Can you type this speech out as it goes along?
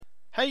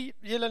Hej,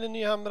 gillar ni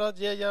Nyhammrad?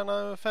 Ge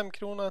gärna 5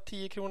 krona,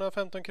 10 krona,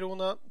 15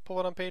 krona på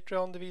våran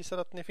Patreon. Det visar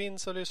att ni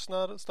finns och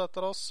lyssnar och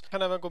stöttar oss.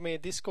 Kan även gå med i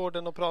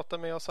Discorden och prata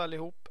med oss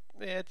allihop.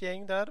 Vi är ett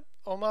gäng där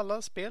om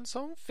alla spel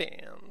som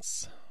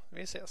finns.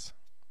 Vi ses.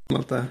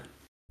 Allt det.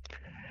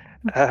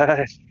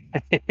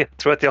 Jag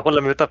tror att jag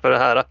håller mig utanför det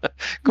här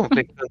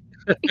konflikten.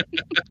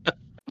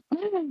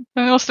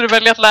 Nu måste du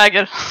välja ett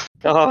läger.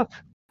 Ja,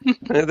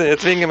 det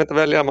tvingar mig att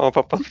välja mamma och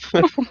pappa.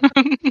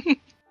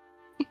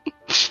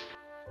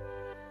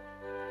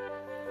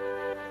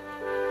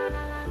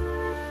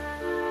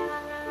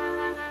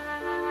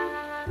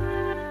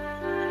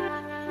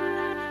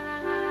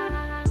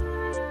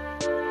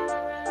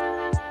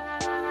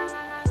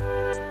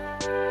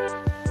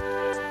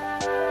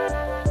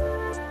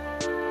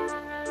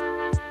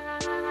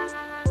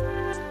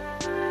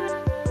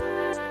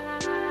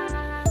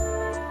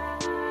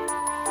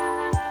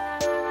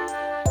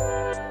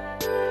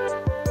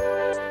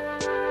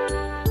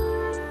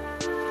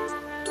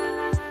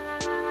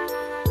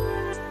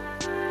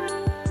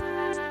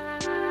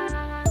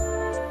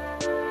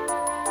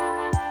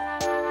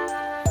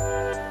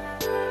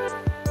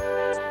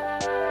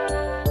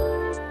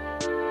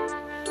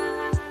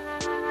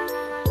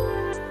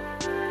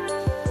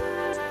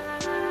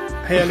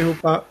 Hej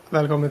allihopa,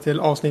 välkommen till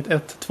avsnitt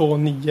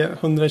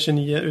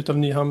 129 utav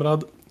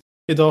Nyhammrad.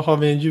 Idag har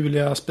vi en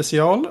Julia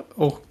special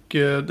och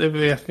det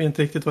vet vi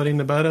inte riktigt vad det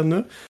innebär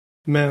ännu.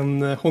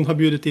 Men hon har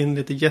bjudit in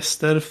lite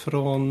gäster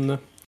från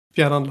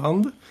fjärran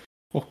land.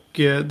 Och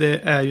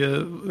det är ju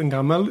en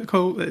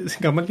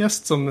gammal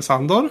gäst som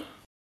Sandor.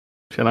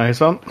 Tjena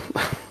hejsan.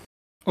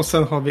 Och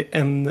sen har vi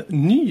en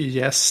ny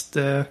gäst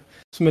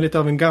som är lite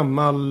av en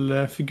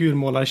gammal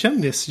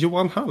figurmålarkändis,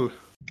 Johan Hall.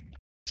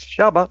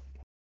 Tjaba!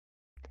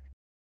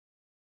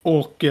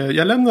 Och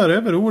jag lämnar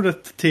över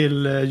ordet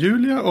till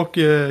Julia och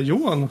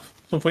Johan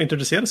som får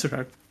introducera sig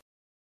själv.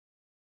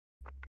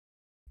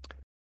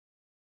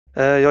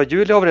 Ja,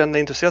 Julia har redan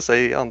intresserat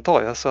sig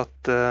antar jag, så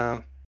att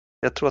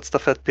jag tror att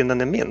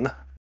stafettpinnen är min.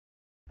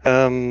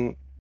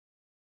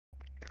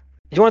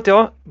 Johan och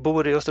jag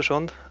bor i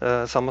Östersund,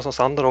 samma som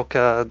Sander och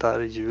där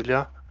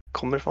Julia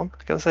kommer ifrån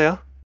kan jag säga.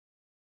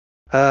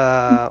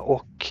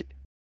 Och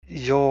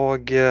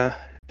jag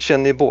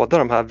känner ju båda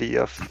de här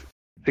via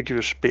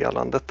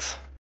figurspelandet.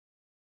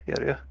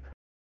 Är det.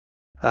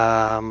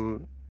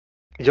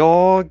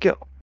 Jag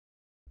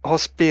har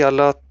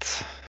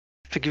spelat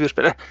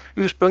figurspel.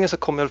 Ursprungligen så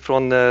kommer jag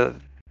från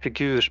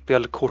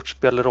figurspel,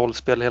 kortspel,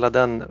 rollspel, hela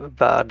den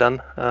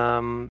världen.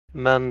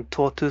 Men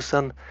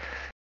 2009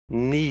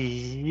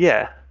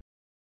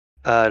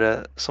 är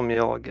det som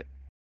jag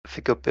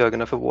fick upp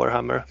ögonen för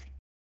Warhammer.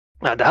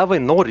 Det här var i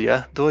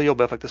Norge. Då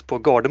jobbade jag faktiskt på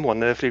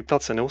Gardermoen,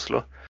 flygplatsen i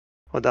Oslo.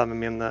 Och där med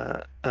min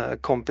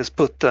kompis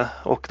Putte.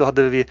 Och då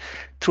hade vi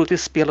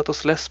troligtvis spelat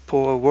oss less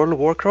på World of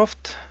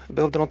Warcraft.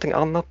 Behövde någonting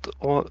annat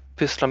att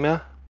pyssla med.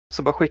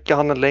 Så bara skickade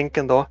han en länk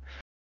en dag.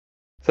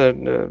 Så,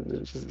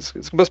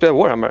 ska börja spela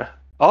Warhammer?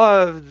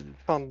 Ja,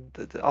 fan,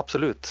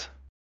 absolut.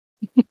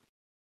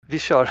 Vi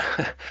kör.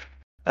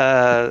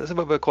 Så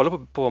bara började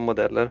kolla på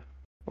modeller.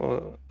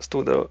 Och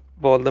stod där och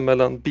valde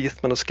mellan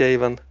Beastman och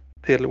Skaven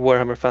till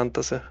Warhammer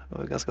Fantasy. Jag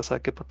var ganska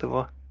säker på att det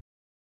var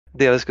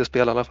det vi skulle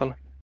spela i alla fall.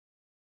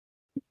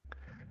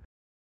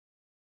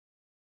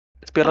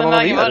 Spelar man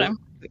vägen var det.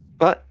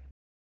 Va?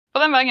 På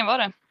den vägen var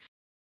det.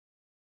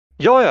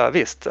 Ja,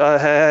 visst.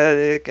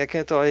 Jag kan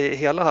ju ta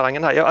hela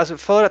harangen här. Alltså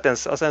för att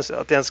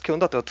att ens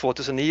kunde att det var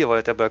 2009 var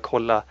att jag började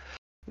kolla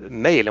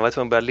mejlen. Jag var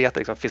tvungen att börja leta.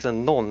 Liksom, finns det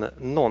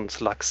någon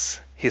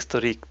slags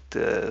historik,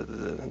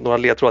 några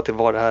ledtrådar till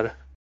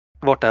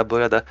vart det här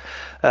började.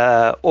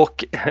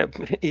 Och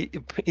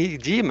i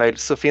Gmail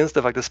så finns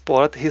det faktiskt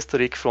sparat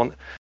historik från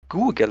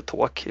Google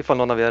Talk, ifall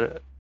någon av er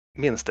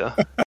minns det.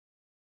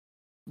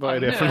 Vad är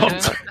det för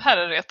något? Det här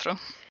är retro.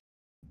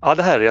 Ja,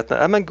 det här är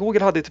retro. Men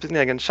Google hade ju typ sin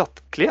egen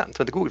chattklient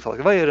som heter Google Talk.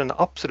 Vad är den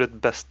absolut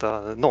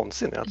bästa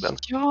någonsin egentligen?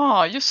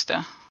 Ja, just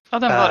det. Ja,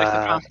 den var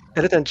riktigt bra.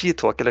 Eller den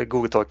G-Talk eller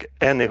Google Talk.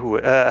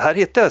 Anywho. Här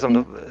hittade jag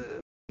som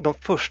de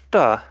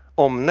första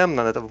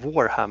omnämnandet av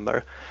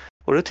Warhammer.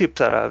 Och det är typ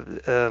så här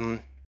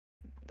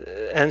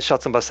en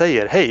chatt som bara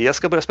säger: hej, jag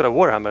ska börja spela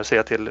Warhammer, säger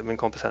jag till min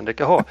kompis Henrik.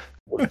 Jaha,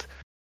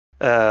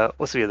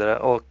 och så vidare.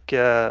 Och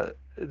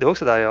det var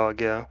också där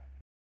jag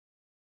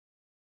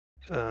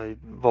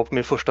var på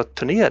min första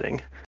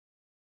turnering.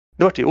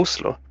 Det var i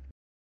Oslo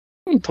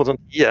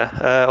 2010.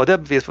 Och det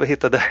bevis för att jag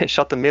hittade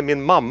chatten med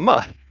min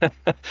mamma.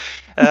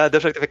 Där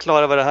försökte jag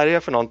förklara vad det här är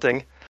för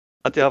någonting.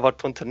 Att jag har varit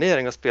på en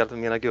turnering och spelat med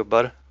mina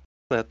gubbar.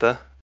 Så heter.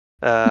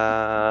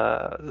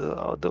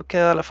 Då kan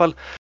jag i alla fall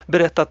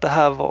berätta att det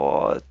här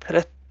var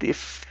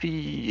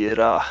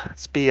 34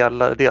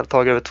 spelare,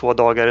 deltagare över 2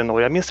 dagar i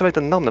Norge. Jag minns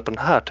inte namnet på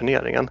den här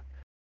turneringen.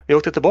 Jag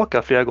åkte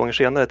tillbaka flera gånger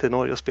senare till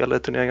Norge och spelade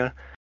turneringar.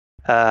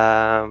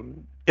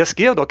 Jag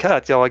skrev dock här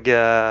att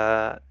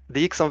det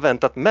gick som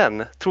väntat,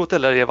 men trots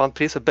eller jag vann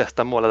pris för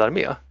bästa målad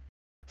armé.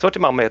 Så var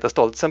till mamma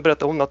jättestolt. Sen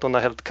berättade hon att hon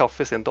har hällt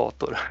kaffe i sin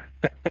dator.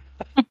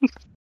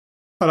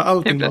 Har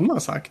allt din mamma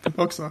sagt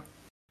också?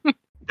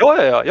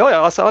 Ja.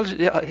 Alltså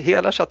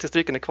hela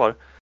chatthistoriken är kvar.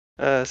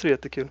 Så det är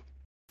jättekul.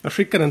 Jag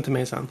skickar den till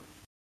mig sen.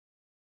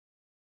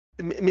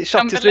 Min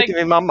chatthistorik är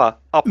min mamma.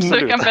 Absolut. Så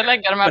du kan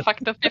belägga de här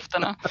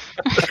faktauppgifterna.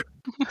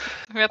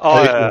 Vet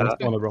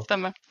Ja.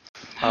 Stämmer.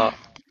 Ja.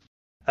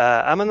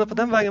 Men på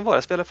den vägen var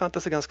jag. Spelade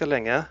fantasy ganska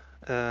länge.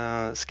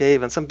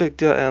 Skrev. Sen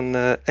byggde jag en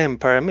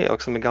Empire med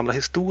också med gamla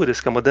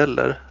historiska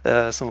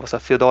modeller som var så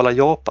här feodala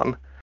Japan.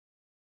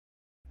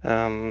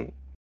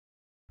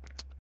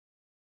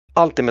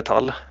 Allt i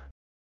metall.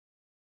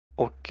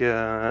 Och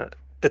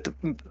ett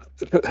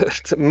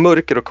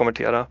mörker att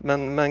konvertera.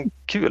 Men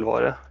kul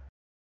var det.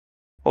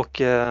 Och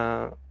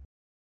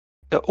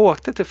jag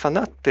åkte till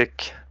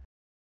Fanatic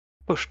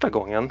första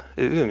gången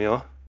i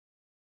Umeå.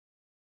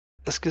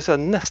 Jag skulle säga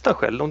nästan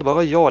själv, om det bara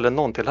var jag eller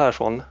någon till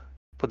härifrån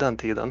på den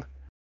tiden.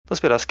 Då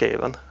spelade jag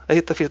Skaven. Jag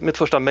hittade mitt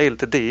första mail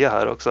till DE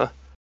här också.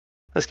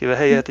 Jag skriver,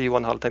 hej jag heter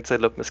Johan Hall, tänkte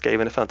ställa upp med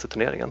Skaven i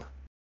fantasy-turneringen.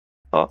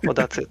 Ja, och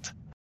that's it.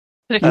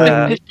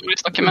 Riktigt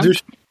historiskt dokument. Du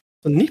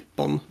kör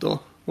Nippon då?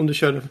 Om du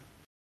kör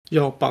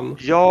Japan?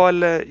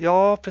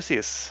 Ja,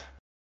 precis.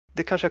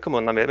 Det kanske jag kom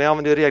undan med. Men jag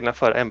använde ju reglerna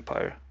för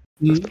Empire.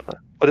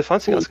 Och det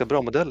fanns ju ganska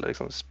bra modeller.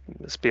 Liksom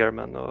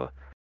Spearmen och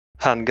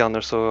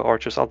Handgunners och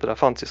Archers. Allt det där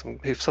fanns ju som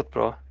hyfsat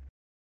bra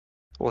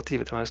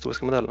återgivet de här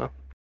historiska modellerna.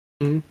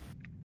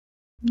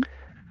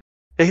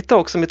 Jag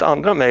hittade också mitt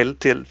andra mejl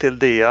till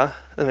DEA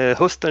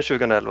hösten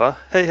 2011.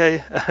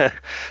 Hej.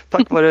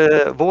 Tack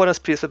vare vårens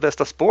pris för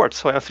bästa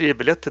sports har jag en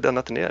fribiljett till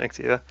denna turnering.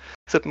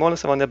 Så uppenbarligen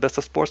så vann jag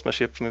bästa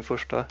sportsmanship för min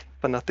första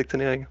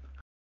Fanatic-turnering.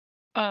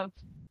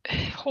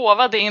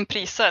 Håvade in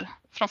priser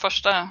från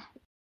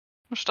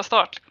första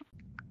start.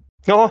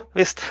 Ja,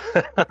 visst.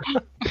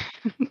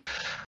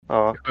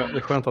 Ja. Det är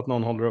skönt att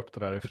någon håller upp det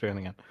där i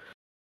föreningen.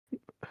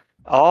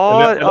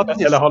 Ja,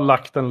 eller har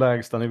lagt den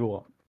lägsta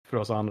nivå för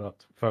oss andra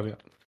att följa.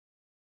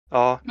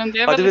 Ja. Men det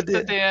är väl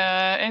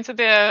inte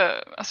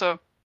det alltså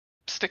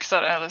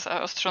styxare eller så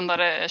här,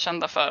 östersundare är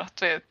kända för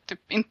att vi är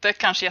typ inte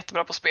kanske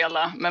jättebra på att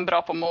spela men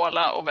bra på att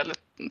måla och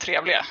väldigt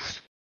trevliga.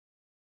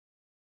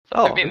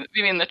 Så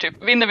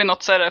vinner vi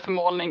något så är det för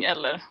målning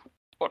eller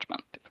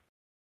sportsman. Typ.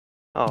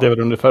 Ja. Det är väl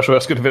ungefär så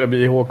jag skulle vilja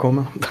bli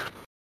ihågkommen.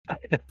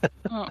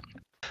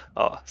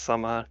 Ja,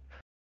 samma här.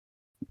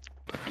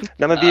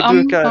 Nej, men vi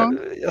brukar,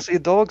 alltså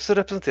idag så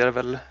representerar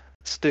väl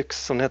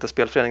Styx som det heter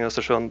Spelföreningen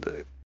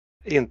Östersund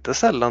inte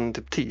sällan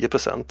typ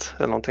 10%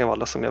 eller någonting av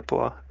alla som är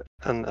på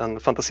en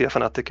Fantasia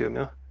Fanatic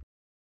Umeå.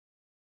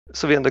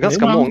 Så vi är ändå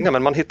ganska många,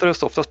 men man hittar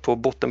just oftast på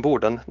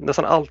bottenborden.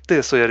 Nästan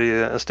alltid så är det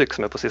ju en styck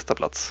som är på sista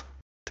plats,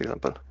 till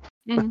exempel.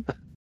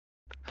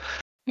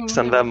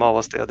 Sen vem av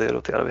oss det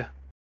roterar vi.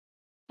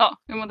 Ja,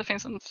 men det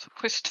finns en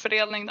schysst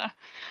fördelning där.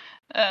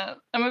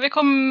 Men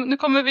nu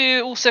kommer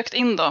vi osökt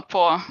in då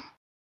på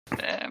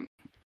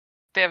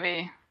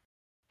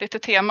lite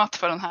temat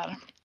för den här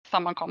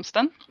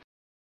sammankomsten.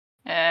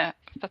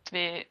 För att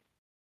det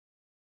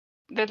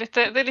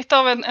är lite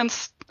av en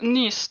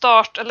ny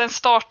start eller en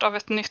start av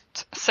ett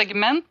nytt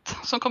segment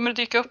som kommer att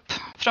dyka upp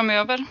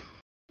framöver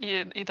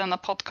i denna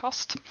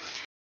podcast.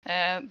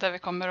 Där vi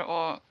kommer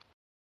att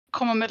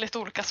komma med lite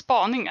olika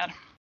spaningar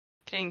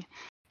kring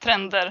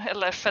trender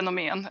eller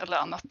fenomen eller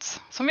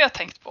annat som vi har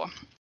tänkt på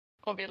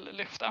och vill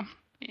lyfta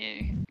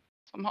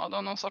som har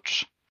då någon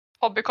sorts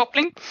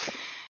hobbykoppling.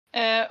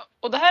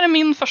 Och det här är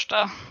min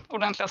första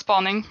ordentliga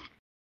spaning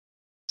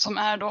som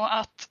är då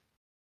att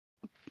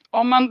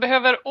om man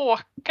behöver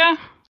åka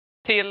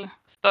till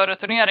större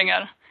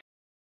turneringar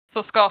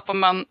så skapar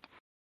man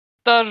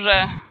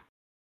större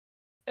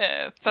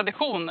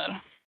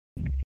traditioner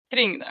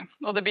kring det.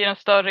 Och det blir en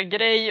större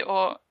grej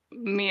och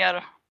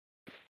mer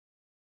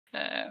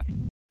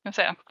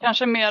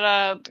kanske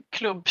mera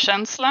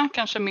klubbkänsla,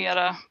 kanske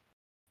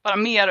bara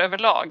mer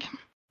överlag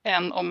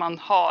än om man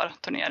har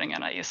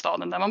turneringarna i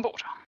staden där man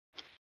bor.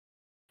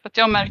 För att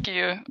jag märker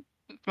ju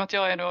att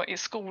jag är då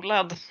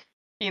skolad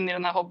in i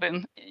den här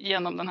hobbyn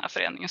genom den här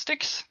föreningen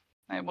Styx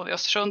när jag bodde i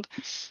Östersund.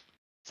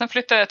 Sen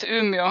flyttade jag till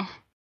Umeå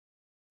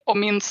och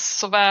minns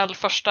såväl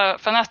första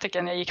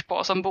fanatiken jag gick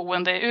på som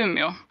boende i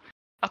Umeå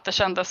att det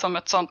kändes som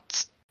ett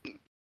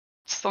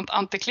sånt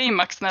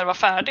antiklimax när det var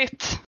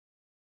färdigt.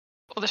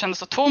 Och det kändes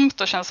så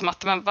tomt och kändes som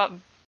att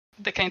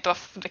det kan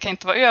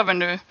inte vara över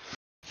nu.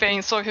 För jag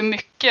insåg hur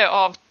mycket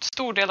av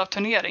stor del av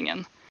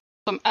turneringen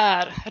som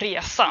är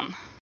resan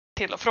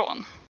till och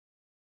från.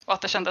 Och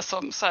att det kändes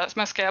som så här,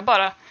 men ska jag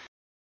bara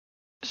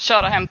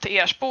köra hem till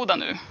Ersboda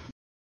nu?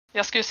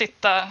 Jag ska ju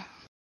sitta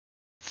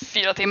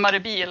 4 timmar i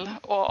bil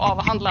och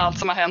avhandla allt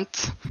som har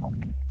hänt.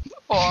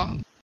 Och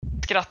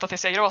skratta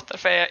tills jag gråter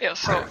för jag är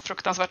så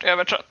fruktansvärt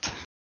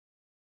övertrött.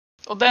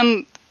 Och det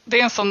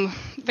är en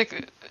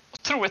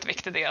otroligt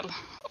viktig del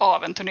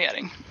av en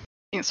turnering,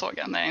 insåg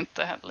jag när jag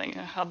inte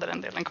längre hade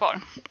den delen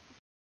kvar.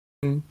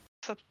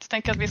 Så jag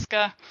tänker att vi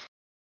ska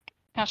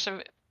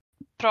kanske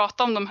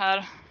prata om de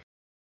här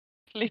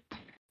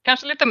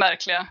kanske lite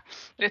märkliga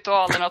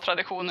ritualerna och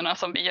traditionerna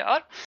som vi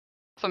gör.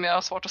 Som jag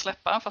har svårt att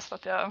släppa fast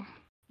att jag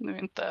nu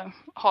inte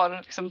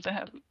har liksom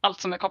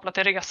allt som är kopplat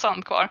till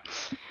resan kvar.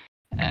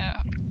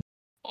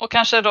 Och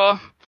kanske då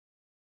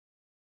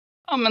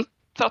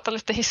prata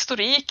lite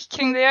historik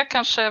kring det.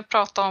 Kanske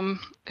prata om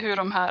hur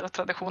de här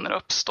traditionerna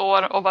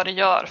uppstår och vad det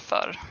gör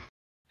för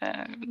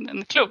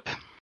en klubb.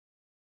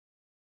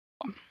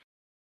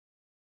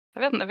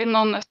 Jag vet inte, vill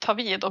någon ta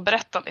vid och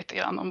berätta lite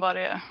grann om vad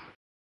det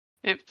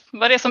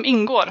är som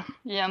ingår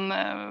i en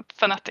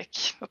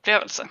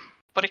Fnatic-upplevelse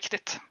på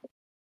riktigt?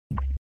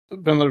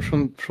 Vänder du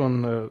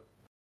från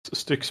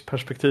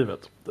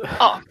stycksperspektivet?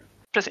 Ja,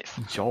 precis.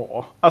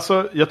 Ja,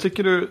 alltså jag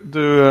tycker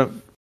du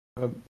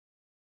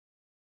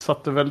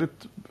satte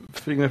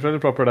fingret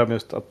väldigt bra på det där med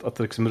just att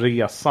liksom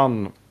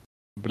resan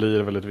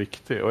blir väldigt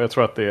viktig. Och jag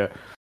tror att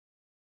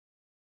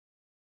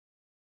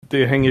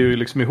det hänger ju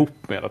liksom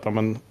ihop med att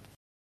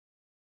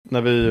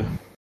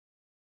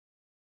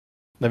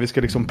när vi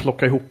ska liksom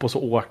plocka ihop oss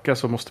och åka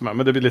så måste man,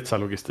 men det blir lite så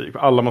här logistik.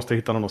 Alla måste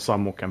hitta någon att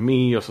samåka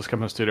med och så ska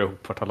man styra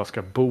ihop vart alla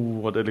ska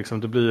bo och det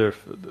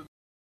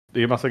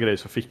är en massa grejer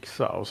att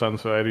fixa och sen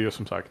så är det ju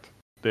som sagt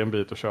det är en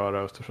bit att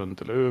köra Östersund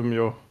till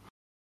Umeå.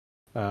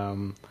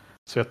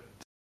 Så att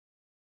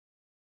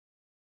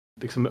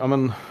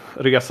liksom,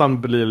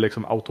 resan blir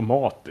liksom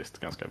automatiskt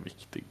ganska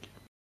viktig.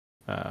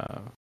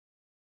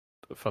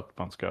 För att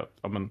man ska,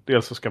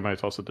 dels så ska man ju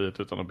ta sig dit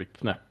utan att bli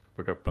knäpp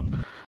på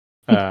kuppen.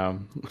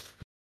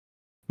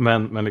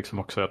 Men liksom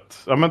också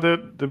att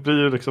det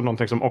blir ju liksom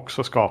någonting som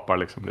också skapar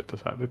liksom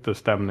lite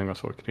stämning och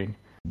så kring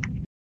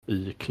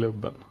i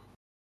klubben.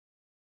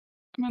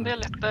 Men det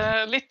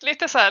är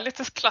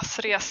lite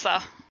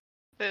klassresa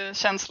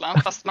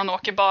känslan, fast man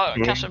åker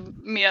bara kanske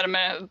mer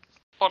med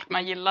folk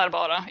man gillar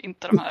bara,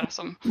 inte de här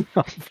som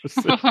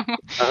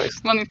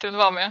man inte vill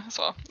vara med.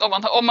 Så,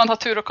 om man har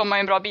tur att komma i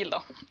en bra bil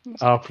då.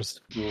 Så. Ja,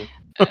 precis.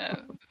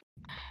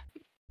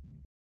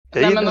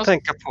 Jag gillar att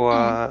tänka på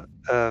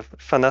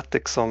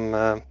Fnatic som,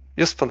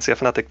 just Fantasia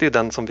Fnatic, det är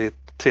den som vi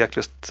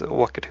tveklöst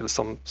åker till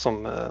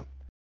som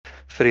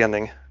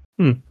förening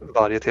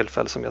varje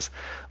tillfälle som ges.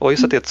 Och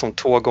just att det är som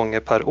 2 gånger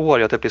per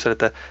år, att det blir så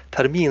lite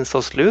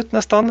terminsavslut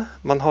nästan.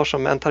 Man har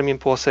som en termin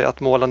på sig att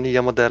måla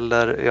nya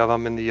modeller, öva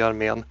med nya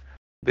armén,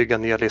 bygga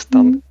nya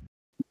listan,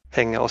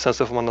 hänga och sen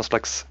så får man någon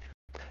slags,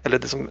 eller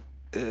det som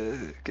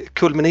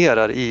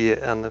kulminerar i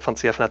en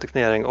Fantasia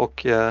Fnatic-turnering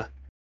och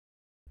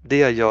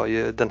det gör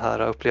ju den här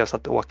upplevelsen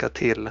att åka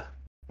till,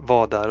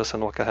 vara där och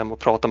sen åka hem och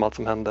prata om allt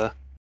som hände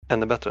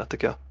ännu bättre,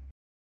 tycker jag.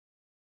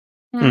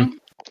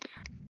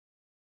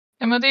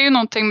 Ja, men det är ju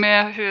någonting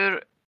med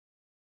hur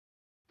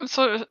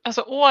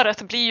alltså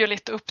året blir ju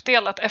lite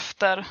uppdelat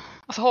efter,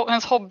 alltså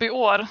ens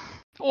hobbyår,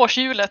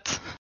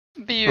 årshjulet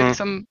blir ju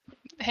liksom,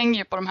 hänger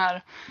ju på de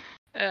här,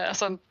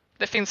 alltså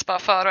det finns bara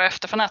före och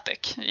efter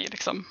Fnatic i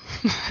liksom,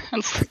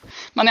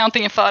 man är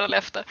antingen före eller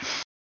efter.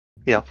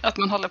 Ja. Att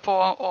man håller på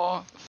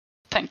och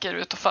tänker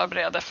ut och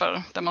förbereder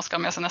för det man ska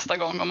med sig nästa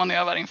gång och man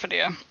övar inför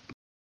det.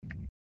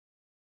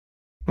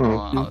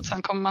 Och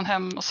sen kommer man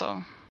hem och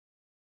så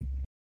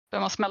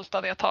behöver man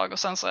smälta det ett tag och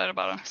sen så är det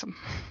bara liksom,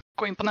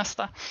 gå in på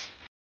nästa.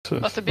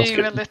 Så att det blir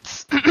ju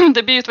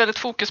det blir ett väldigt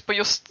fokus på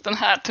just den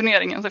här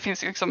turneringen. Det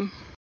finns ju liksom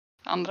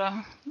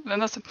andra,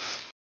 men alltså,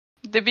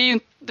 det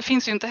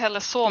finns ju inte heller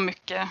så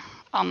mycket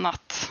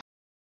annat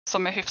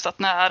som är hyfsat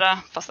nära,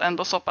 fast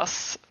ändå så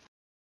pass,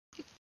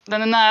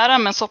 den är nära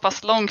men så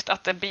pass långt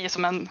att det blir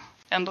som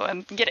ändå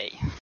en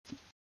grej.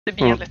 Det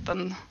blir en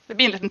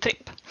liten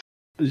tripp.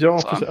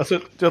 Ja, precis.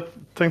 Alltså, jag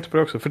tänkte på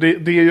det också. För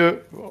det är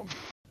ju,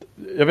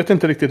 jag vet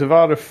inte riktigt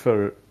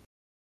varför,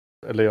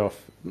 eller jag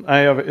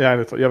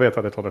vet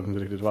att det talar inte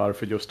riktigt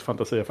varför just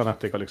Fantasia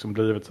Fnatic har liksom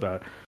blivit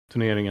sådär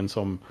turneringen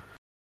som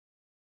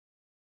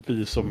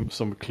vi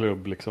som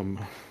klubb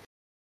liksom,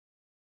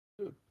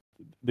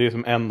 det är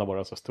som en av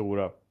våra så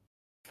stora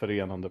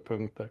förenande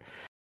punkter.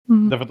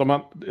 Därför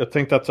att jag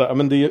tänkte att så här,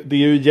 men det är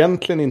ju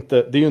egentligen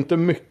inte, det är ju inte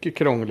mycket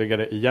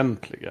krångligare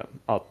egentligen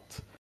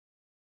att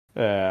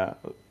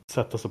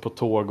sätta sig på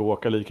tåg och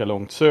åka lika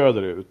långt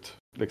söderut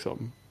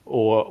liksom,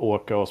 och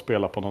åka och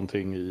spela på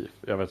någonting i,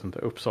 jag vet inte,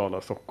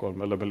 Uppsala,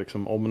 Stockholm eller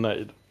liksom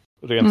omnejd.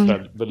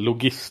 Rent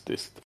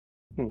logistiskt.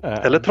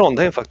 Eller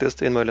Trondheim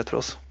faktiskt är en möjlighet för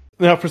oss.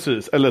 Ja,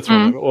 precis. Eller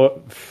Trondheim.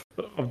 Och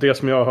av det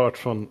som jag har hört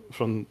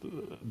från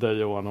dig,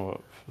 Johan,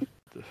 och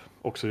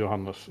också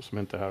Johannes som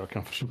inte är här och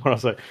kan försvara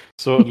sig,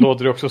 så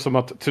låter det också som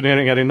att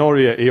turneringar i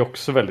Norge är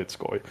också väldigt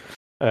skoj.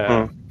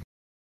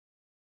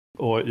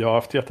 Och jag har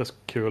haft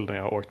jättekul när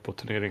jag har åkt på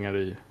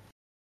turneringar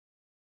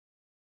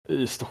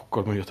i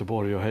Stockholm och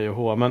Göteborg och hej och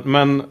hå.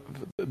 Men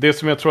det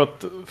som jag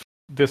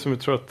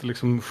tror att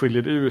liksom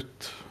skiljer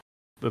ut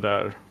det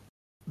där,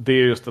 det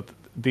är just att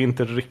det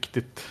inte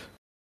riktigt,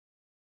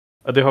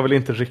 det har väl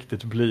inte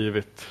riktigt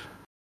blivit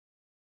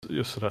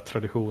just sådär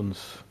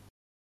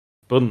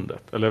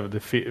traditionsbundet. Eller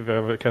vi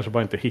har kanske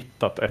bara inte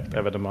hittat ett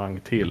evenemang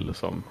till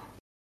som...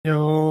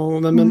 Ja,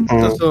 men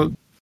alltså,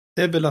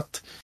 det är väl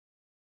att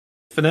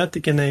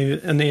Fnaticen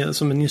är ju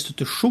som en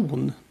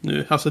institution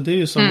nu. Alltså det är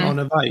ju som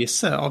Arne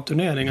Weise av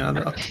turneringar.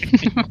 Att,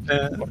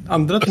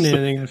 andra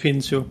turneringar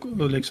finns ju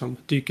och liksom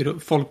dyker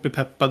upp, folk blir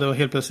peppade och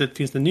helt plötsligt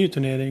finns det en ny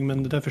turnering,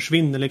 men det där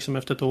försvinner liksom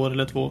efter ett år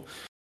eller 2.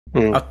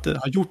 Att det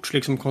har gjorts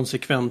liksom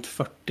konsekvent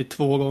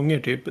 42 gånger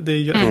typ.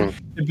 Det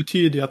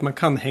betyder ju att man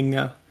kan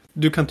hänga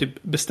du kan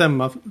typ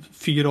bestämma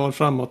 4 år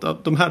framåt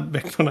att de här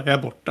veckorna är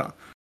jag borta.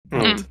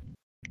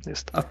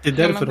 Just. Att det är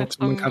därför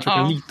också man kanske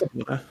kan lita på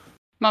det.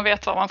 Man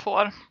vet vad man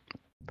får.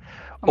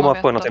 Om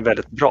man får något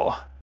väldigt bra.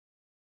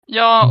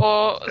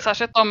 Ja, och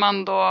särskilt om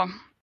man då,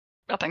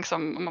 jag tänker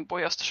som om man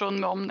bor i Östersund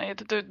med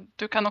omnejd,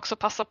 du kan också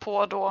passa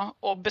på då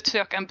att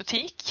besöka en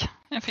butik,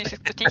 en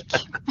fysisk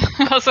butik.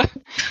 Alltså,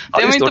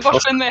 det var inte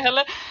bortskämd med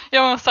heller.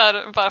 Jag var så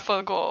här, bara för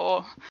att gå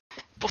och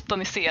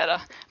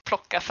botanisera,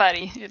 plocka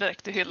färg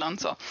direkt i hyllan.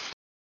 Så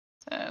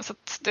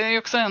att det är ju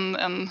också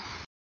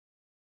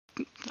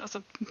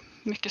alltså,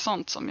 mycket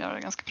sånt som gör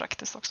det ganska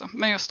praktiskt också.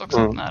 Men just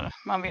också när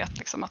man vet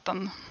liksom att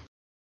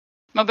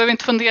man behöver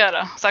inte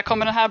fundera. Så här,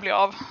 kommer det här bli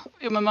av?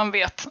 Jo, men man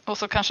vet. Och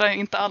så kanske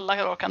inte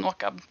alla då kan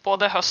åka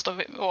både höst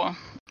och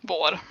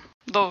vår.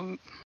 Då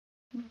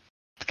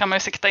kan man ju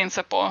sikta in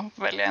sig på att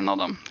välja en av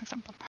dem till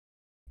exempel.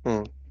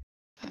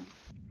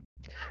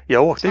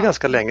 Jag åkte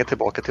ganska länge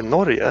tillbaka till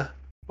Norge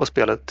och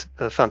spelade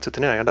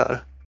fantasy-turneringar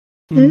där.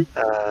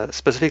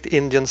 Specifikt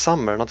Indian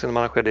Summer, något som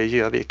man arrangerade i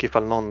Gjövik,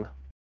 ifall någon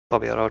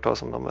av er har hört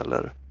talas om dem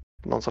eller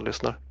någon som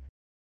lyssnar.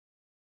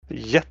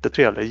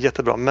 Jättetrevligt,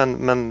 jättebra,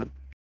 men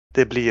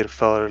det blir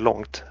för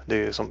långt. Det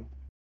är ju som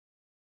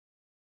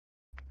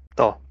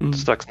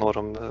strax norr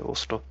om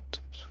Oslo.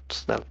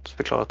 Snällt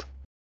förklarat.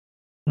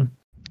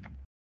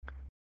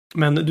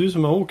 Men du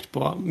som har åkt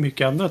på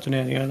mycket andra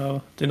turneringar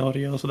då, till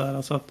Norge och sådär,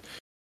 alltså att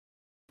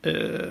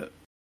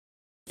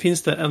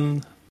finns det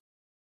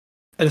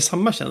är det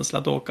samma känsla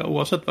att åka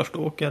oavsett vart du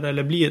åker,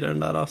 eller blir det den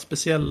där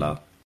speciella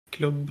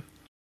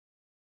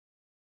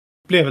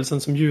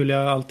klubbupplevelsen som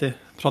Julia alltid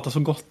pratar så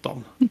gott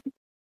om?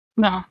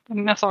 Ja,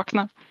 den jag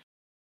saknar.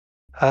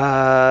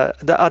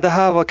 Det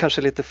här var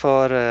kanske lite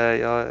för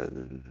jag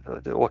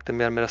åkte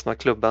mer med resten av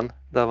klubben.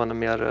 Där var det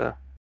mer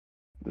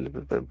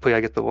på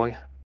eget bevåg.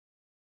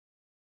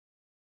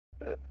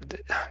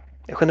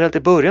 Generellt i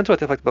början tror jag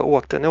att jag faktiskt bara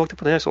åkte. När jag åkte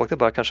på den här så åkte jag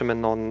bara kanske med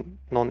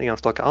någon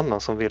enstaka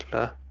annan som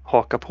ville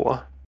haka på.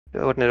 Jag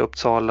har varit nere i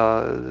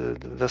Uppsala,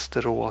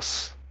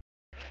 Västerås.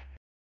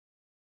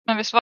 Men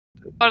visst var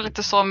det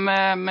lite som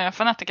med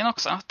fanatiken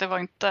också? Det var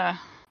inte,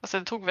 alltså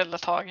det tog väl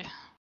ett tag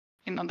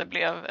innan det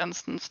blev en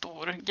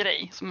stor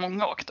grej som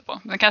många åkte på.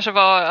 Men det kanske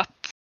var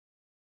att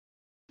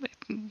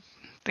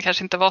det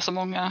kanske inte var så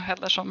många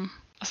heller som,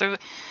 alltså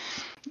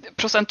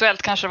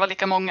procentuellt kanske det var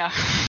lika många,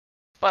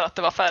 bara att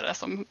det var färre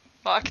som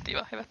var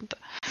aktiva, jag vet inte.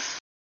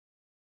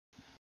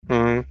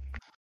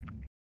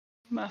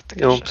 Men att det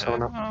kanske,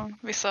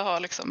 vissa har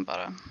liksom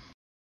bara,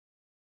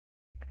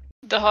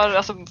 det har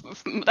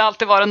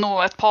alltid varit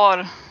nog ett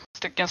par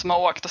stycken som har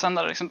åkt och sen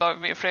har det liksom bara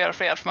blivit fler och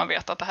fler, för man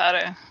vet att det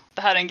här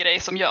är en grej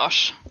som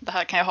görs. Det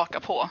här kan jag haka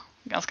på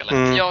ganska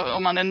lätt.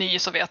 Om man är ny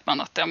så vet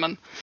man att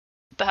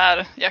det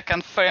här, jag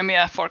kan följa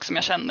med folk som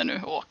jag känner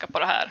nu och åka på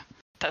det här.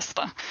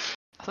 Testa.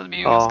 Alltså det blir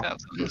ju ganska,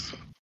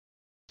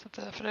 så att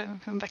därför det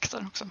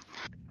växer också.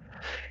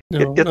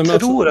 Jag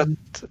tror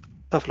att...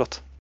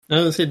 förlåt. Ja,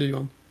 det säger du,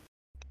 Johan.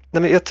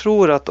 Nej, men jag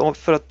tror att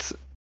för att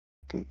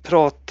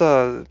prata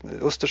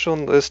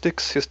Östersund och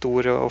Styx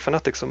historia och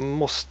Fanatic så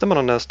måste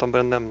man nästan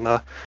börja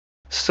nämna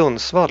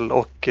Sundsvall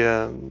och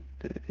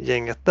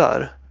gänget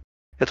där.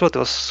 Jag tror att det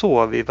var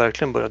så vi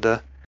verkligen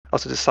började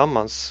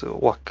tillsammans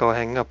åka och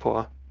hänga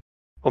på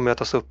och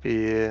mötas upp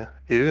i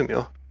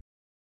Umeå.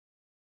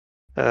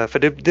 För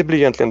det blir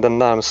egentligen den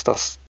närmsta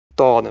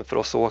staden för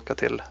oss att åka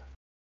till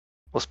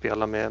och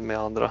spela med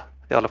andra.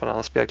 I alla fall en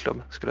annan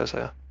spelklubb skulle jag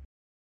säga.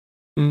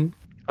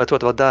 Jag tror att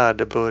det var där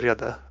det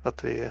började.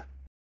 Att vi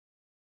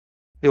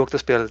åkte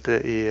och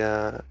spelade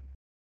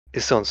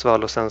i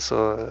Sundsvall och sen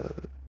så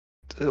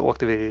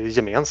åkte vi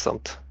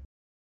gemensamt.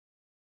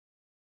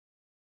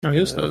 Ja,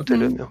 just det.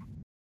 Till Umeå.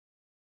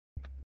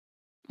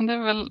 Det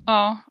är väl,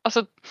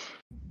 alltså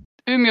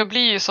Umeå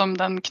blir ju som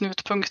den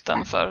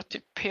knutpunkten för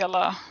typ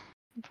hela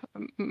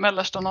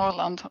mellersta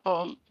Norrland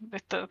och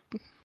lite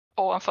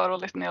ovanför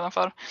och lite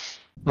nedanför.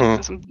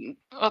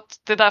 Att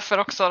det är därför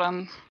också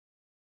den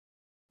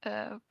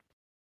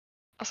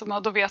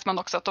då vet man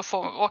också att då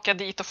får åka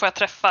dit och får jag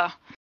träffa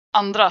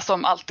andra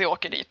som alltid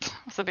åker dit.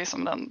 Alltså det blir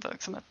som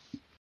liksom ett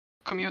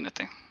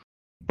community.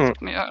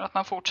 Som gör att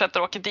man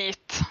fortsätter åka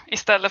dit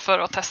istället för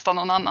att testa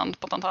någon annan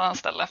på något annat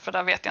ställe. För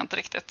där vet jag inte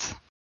riktigt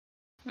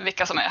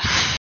vilka som är.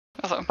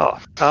 Alltså.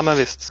 Ja, men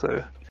visst så är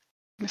det.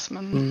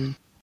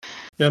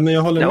 Ja, men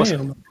jag håller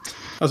med om att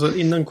alltså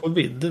innan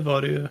covid det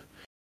var det ju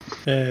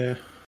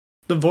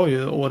då var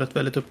ju året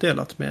väldigt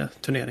uppdelat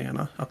med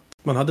turneringarna. Att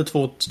man hade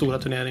 2 stora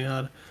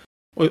turneringar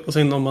och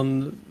sen om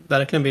man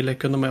verkligen ville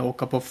kunde man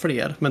åka på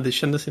fler. Men det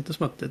kändes inte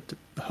som att det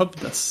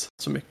behövdes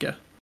så mycket.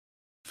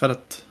 För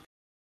att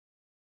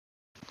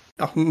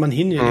man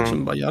hinner ju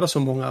liksom bara göra så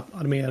många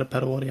arméer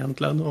per år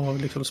egentligen och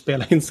liksom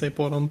spela in sig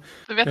på dem.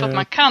 Du vet att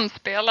man kan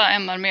spela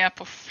en armé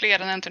på fler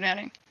än en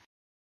turnering?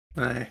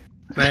 Nej,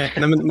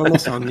 men man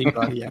måste ha en ny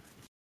varje.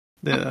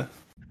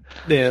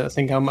 Det är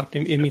sen gammalt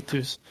i mitt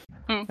hus.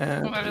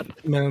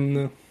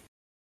 Men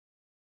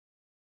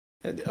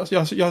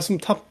alltså, jag har som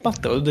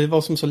tappat det och det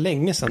var som så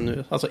länge sedan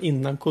nu, alltså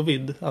innan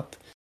covid, att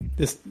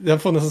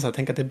Jag får nästan så här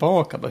tänka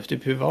tillbaka på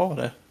typ, hur var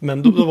det?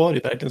 Men då var det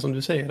ju verkligen som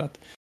du säger att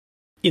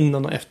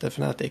innan och efter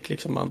Fnatic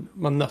liksom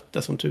man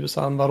nötte som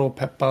tusan, var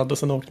råpeppad och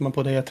sen åkte man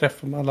på det,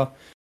 träffade med alla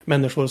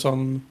människor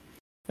som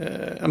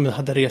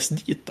hade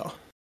rest dit då.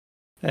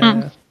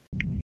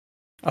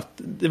 Att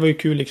det var ju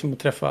kul liksom att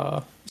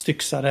träffa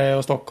styxare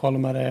och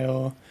stockholmare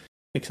och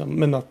liksom,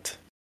 men att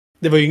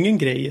det var ju ingen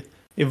grej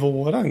i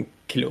våran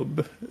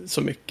klubb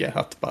så mycket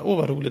att bara,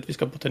 vad roligt vi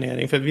ska på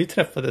turnering, för vi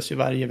träffades ju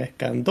varje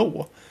vecka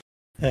ändå.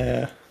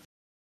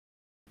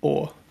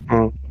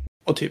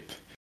 Och typ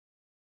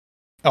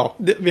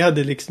vi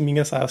hade liksom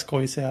inga så här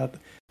skojsiga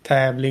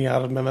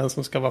tävlingar med vem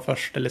som ska vara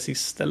först eller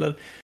sist eller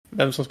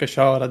vem som ska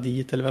köra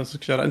dit eller vem som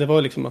ska köra. Det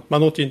var liksom att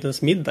man åt ju inte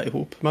ens middag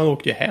ihop. Man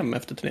åkte ju hem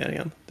efter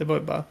turneringen. Det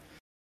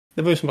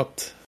var ju som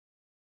att...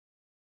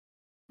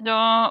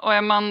 Ja, och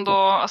är man då,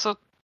 alltså,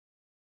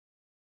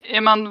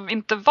 är man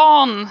inte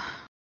van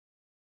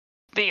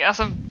det,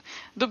 alltså,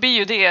 då blir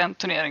ju det en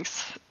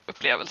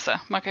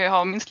turneringsupplevelse. Man kan ju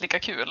ha minst lika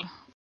kul.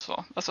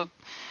 Så, alltså,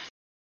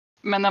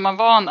 men när man är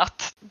van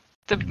att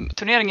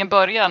turneringen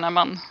börjar när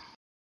man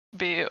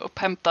blir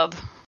upphämtad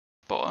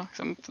på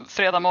liksom,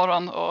 fredag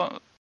morgon och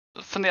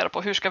funderar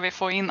på hur ska vi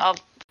få in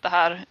allt det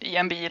här i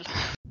en bil,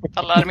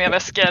 alla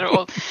arméväskor,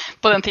 och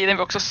på den tiden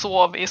vi också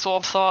sov i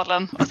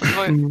sovsalen. Alltså, det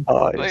var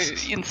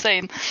ju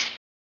insane.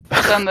 Och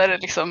sen är det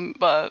liksom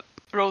bara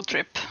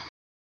roadtrip.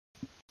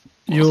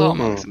 Och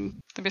så liksom,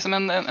 det blir som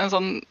en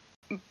sån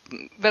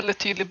väldigt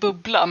tydlig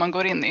bubbla man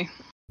går in i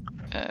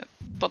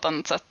på ett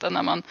annat sätt än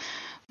när man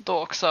då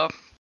också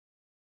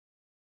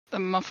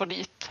man får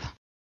dit.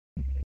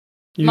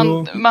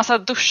 Man så här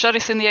duschar i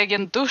sin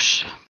egen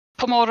dusch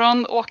på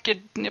morgonen,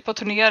 åker ner på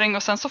turnering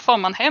och sen så får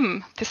man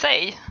hem till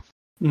sig.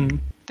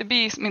 Det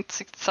blir inte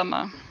riktigt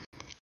samma.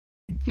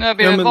 Nu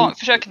har jag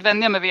försökt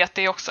vänja mig vid att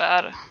det också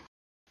är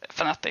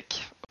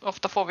Fnatic.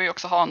 Ofta får vi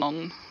också ha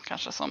någon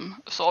kanske som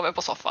sover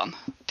på soffan.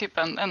 Typ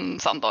en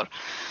Sandor.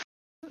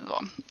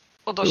 Så.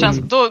 Och då känns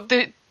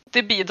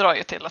det bidrar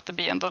ju till att det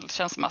blir ändå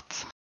känns som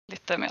att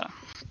lite mer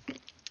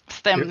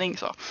stämning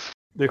så.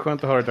 Det är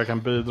skönt att höra att jag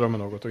kan bidra med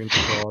något och inte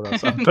bara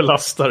så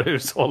belastar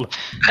hushållet.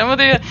 Ja, men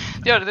det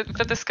gör det.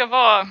 För att det ska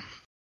vara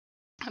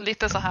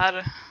lite så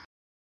här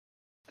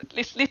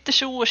lite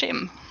tjo och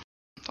kim.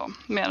 Så,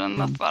 mer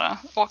än att bara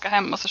åka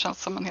hem och så känns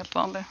det som en helt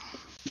vanlig.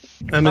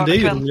 Nej, men det är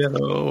ju roligt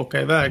att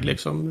åka iväg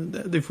liksom.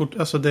 Det är fort,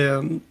 alltså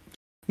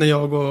när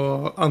jag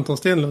och Anton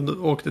Stenlund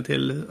åkte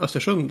till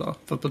Östersund då,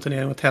 för på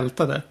turnering och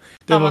tältade.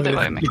 Det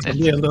var ju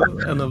mäktigt.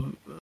 En av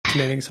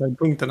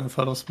turneringshöjdpunkterna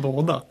för oss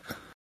båda.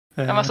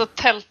 Ja, men alltså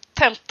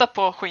tälta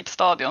på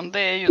skitstadion, det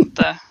är ju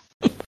inte...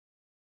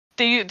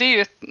 Det är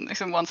ju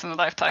liksom once in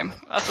a lifetime.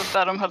 Alltså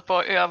där de höll på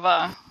att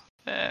öva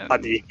det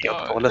är helt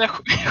galet.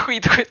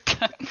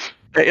 Skidskytte.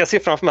 Jag ser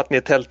framför mig att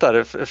ni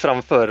tältar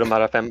framför de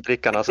här 5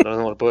 prickarna som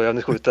de håller på och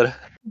övningsskjuter.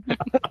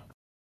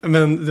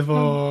 Men det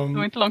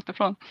var inte långt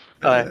ifrån.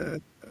 Nej.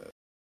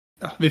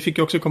 Vi fick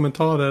ju också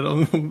kommentarer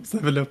och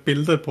väl upp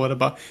bilder på det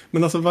bara.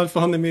 Men alltså varför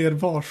har ni med er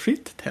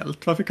varsitt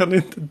tält? Varför kan ni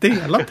inte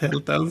dela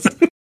tält ens?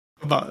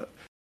 Bara,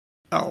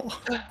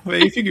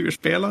 vi är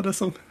figurspelare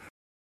som...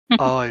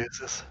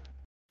 Jesus.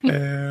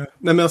 Nej,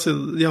 men alltså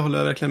jag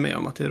håller verkligen med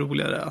om att det är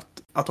roligare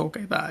att åka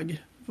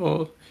iväg.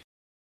 Och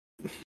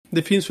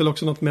det finns väl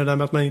också något med det där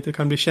med att man inte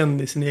kan bli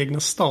känd i sin egna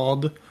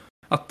stad.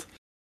 Att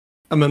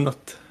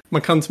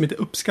man kan som inte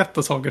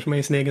uppskatta saker som är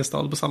i sin egen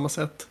stad på samma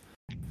sätt.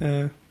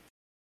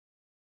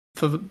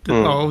 För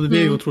vi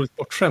är ju otroligt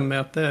bortskämda med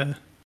att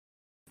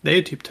det är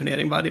ju typ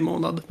turnering varje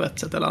månad på ett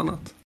sätt eller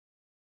annat.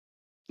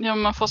 Ja,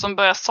 man får som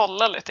börja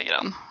sålla lite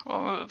grann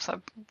och så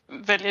här,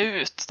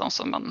 välja ut de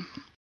som man...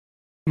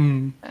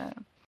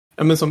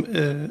 Ja, men som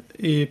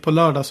på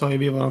lördag så har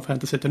vi vår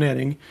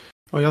fantasy-turnering.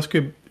 Och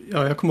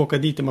jag kommer åka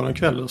dit imorgon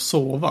kväll och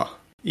sova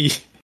i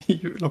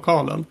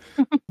lokalen.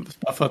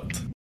 För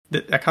att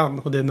jag kan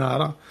och det är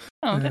nära.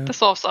 Ja, lite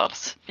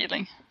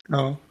sovsals-feeling.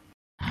 Ja,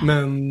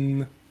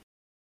 men...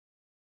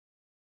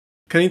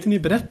 Kan inte ni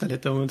berätta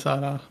lite om så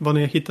här, vad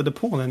ni hittade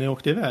på när ni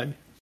åkte iväg?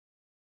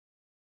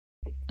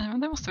 Ja, men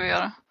det måste vi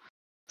göra.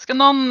 Ska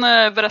någon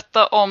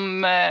berätta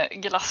om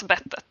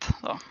glassbettet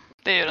då?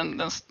 Det är ju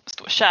den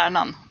stora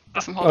kärnan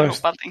som håller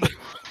ihop allting.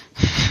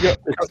 Ja,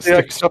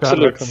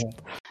 absolut.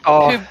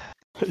 Ja.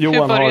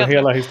 Johan har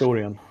hela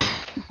historien.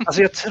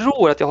 Alltså jag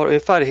tror att jag har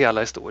ungefär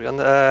hela historien.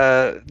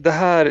 Det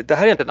här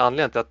är egentligen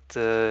anledningen till att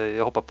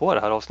jag hoppar på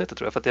det här avsnittet,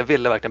 tror jag. För att jag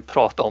ville verkligen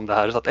prata om det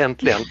här, så att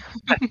äntligen.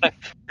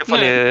 Det får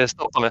ni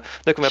stoppa med.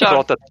 Nu kommer jag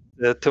prata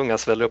tunga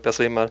sväller upp, jag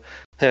svimmar.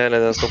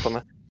 Eller stoppa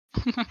med.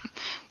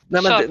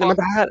 Nej, men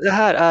det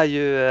här är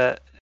ju...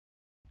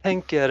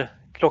 tänker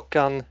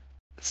klockan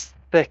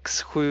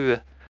 6-7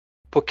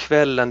 på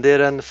kvällen. Det är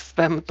den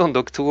 15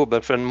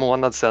 oktober för en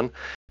månad sedan.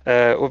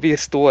 Och vi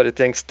står ett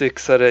gäng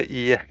styxare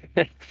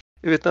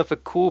utanför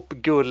Coop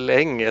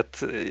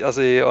Gullänget,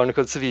 alltså i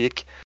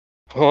Örnsköldsvik,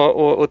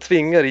 och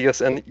tvingar i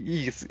oss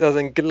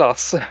en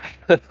glass.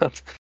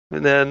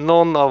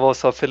 Någon av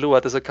oss har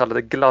förlorat det så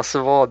kallade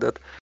glassvadet.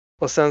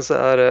 Och sen så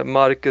är det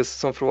Marcus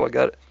som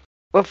frågar: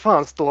 vad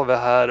fan står vi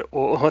här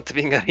och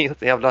tvingar in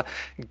en jävla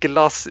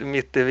glass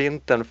mitt i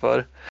vintern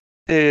för?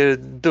 Det är det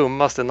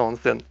dummaste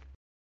någonsin.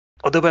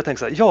 Och då började jag tänka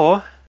så här,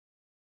 ja,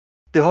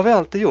 det har vi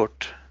alltid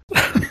gjort.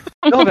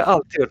 Det har vi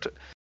alltid gjort.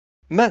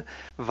 Men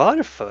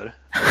varför?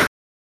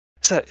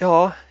 Så här,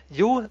 ja,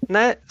 jo,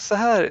 nej, så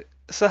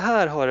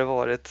här har det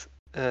varit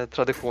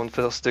tradition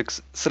för oss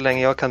så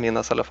länge jag kan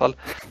minnas i alla fall.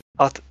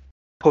 Att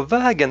på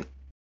vägen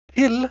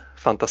till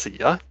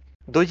Fantasia,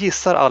 då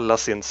gissar alla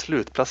sin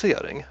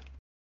slutplacering.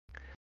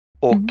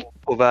 Och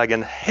på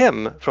vägen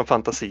hem från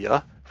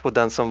Fantasia får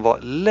den som var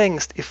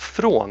längst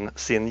ifrån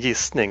sin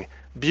gissning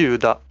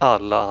bjuda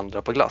alla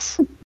andra på glass.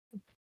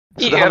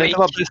 Så det handlar inte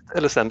om bäst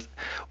eller sämst.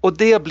 Och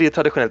det blir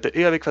traditionellt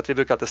i Övik för att vi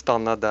brukar alltid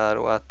stanna där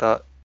och äta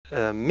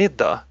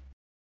middag.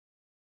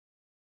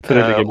 För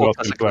det ligger bra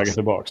till på vägen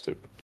tillbaka typ.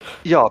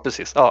 Ja,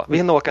 precis. Ja, vi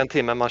hinner åka en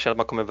timme, man känner att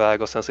man kommer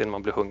iväg och sen så innan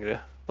man blir hungrig.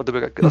 Och det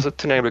brukar, alltså,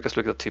 turneringen brukar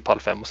sluta typ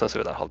 5:30 och sen så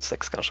är det där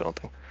 5:30 kanske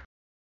någonting.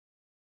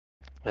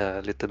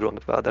 Lite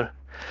beroende på väder.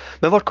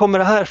 Men vart kommer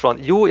det här ifrån?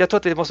 Jo, jag tror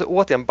att vi måste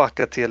återigen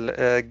backa till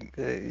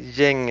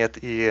gänget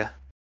i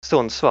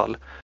Sundsvall.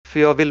 För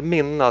jag vill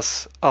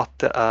minnas att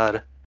det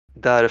är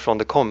därifrån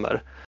det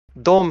kommer.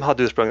 De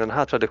hade ursprungligen den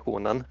här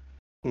traditionen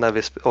när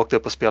vi åkte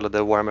upp och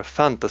spelade Warhammer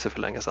Fantasy för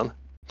länge sedan.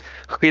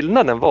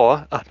 Skillnaden var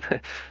att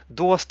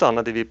då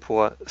stannade vi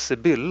på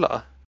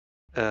Sibylla.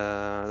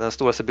 Den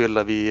stora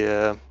Sibylla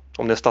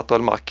om det är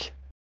Statoilmack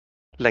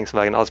längs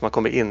vägen, alltså man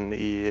kommer in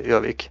i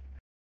Övik.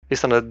 Vi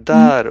stannade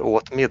där och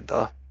åt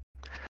middag.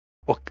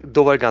 Och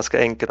då var det ganska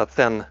enkelt att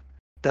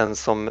den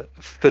som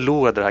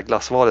förlorade det här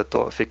glassvalet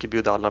då fick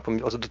bjuda alla på,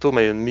 alltså då tog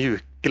man ju en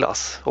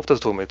mjukglass. Ofta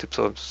tog man ju typ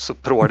så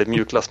prålig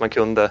mjukglass man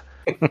kunde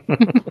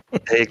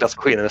i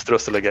glassmaskinen med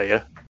strössel och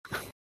grejer.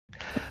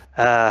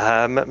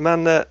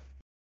 Men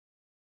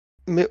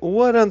med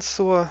åren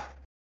så,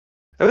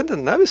 jag vet inte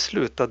när vi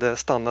slutade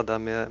stanna där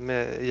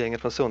med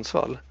gänget från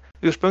Sundsvall.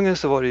 Ursprungligen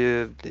så var det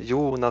ju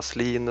Jonas,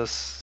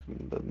 Linus,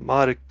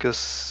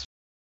 Marcus,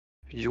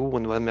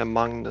 Jon var med,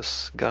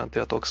 Magnus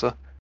garanterat också.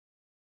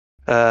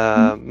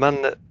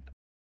 Men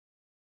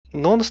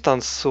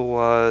någonstans så,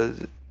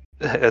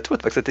 jag tror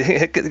faktiskt att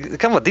det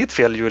kan vara ditt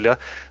fel, Julia,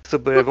 så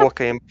började vi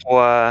åka in på,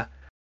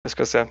 jag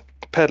ska säga,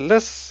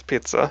 Pelles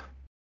pizza.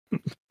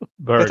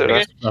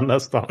 Burger,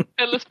 nästan.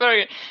 Pelles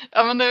Burger.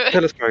 Ja, men nu...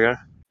 Pelles Burger.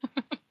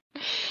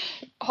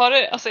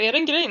 Alltså är det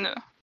en grej nu?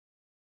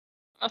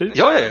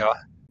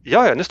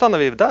 Ja, nu stannar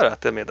vi där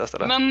att det är middag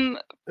istället. Men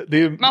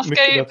man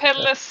ska ju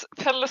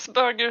Pelles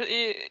Burger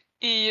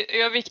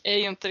i Övik är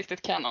ju inte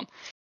riktigt kanon.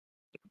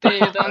 Det är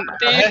ju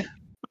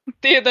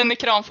det är den i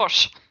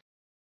Kramfors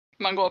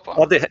man går på.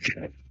 Ja, det.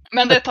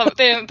 Men det tar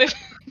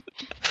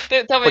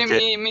vi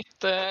med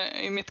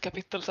i mitt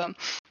kapitel sen.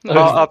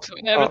 Ja,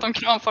 absolut. Jag vet om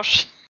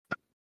Kramfors.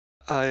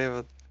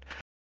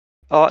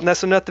 Ja, nej,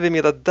 så nu äter vi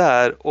middag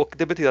där och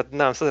det betyder att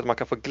närmsta stället man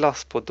kan få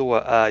glass på då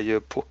är ju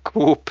på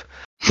Coop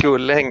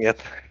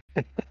Gullänget.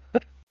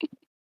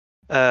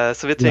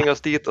 Så vi tvingar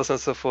oss dit och sen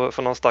så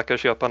får någon stackare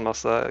köpa en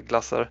massa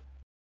glassar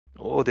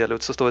och dela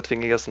ut, så står vi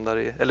tvingar där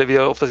i, eller vi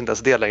har oftast inte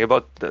ens det längre,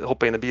 bara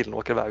hoppa in i bilen och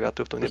åka iväg och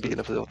äta upp dem i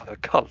bilen för det var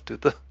kallt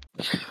ute.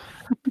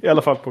 I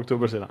alla fall på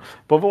oktobersidan.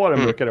 På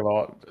våren brukar det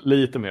vara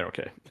lite mer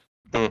okej.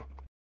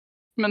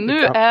 Men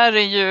nu är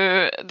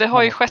det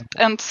har ju skett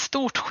ett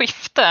stort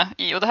skifte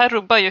i, och det här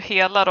rubbar ju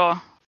hela då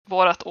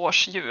vårat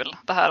årsjul.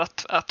 Det här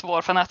att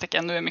vår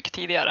fanatiken nu är mycket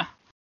tidigare.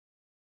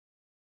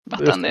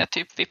 Att den är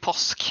typ vid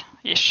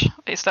påsk-ish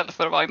istället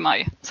för att vara i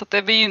maj. Så att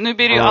nu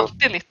blir det ju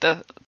alltid lite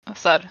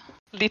så här,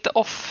 lite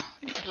off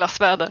i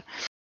glassväder.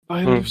 Vad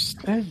är det du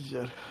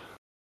säger?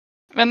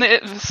 Men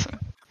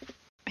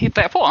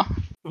hittar jag på?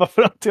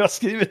 Varför har inte jag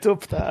skrivit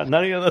upp det här?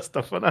 När är jag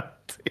nästa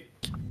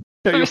fanatik?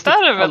 Visst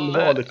är det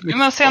väl?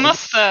 Men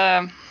senast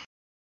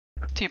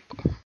typ,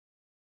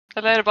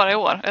 eller är det bara i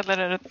år? Eller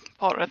är det ett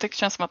par år? Jag tycker det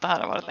känns som att det här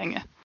har varit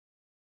länge.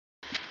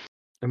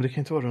 Ja, men det kan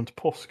inte vara runt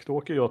påsk. Då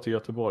åker jag till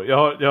Göteborg.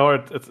 Jag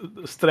har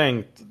ett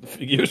strängt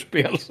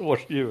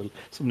figurspelsårsjul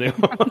som ni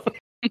har.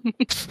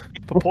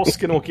 På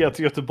påsken åker jag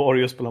till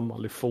Göteborg och spelar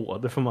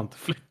Malifaux. Det får man inte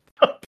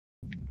flytta.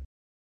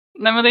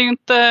 Nej, men det är ju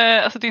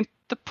inte, alltså det är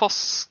inte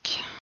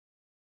påsk.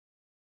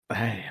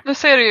 Nej. Nu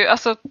ser du ju,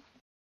 alltså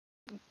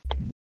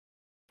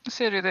nu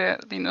ser du det,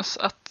 Linus,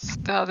 att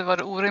det hade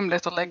varit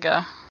orimligt att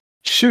lägga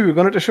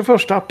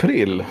 20-21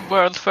 april.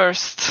 World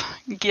First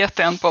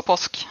GTN på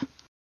påsk.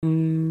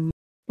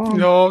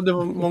 Ja, det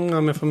var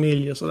många med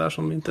familj och sådär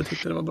som inte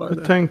tyckte det var bra idé.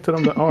 Jag tänkte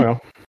de där, ja.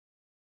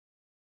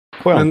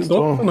 Skönt, men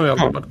de har ju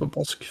aldrig varit på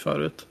påsk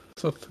förut.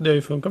 Så att det har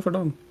ju funkat för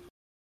dem.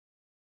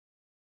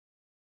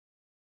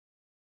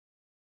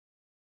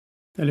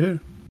 Eller hur?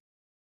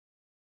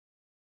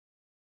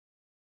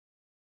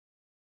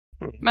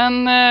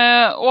 Men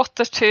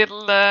åter till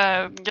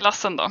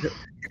glassen då.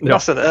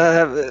 Glassen,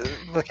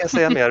 vad kan jag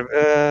säga mer?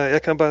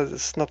 Jag kan bara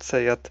snabbt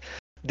säga att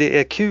det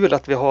är kul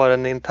att vi har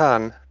en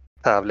intern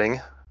tävling.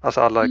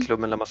 Alltså alla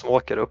klubbmedlemmar som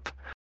åker upp.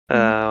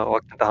 Och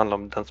att det inte handlar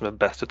om den som är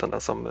bäst utan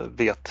den som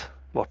vet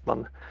vart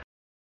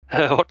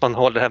man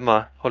håller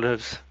hemma, håller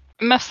hus.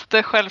 Mest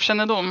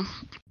självkännedom.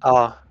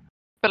 Ja.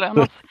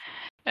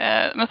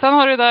 Men sen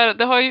har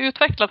det har ju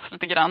utvecklats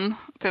lite grann.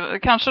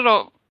 Kanske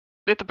då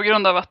lite på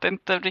grund av att det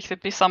inte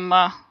riktigt blir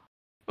samma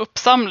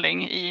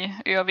uppsamling i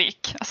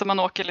Övik. Alltså man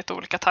åker lite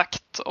olika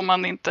takt och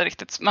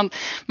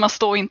man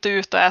står inte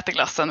ut och äter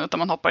glassen utan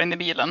man hoppar in i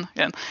bilen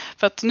igen.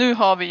 För att nu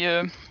har vi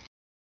ju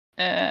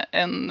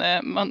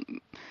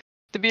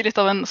det blir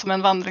lite av som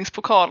en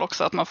vandringspokal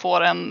också, att man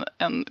får en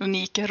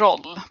unik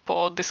roll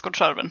på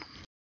Discord-servern.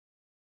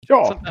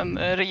 Ja. Som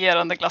den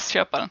regerande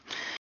glassköparen.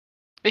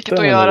 Vilket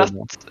då gör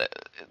att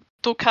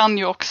då kan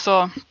ju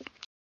också,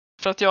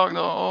 för att jag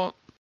då och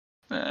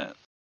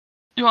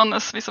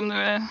Johannes, vi som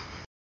nu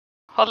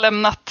har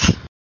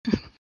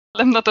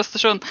lämnat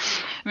Östersund,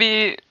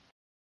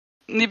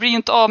 ni blir ju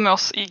inte av med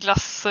oss i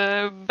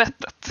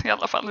glassbettet i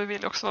alla fall. Vi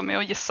vill ju också vara med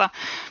och gissa.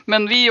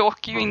 Men vi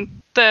åker ju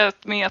inte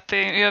med till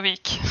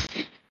Övik.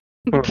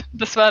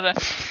 Dessvärre.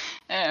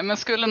 Men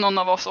skulle någon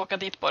av oss åka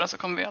dit bara så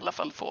kommer vi i alla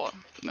fall få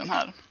den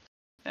här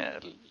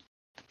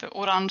lite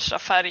orangea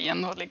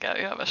färgen och ligga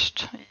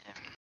överst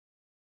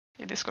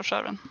i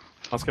Discord-servern.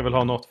 Man ska väl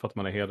ha något för att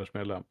man är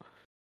hedersmedlem.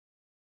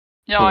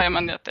 Ja,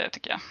 men det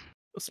tycker jag.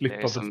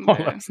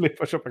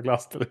 Slippa köpa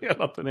glass till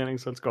hela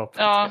turneringssällskapet.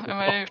 Ja, jag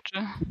har gjort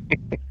det.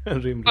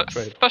 En rimlig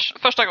trade.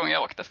 Första gången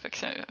jag åkte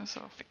fick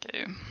jag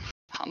ju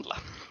handla.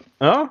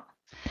 Ja.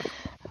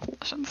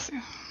 Det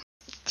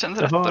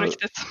kändes rätt och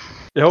riktigt.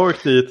 Jag har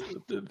åkt dit.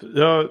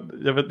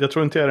 Jag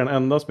tror inte jag är den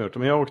enda som gjort det,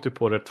 men jag åkte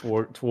på det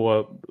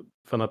två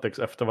Fanatics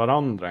efter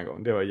varandra en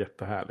gång. Det var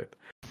jättehärligt.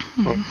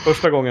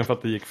 Första gången för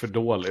att det gick för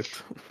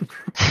dåligt.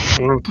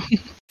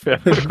 För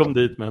jag kom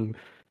dit med en...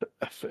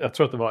 Jag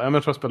tror att det var... Jag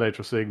tror jag spelade Age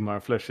of Sigmar,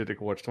 Flash City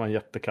Quartz. Det var en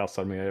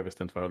jättekassar med. Jag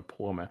visste inte vad jag höll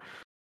på med.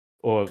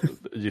 Och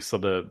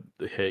gissade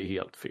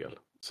helt fel.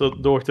 Så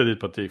då åkte jag dit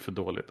på att det gick för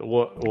dåligt.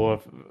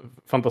 Och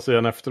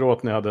fantasien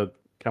efteråt när jag hade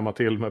kammat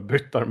till med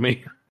bytt armé.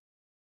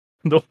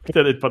 Då åkte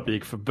jag dit på att det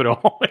gick för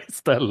bra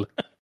istället.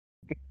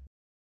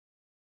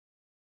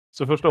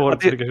 Så första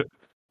året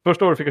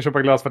fick jag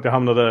köpa glass för att jag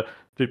hamnade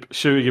typ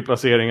 20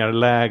 placeringar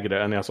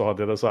lägre än jag så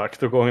hade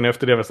sagt. Och gången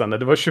efter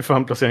det var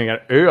 25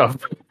 placeringar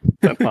över.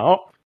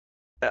 Ja.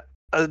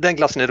 Den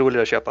glassen är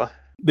roligare att köpa.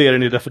 Det är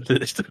den ju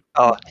definitivt.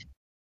 Ja.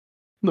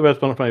 Då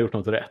vet man att man har gjort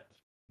något rätt.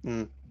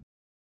 Mm.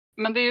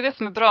 Men det är ju det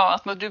som är bra,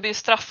 att du blir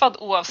straffad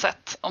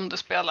oavsett om du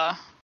spelar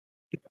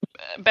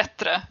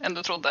bättre än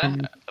du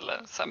trodde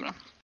eller sämre.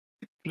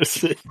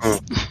 Precis.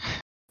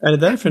 Är det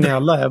därför ni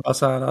alla är bara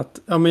så här att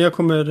men jag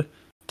kommer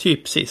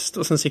typ sist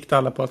och sen siktar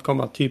alla på att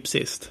komma typ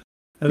sist?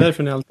 Är det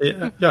därför ni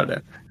alltid gör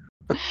det?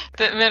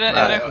 Det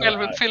är en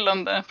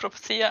självuppfyllande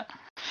profetia.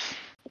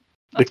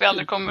 Att vi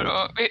aldrig kommer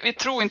att... Vi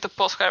tror inte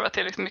på oss själva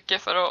tillräckligt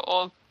mycket för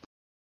att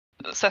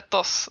sätta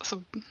oss...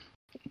 Alltså,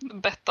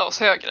 betta oss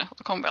högre.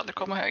 Då kommer vi aldrig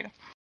komma högre.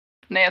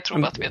 Nej, jag tror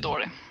bara att vi är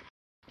dåliga.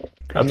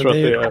 Jag tror att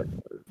det är...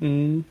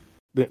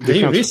 Det är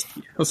ju risk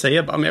att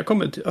säga bara, men jag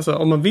kommer... Alltså,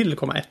 om man vill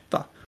komma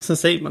etta. Sen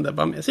säger man det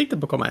bara, men jag siktar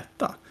på att komma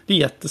etta. Det är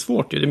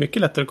jättesvårt ju. Det är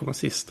mycket lättare att komma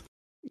sist.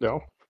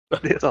 Ja.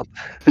 Det är sant.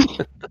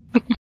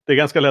 Det är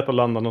ganska lätt att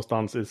landa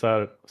någonstans i så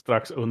här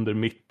strax under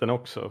mitten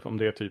också. Om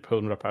det är typ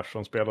 100 personer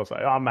som spelar så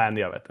här. Ja, men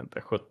jag vet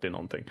inte. 70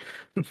 någonting.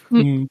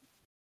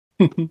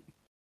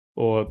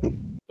 Och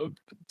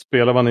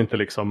spelar man inte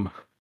liksom...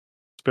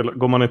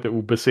 Går man inte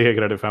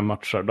obesegrad i 5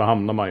 matcher, då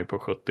hamnar man ju på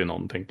 70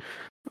 någonting.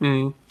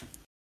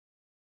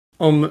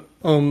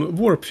 Om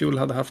Warp Fuel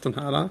hade haft den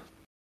här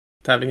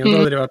tävlingen, då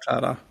hade det varit så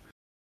här.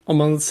 Om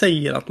man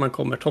säger att man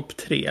kommer topp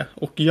 3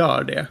 och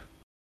gör det,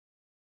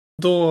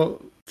 då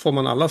får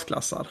man allas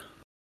klassar.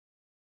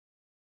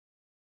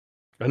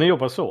 Ja, ni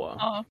jobbar så?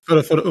 Ja. För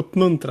att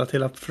uppmuntra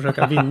till att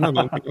försöka vinna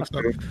någonting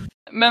också.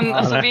 Men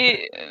alltså,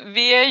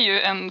 vi är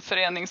ju en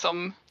förening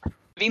som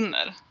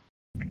vinner.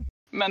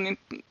 Men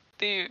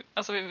det är ju,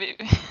 alltså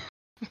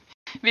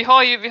vi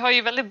har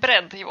ju väldigt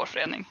bredd i vår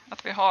förening.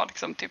 Att vi har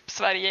liksom typ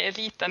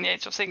Sverige-eliten i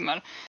Age of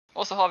Sigmar.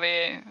 Och så har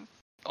vi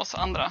oss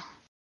andra.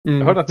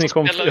 Jag hörde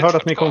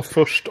att ni kom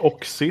först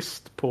och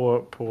sist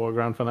på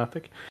Grand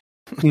Fanatic.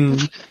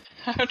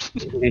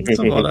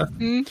 Så var det.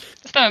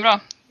 Det stämmer bra.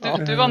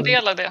 Du var en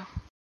del av det.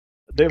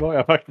 Det var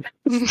jag faktiskt.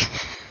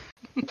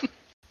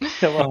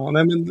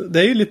 Nej, men det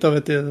är ju lite av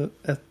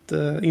ett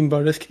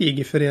inbördeskrig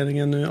i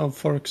föreningen nu av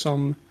folk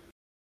som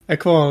är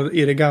kvar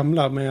i det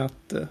gamla med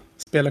att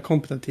spela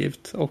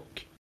kompetitivt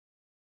och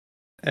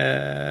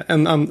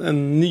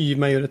en ny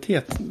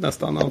majoritet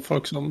nästan av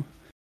folk som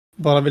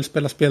bara vill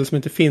spela spel som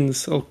inte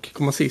finns och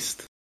komma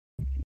sist.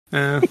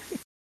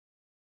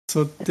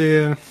 Så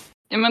det...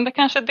 Ja, men det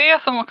kanske är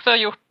det som också har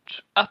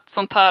gjort att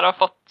sånt här har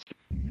fått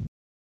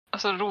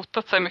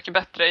rotat sig mycket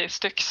bättre i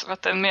stycks. För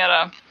att det är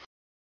mera...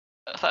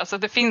 Alltså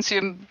det finns ju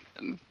en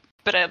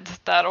bredd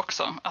där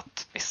också.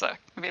 Att vissa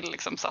vill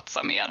liksom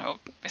satsa mer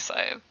och vissa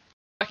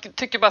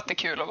tycker bara att det är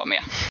kul att vara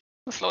med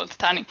och slå lite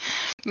tärning.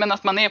 Men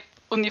att man är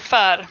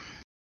ungefär...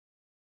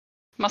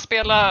 Man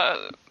spelar...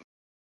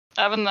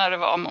 Även när det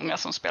var många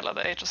som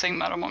spelade Age of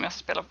Sigmar och många som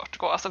spelade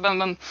Vertigo. Alltså,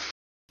 men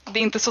det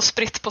är inte så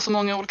spritt på så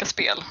många olika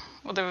spel.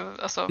 Och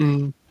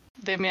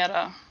det är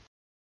mera...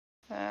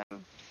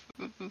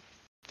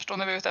 förstår ni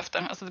vad vi är ute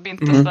efter? Alltså det blir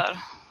inte sådär...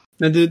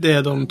 Men det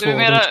är de Du två. är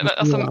mera, de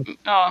alltså,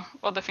 ja,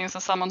 och det finns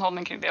en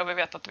sammanhållning kring det och vi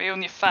vet att vi är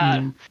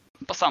ungefär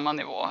på samma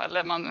nivå.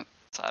 Eller man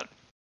så här,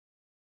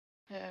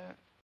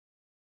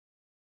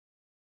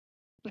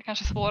 det är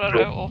kanske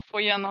svårare att få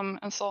igenom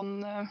en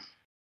sån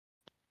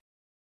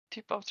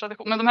typ av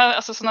tradition. Men de här,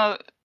 alltså sådana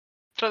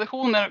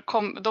traditioner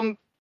de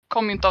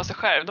kommer ju inte av sig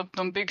själv.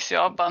 De byggs ju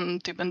av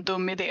typ en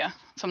dum idé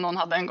som någon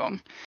hade en gång.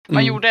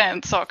 Man gjorde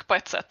en sak på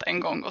ett sätt en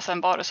gång och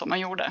sen var det så man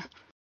gjorde.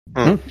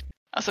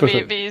 Alltså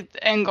vi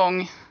en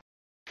gång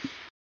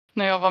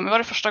när jag var med, var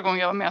det första gången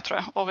jag var med tror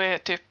jag, och vi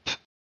typ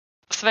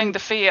svängde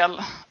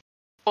fel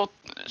och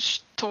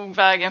tog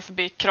vägen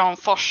förbi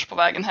Kramfors på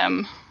vägen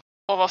hem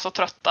och var så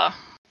trötta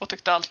och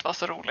tyckte allt var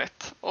så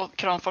roligt och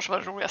Kramfors var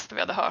det roligaste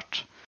vi hade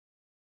hört.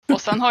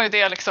 Och sen har ju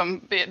det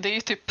liksom, det är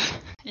ju typ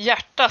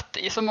hjärtat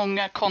i så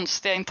många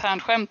konstiga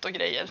internskämt och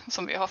grejer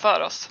som vi har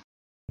för oss.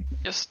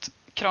 Just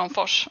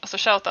Kramfors, alltså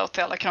shoutout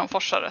till alla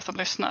Kramforsare som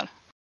lyssnar.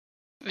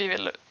 Vi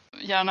vill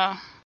gärna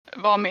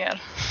vara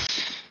mer.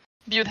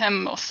 Bjud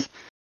hem oss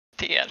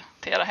till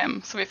era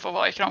hem så vi får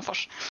vara i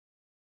Kramfors.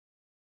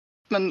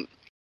 Men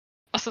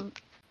alltså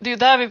det är ju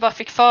där vi bara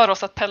fick för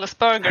oss att Pelles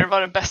Burger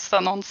var det bästa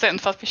någonsin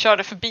för att vi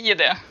körde förbi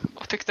det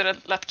och tyckte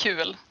det lät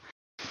kul.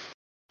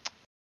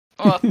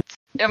 Och att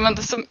jag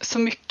använde så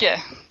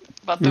mycket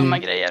bara dumma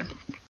grejer.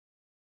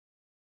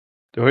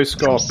 Du har ju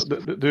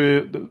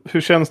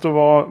hur känns det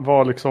att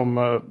vara liksom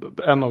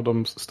en av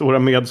de stora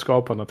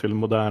medskaparna till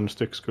modern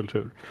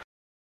styckskultur?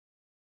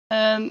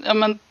 Ja,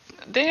 men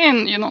det är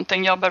ju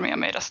någonting jag bär med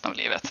mig resten av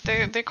livet.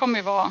 Det kommer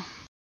ju vara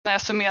när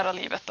jag summerar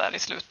livet där i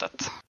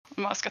slutet.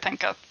 Om man ska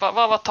tänka att vad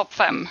var topp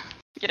 5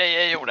 grejer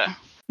jag gjorde?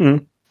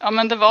 Ja,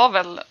 men det var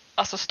väl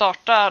alltså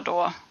starta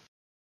då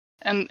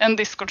en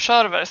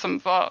Discord-server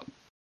som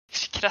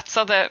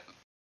kretsade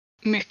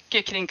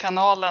mycket kring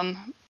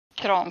kanalen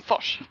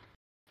Kramfors.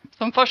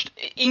 Som först,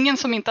 ingen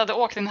som inte hade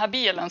åkt i den här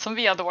bilen som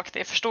vi hade åkt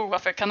i förstod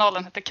varför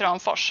kanalen hette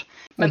Kramfors.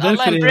 Men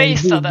alla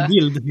embraceade.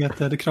 Bild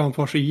heter det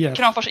Kramfors IF.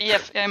 Kramfors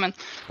IF, jajamän.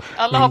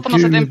 Alla har på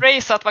något sätt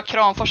embraceat vad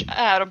Kramfors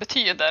är och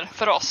betyder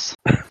för oss.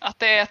 Att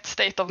det är ett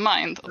state of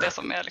mind och det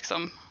som är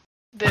liksom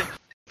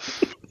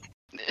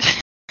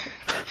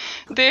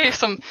det är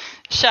liksom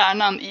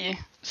kärnan i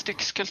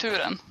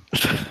styckskulturen.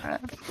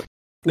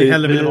 Det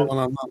hellre vill vara någon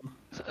annan.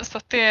 Så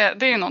att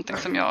det är någonting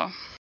som jag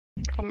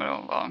kommer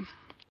att vara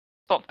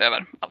stolt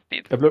över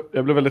alltid.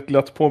 Jag blev väldigt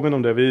lätt påminn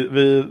om det.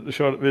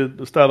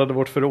 Vi städade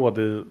vårt förråd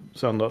i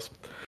söndags.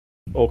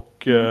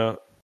 Och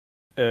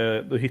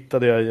då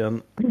hittade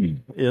jag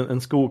i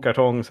en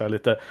skokartong så här,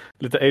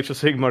 lite Age of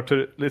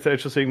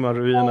Sigmar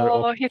ruiner.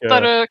 Och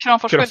hittar du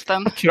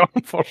Kramfors-skylten?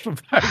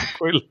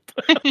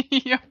 Kramfors-skylten.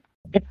 Ja.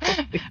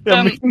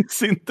 Jag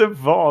minns inte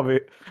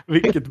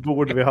vilket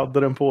bord vi hade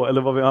den på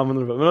eller vad vi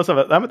använde den på. Men då sa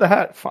vi, nej men det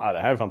här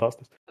är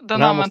fantastiskt.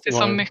 Den används till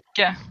så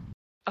mycket.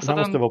 Alltså den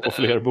måste vara på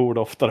fler bord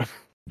oftare.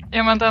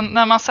 Ja, men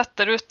när man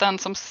sätter ut den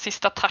som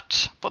sista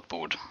touch på ett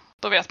bord,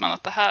 då vet man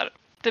att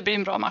det blir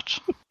en bra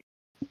match.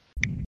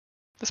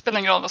 Det spelar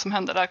ingen roll vad som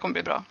händer, det här kommer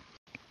bli bra.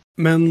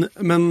 Men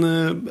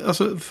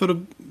alltså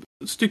för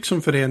styck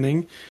som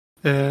förening,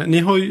 ni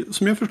har ju,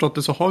 som jag förstått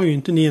det så har ju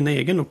inte ni en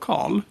egen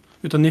lokal.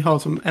 Utan ni har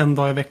som en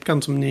dag i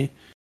veckan som ni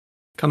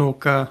kan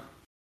åka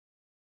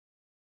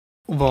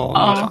och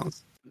vara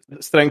någonstans.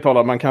 Strängt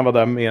talat, man kan vara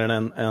där mer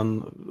än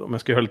om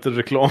jag ska göra lite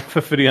reklam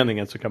för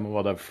föreningen så kan man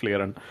vara där fler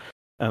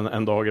än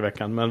en dag i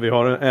veckan. Men vi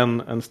har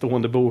en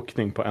stående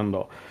bokning på en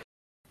dag.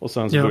 Och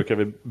sen så brukar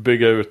vi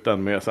bygga ut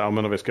den med så här,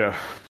 men vi ska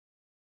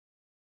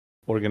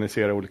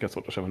organisera olika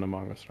sorters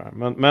evenemang och så där.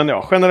 Men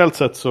ja, generellt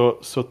sett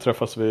så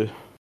träffas vi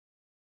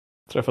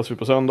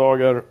på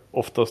söndagar.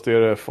 Oftast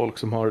är det folk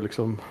som har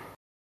liksom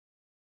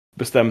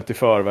bestämt i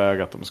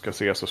förväg att de ska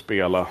ses och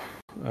spela.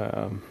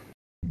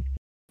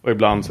 Och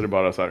ibland så är det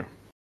bara så här,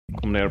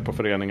 kom ner på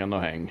föreningen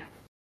och häng.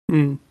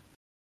 Mm.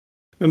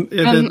 Men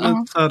är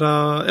det så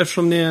här,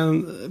 eftersom ni är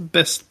en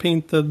best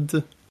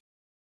painted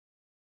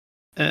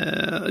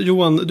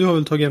Johan, du har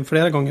väl tagit en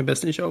flera gånger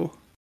Best in Show?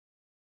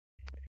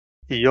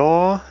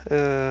 Ja,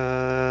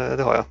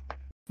 det har jag.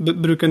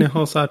 Brukar ni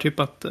ha så här typ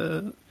att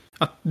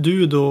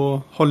du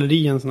då håller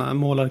i en sån här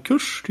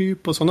målarkurs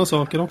typ och sådana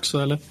saker också,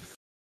 eller?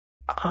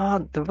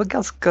 Det var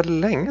ganska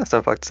länge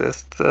sedan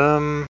faktiskt.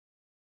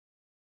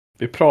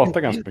 Vi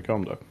pratar ganska mycket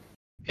om det.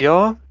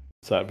 Ja.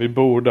 Så här, vi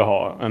borde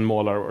ha en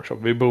målarworkshop.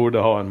 Vi borde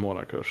ha en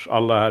målarkurs.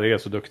 Alla här är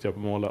så duktiga på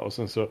att måla. Och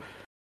sen så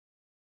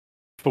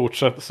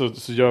fortsätter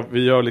så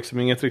vi gör liksom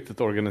inget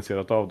riktigt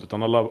organiserat av det.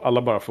 Utan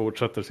alla bara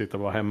fortsätter sitta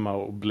bara hemma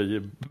och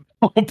bli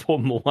på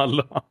att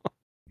måla.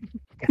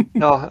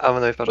 Ja,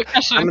 men ungefär. Då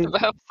kanske det inte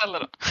behövs heller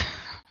då.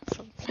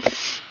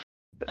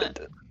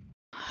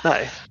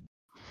 Nej.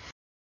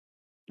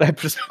 Nej,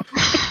 precis.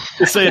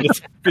 Vi säger det.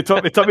 Vi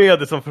tar med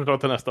det som förslag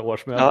till nästa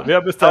årsmöte. Ja. Vi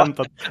har bestämt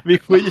att vi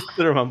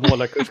skiter i de här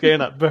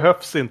målarkursgrejerna.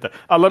 Behövs inte.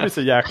 Alla blir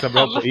så jäkla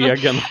bra på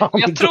egen hand.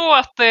 Jag tror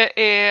att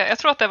det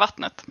är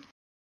vattnet.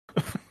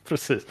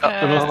 Precis.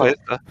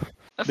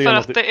 För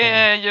att det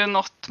är ju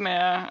något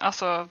med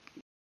alltså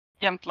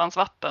Jämtlands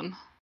vatten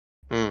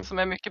som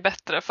är mycket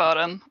bättre för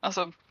en.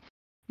 Alltså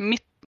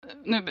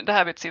nu det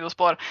här blir ett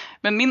sidospår,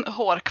 men min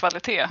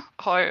hårkvalitet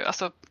har ju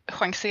alltså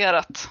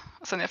chanserat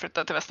sen jag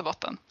flyttade till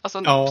Västerbotten.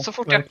 Alltså så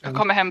fort jag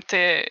kommer hem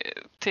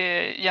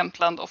till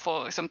Jämtland och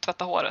får liksom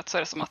tvätta håret så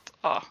är det som att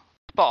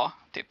spa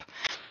typ.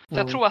 Så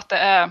jag tror att det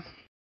är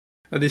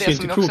det ser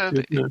inte coolt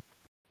ut nu.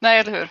 Nej,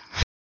 eller hur?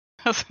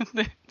 Alltså,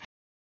 det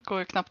går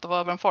ju knappt att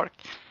vara bland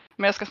folk.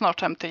 Men jag ska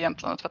snart hem till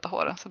Jämtland och tvätta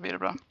håret så blir det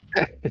bra.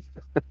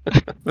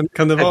 Men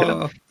kan det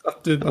vara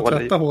att du bara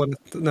tvättar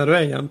håret när du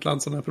är i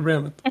Jämtland som är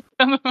problemet?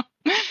 Ja,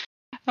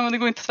 men det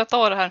går inte att tvätta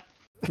håret här.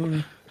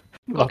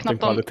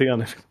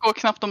 Vattenkvaliteten. Går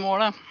knappt att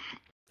måla.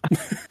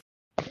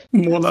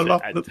 Måla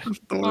vattnet.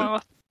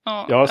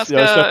 Jag har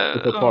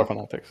sett ett par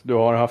Fanatics. Du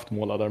har haft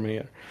målade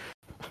arméer.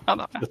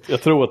 Ja,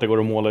 jag tror att det går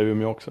att måla i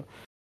Umeå också.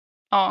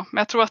 Ja,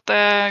 men jag tror att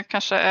det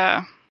kanske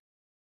är...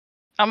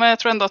 Ja, men jag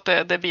tror ändå att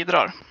det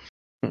bidrar.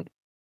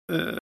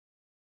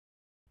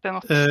 Det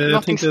är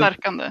något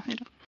stärkande i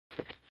det.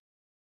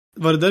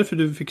 Var det därför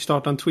du fick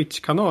starta en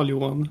Twitch-kanal,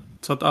 Johan?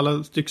 Så att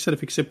alla styxare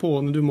fick se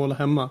på när du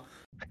målar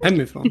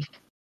hemifrån?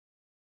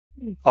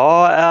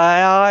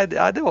 Ja,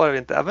 det var det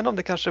inte. Även om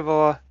det kanske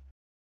var...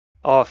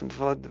 Ja,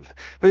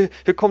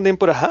 hur kom du in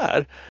på det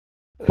här?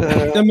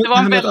 Det var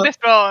en väldigt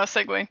bra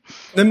segway.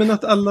 Nej, men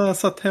att alla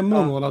satt hemma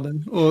och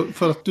målade. Och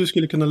för att du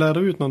skulle kunna lära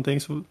ut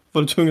någonting så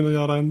var du tvungen att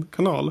göra en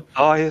kanal.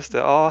 Ja, just det.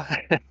 Ja.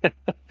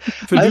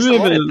 För nej,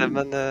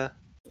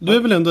 du är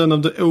väl ändå en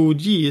av de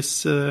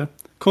OGs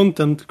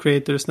content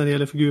creators när det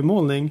gäller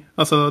figurmålning.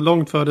 Alltså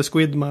långt före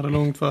Squidmar och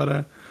långt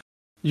före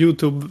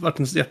YouTube vart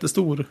en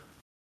jättestor.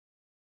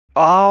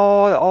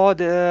 Ja,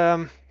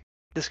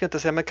 det ska jag inte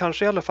säga. Men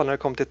kanske i alla fall när det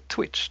kom till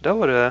Twitch. Där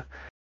var det...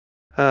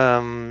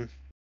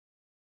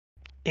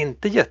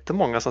 inte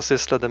jättemånga som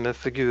sysslade med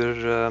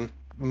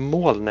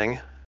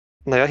figurmålning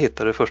när jag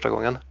hittade det första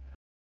gången.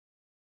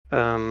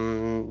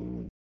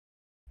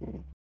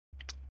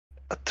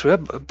 Jag tror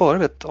jag bara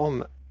vet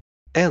om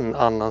en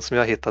annan som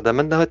jag hittade,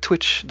 men den här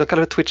Twitch, de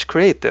kallar det Twitch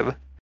Creative.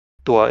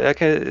 Då, jag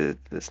kan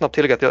snabbt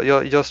tillägga att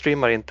jag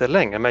streamar inte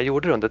längre, men jag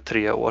gjorde det under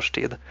 3 års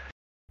tid.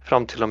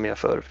 Fram till och med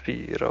för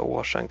 4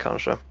 år sedan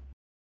kanske.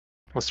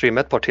 Och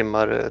streamade ett par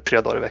timmar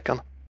 3 dagar i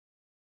veckan.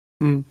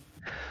 Mm.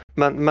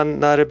 Men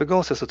när det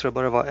begav sig så tror jag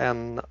bara det var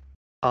en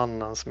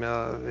annan som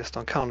jag visste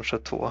om, kanske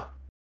 2.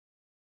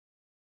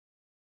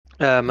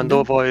 Men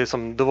då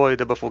var ju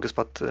det bara fokus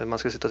på att man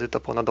skulle sitta och titta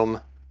på när de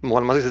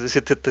mål, man skulle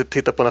sitta och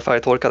titta på när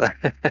färg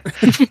torkade.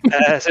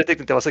 Så jag tyckte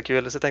inte det var så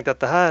kul. Så jag tänkte att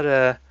det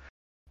här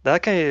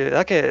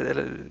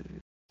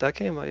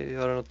kan ju man ju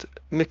göra något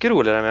mycket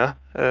roligare med.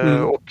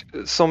 Och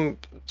som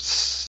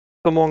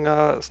så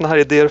många såna här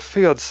idéer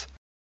föds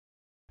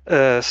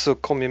så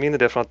kom ju min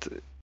idé från att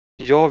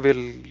jag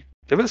vill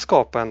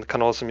skapa en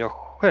kanal som jag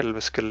själv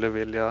skulle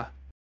vilja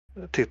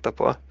titta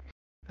på.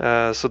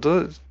 Så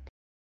då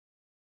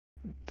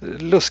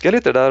luskade jag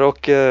lite där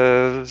och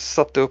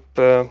satte upp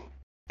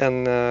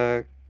en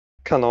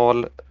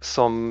kanal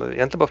som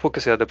egentligen bara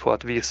fokuserade på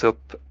att visa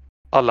upp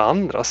alla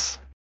andras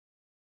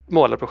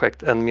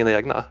målarprojekt än mina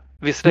egna.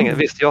 Visst,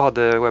 jag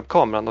hade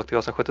webbkameran och det var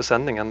jag som skötte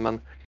sändningen,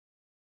 men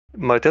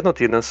majoriteten av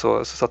tiden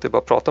så satt jag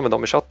bara och pratade med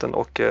dem i chatten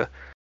och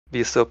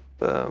visa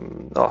upp,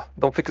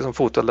 de fick som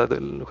foto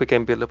eller skicka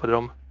in bilder på det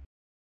de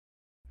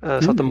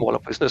satt och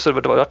målade på just nu. Så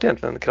det var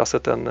egentligen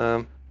krasset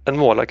en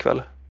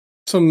målarkväll.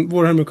 Som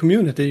Warhammer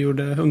Community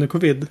gjorde under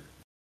covid.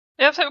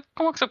 Jag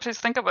kom också precis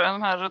att tänka på det,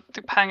 de här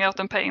typ Hangout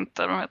and Paint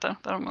eller vad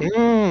de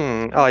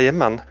heter.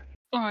 Jajamän.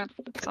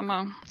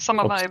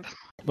 Samma vibe.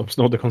 De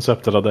snodde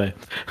konceptet av dig.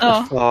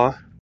 Ja.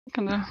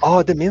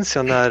 Ja, det minns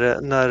jag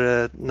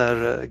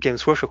när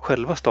Games Workshop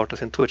själva startade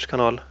sin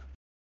Twitch-kanal.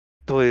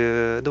 Det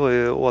var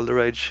ju all the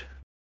rage.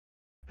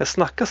 Jag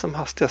snackade som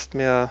hastigast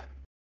med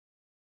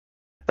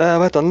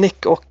vad heter han?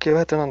 Nick och vad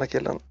heter den andra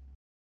killen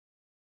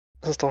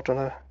som startade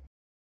den här?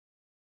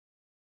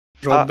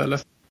 Rob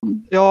eller?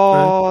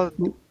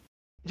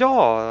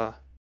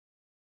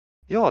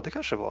 Ja, det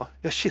kanske var.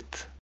 Ja,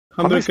 shit.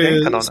 Han brukar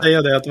ju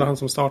säga det, att det var han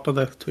som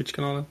startade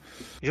Twitch-kanalen.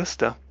 Just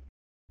det.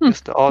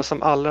 Ja,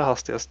 som allra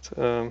hastigast.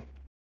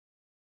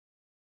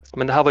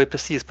 Men det här var ju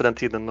precis på den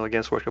tiden när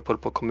Games Workshop höll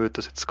på att komma ut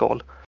ur sitt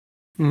skal.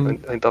 Jag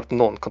har inte haft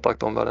någon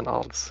kontakt om världen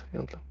alls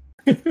egentligen.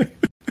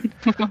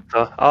 Då skulle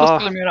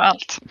de göra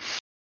allt.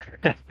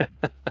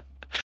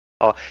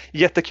 Ja,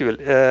 jättekul.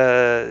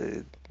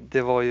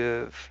 Det var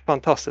ju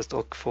fantastiskt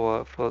att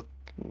få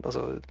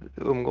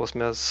umgås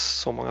med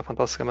så många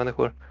fantastiska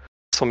människor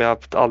som jag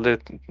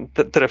aldrig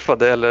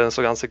träffade eller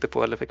såg ansikte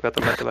på eller fick veta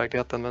med i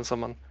verkligheten, men som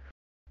man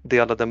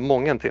delade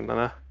många timmar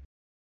med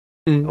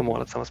och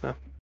målade tillsammans med.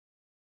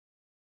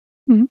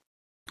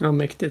 Ja,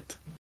 mäktigt.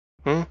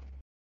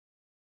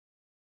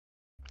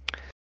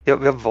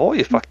 Jag var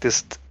ju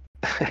faktiskt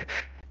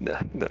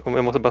om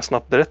jag måste bara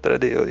snabbt berätta det,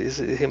 det är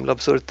ju himla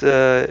absurt.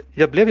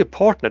 Jag blev ju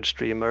partnered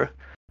streamer.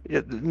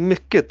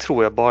 Mycket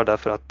tror jag bara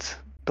därför att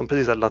de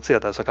precis hade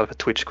lanserat det som kallas för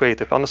Twitch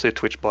Creative. Annars är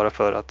Twitch bara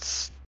för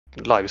att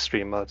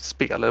livestreama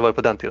spel. Eller var det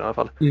på den tiden i alla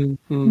fall.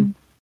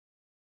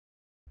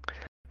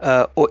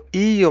 Och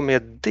i och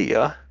med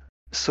det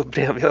så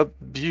blev jag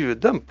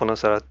bjuden på någon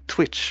sån här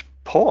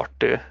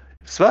Twitch-party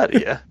i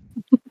Sverige.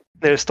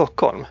 nere i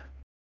Stockholm.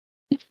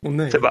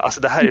 Nej. Så jag bara,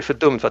 alltså det här är för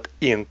dumt för att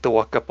inte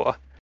åka på.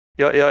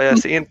 Jag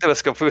ser inte vad jag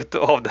ska få ut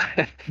av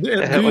det.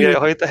 Och jag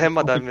har inte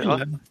hemma där med... Ja.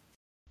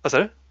 Vad sa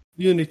du?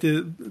 Du är ju en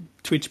riktig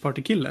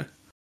Twitch-party-kille.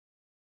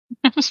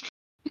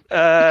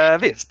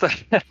 Visst.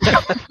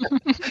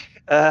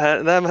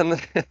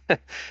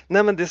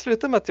 Nej men det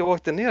slutade med att jag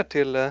åkte ner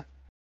till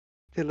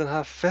den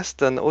här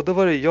festen. Och då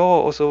var det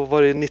jag och så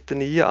var det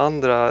 99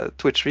 andra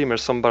Twitch-streamers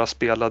som bara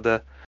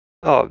spelade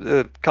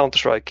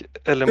Counter-Strike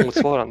eller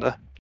motsvarande.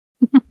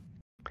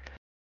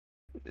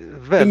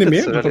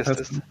 Väldigt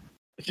surrealistiskt.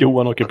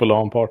 Johan åker på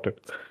LAN-party.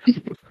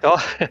 Ja,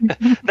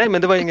 nej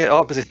men det var inget,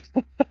 ja precis.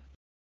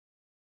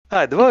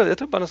 Nej, det var, jag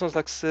tror bara en sån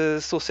slags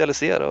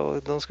socialisera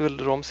och de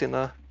skulle rå om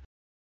sina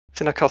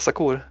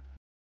kassakor.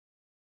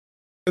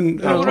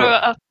 Tror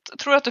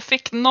du att du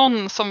fick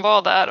någon som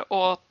var där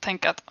och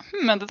tänka att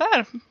men det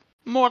där,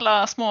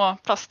 måla små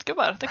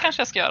plastgubbar, det kanske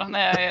jag ska göra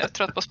när jag är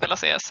trött på att spela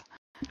CS.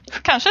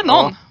 Kanske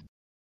någon. Ja.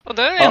 Och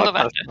det är ju ändå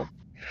värt det.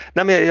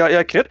 Nej, men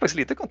jag knöt faktiskt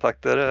lite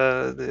kontakter.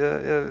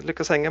 Jag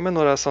lyckades hänga med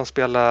några som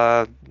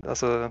spelade,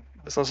 alltså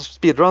som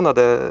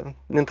speedrunnade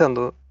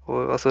Nintendo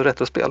och alltså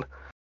retrospel.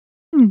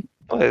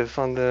 Oj,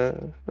 fan,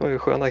 det var ju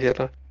sköna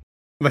killar.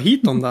 Var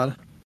hit någon där?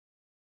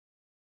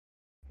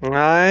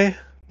 Nej.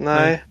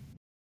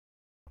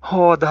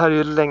 Det här är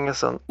ju länge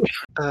sedan.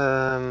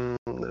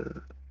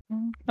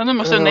 Men nu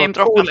måste du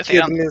namedroppa lite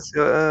grann.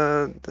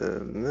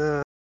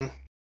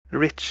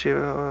 Richie,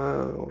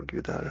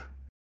 gud det här.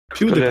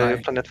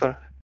 PewDiePie?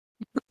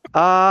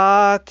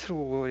 Jag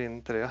tror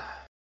inte det.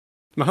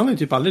 Men han har ju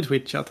typ aldrig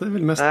twitchat. Det är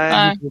väl mest...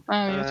 Nej.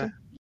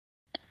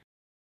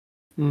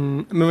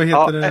 Men vad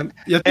heter det?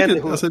 Jag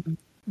tycker, alltså,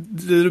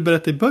 det du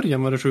berättade i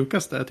början var det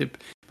sjukaste. Typ.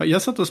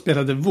 Jag satt och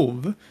spelade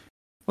WoW.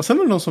 Och sen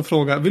var det någon som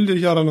frågade, vill du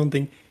göra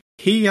någonting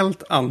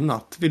helt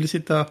annat? Vill du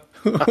sitta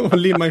och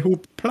limma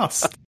ihop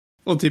plast?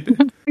 Och typ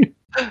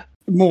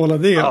måla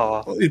det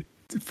i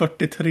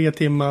 43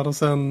 timmar och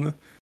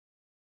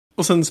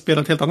sen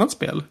spela ett helt annat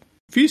spel.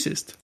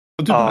 Fysiskt.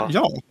 Och du bara,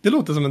 det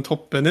låter som en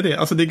toppen idé.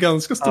 Alltså det är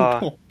ganska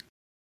stort hopp.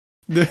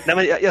 Nej,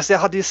 men jag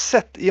hade ju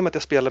sett, i och med att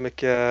jag spelar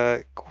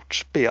mycket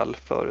kortspel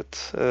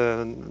förut,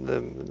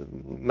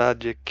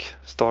 Magic,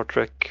 Star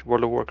Trek,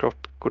 World of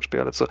Warcraft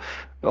kortspelet, så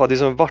det är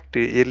som varit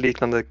i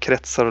liknande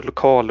kretsar och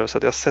lokaler, så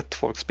att jag har sett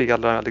folk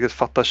spela, jag lyckades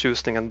fatta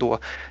tjusningen då.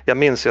 Jag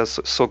minns jag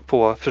såg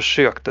på,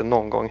 försökte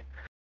någon gång.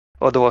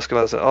 Och då ska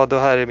jag säga, då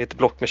här är mitt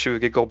block med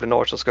 20 Goblin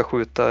Arch som ska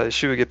skjuta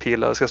 20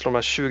 pilar, ska slå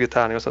med 20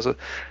 tärningar och sen så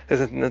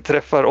jag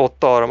träffar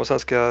 8 av dem och sen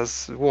ska jag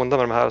wonda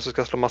med de här och så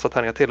ska jag slå massa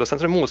tärningar till och sen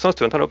så är det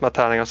motståndarsturen, tar upp de här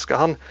tärningarna så ska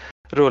han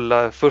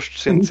rulla först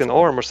sin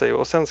armor save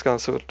och sen ska han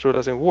så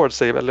rulla sin ward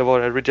save eller var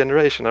det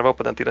regeneration när det var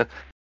på den tiden.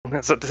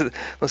 Så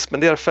de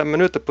spenderar 5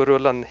 minuter på att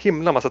rulla en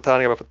himla massa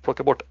tärningar bara för att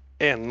plocka bort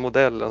en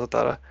modell och sånt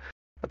där.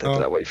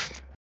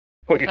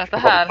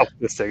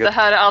 Det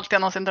här är allt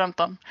jag någonsin drömt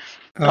om.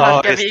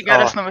 Jag ska viga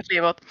resten av mitt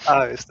liv åt.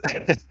 Ja, just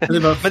det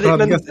var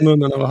fradgast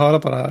munnen av att höra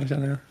på det här,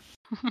 känner jag.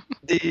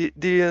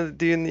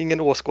 Det är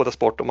ingen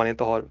åskådarsport om man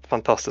inte har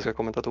fantastiska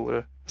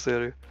kommentatorer. Så är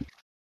det ju.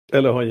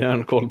 Eller har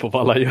järnkoll på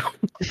vad alla gör.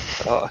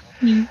 Ja.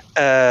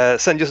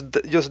 Sen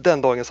just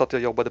den dagen satt jag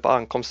och jobbade på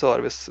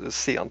ankomstservice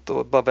sent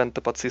och bara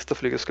väntade på att sista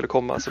flyget skulle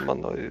komma. Så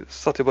man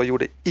satt och bara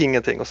gjorde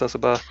ingenting och sen så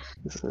bara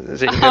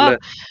ringde.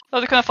 Du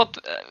hade kunnat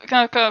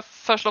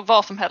föreslå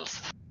vad som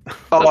helst.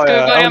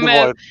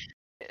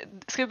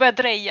 Ska vi börja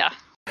dreja?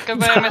 Ska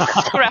vi börja med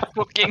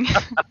scrapbooking?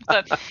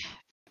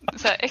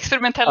 så här,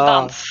 experimentell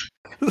dans.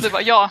 Du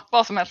bara,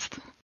 vad som helst.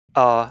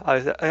 Ja,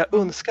 jag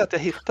önskar att jag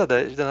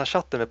hittade den här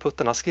chatten med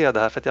Putten han skrev det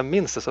här för att jag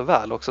minns det så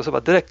väl också. Så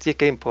bara direkt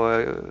gick jag in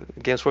på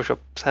Games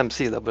Workshops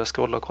hemsida och började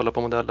scrolla och kolla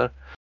på modeller.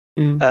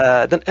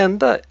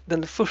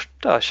 Den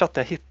första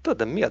chatten jag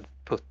hittade med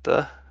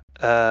Putte,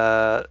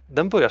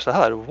 den börjar så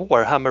här: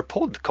 Warhammer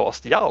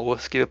podcast,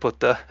 skriver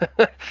Putte.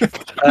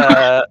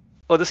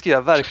 Och det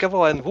skriver verkar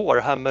vara en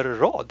Warhammer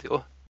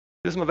radio.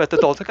 Du som har vet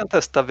ett dator kan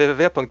testa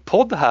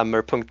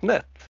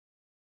www.podhammer.net.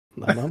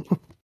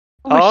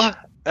 Ja.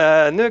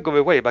 Nu går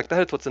vi way back, det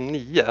här är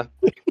 2009.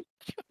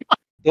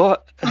 Då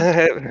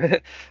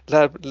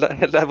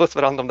lär vi oss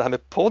varandra om det här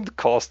med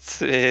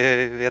podcasts.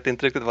 Jag vet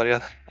inte riktigt vad det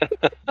är.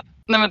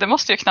 Nej, men det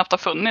måste ju knappt ha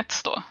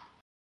funnits då.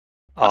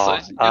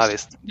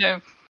 Visst.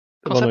 Det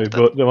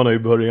var nog i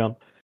början.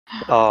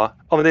 Ja,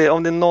 om det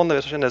är någon av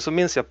er som känner det så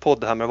minns jag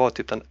Podhammer var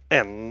typ den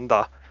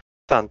enda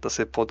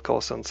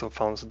fantasy-podcasten som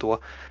fanns då.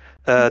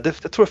 Jag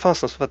tror det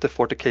fanns något som hette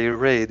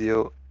 40K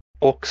Radio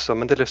också,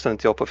 men det lyssnade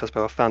inte jag på för att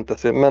spela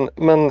fantasy.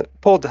 Men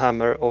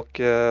Podhammer och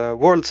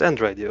World's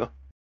End Radio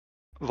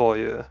var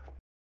ju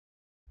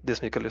det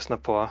som gick att lyssna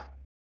på.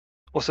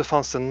 Och så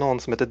fanns det någon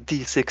som heter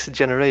D6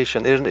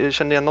 Generation.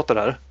 Känner ni igen något av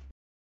det här?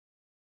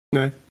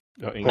 Nej.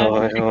 Jag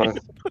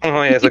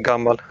är så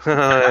gammal.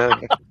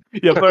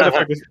 Jag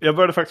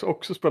började faktiskt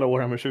också spela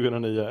Warhammer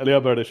 2009. Eller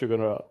jag började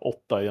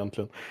 2008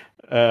 egentligen.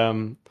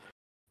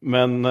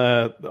 Men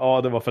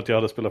det var för att jag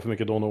hade spelat för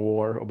mycket Dawn of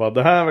War och bara,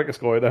 det här verkar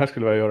skoj, det här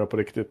skulle jag göra på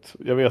riktigt.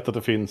 Jag vet att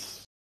det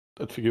finns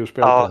ett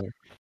figurspel på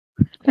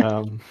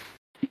det.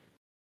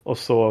 Och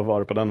så var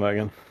det på den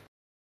vägen.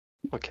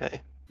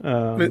 Okej.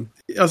 Men,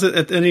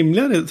 alltså en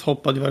rimligare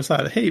hopp hade varit så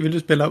här. Hej, vill du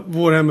spela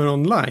Warhammer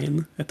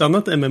Online? Ett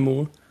annat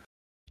MMO.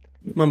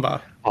 Man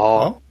bara,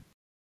 ja.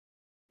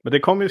 Men det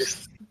kom ju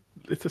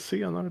lite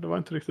senare. Det var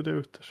inte riktigt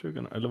ute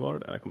 2000. Eller var det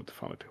där? Jag kommer inte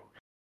fan inte ihåg.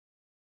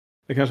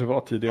 Det kanske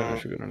var tidigare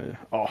 2009.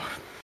 Ja.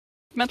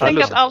 Men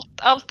tänk att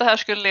allt det här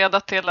skulle leda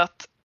till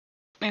att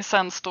ni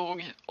sen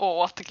stod och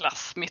åt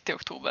glass mitt i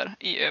oktober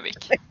i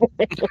Övik.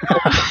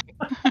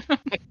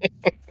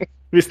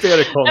 Visst är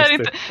det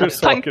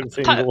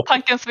konstigt?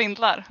 Tanken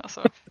svindlar.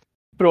 Alltså.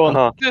 Från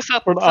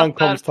satt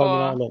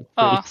ankomstterminalen.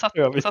 Ja,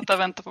 satt och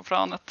väntade på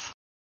planet.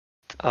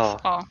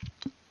 Ja.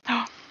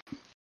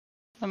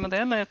 Men det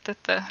är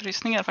lite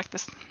rysningar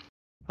faktiskt.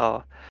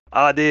 Ja,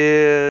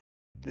 det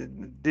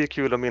är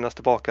kul att minnas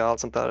tillbaka allt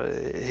sånt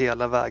där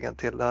hela vägen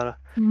till det här.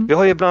 Vi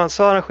har ju bland annat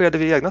så arrangerade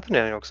vi egna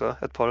turneringar också,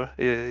 ett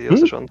par i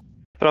Östersund.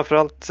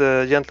 Framförallt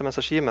Gentlemen's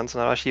Achievement,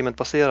 sådana här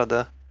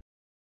achievement-baserade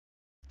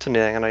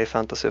turneringarna i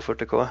Fantasy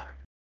 40K.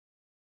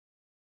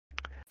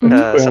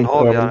 Sen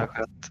har vi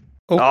arrangerat.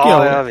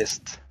 Ja,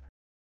 visst.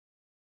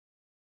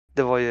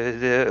 Det var ju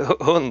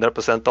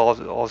 100%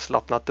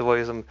 avslappnat. Det var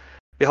ju som,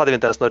 vi hade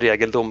inte ens några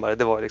regeldomare.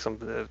 Det var liksom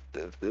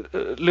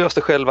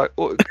löste själva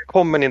och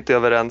kommer ni inte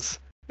överens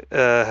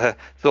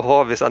så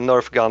har vi så här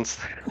Nerf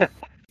guns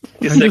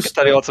i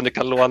sekretariat som du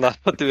kan låna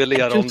och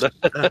duellera om det.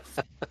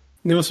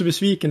 Ni var så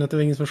besviken att det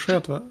var ingen som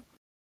sköt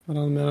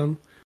varandra med den.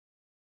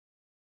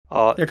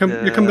 Ja, jag kan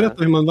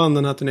berätta hur man vann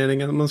den här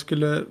turneringen.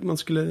 Man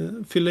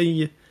skulle fylla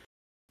i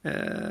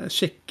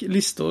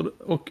checklistor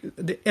och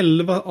det är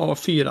 11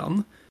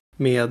 A4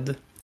 med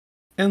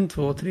 1,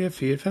 2, 3,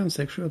 4, 5,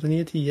 6, 7, 8,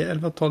 9, 10,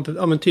 11, 12,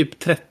 13, ja men typ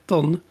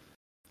 13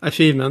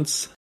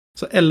 achievements.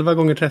 Så 11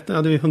 gånger 13,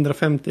 ja det är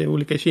 150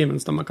 olika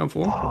achievements där man kan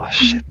få.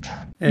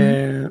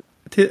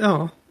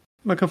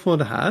 Man kan få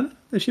det här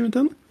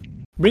achievementen.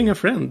 Bring a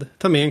friend,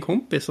 ta med en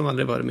kompis som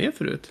aldrig varit med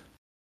förut.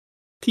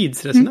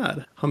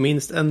 Tidsresenär, har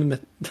minst en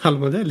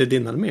metallmodell i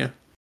din armé.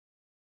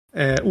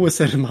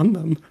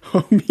 OSL-mannen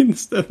har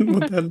minst en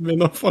modell med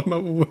någon form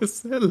av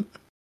OSL.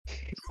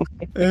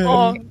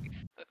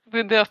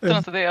 Det öppnar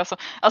inte det alltså.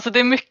 Alltså det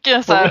är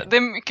mycket så här, det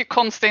är mycket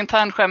konstiga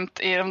internskämt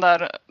i de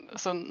där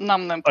alltså,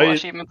 namnen på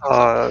achievement.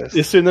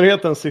 I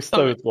synnerhet den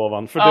sista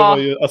utgåvan, för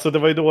det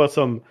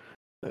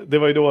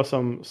var ju då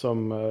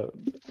som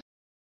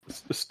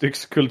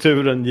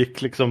styckskulturen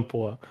gick liksom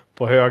på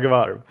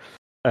högvarv.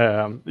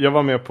 Jag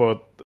var med på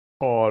ett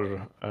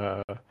par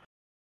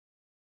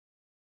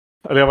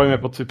eller jag var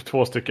med på typ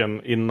 2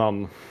 stycken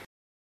innan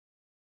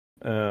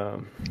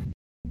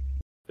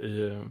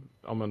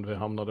men vi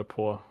hamnade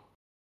på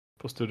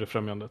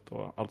studiefrämjandet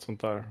och allt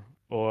sånt där.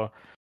 Och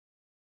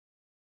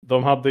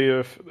de hade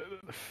ju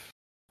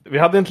vi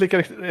hade inte lika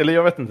riktigt, eller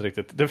jag vet inte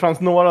riktigt. Det fanns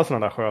några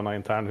sådana där sköna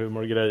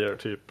internhumorgrejer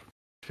typ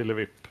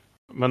Chillevipp.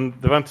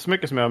 Men det var inte så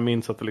mycket som jag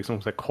minns att det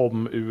liksom så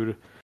kom ur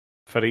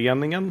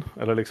föreningen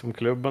eller liksom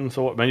klubben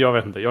så. Men jag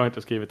vet inte, jag har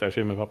inte skrivit det här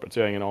skimmerpappret så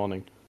jag har ingen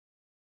aning.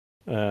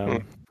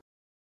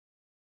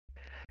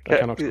 Jag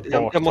kan också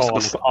jag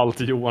måste allt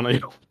Johan har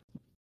gjort.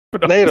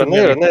 Nej,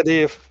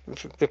 det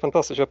är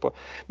fantastiskt att köpa.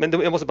 Men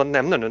jag måste bara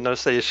nämna nu när du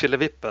säger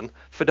Chillevippen,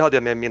 för det hade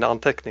jag med mina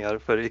anteckningar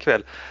för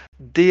ikväll.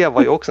 Det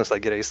var ju också en sån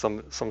här grej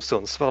som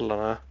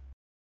Sundsvallarna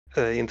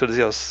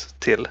introduceras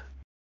till.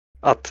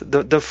 Att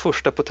den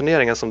första på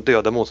turneringen som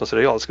dödade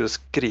motståndsreal skulle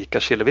skrika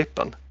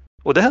Chillevippen.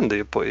 Och det hände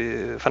ju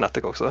i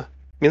Fanatic också.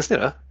 Minns ni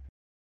det?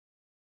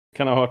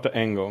 Kan ha hört det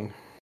en gång.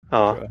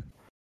 Ja,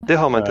 det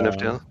har man inte nu för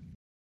tiden.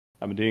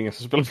 Ja, men det är ingen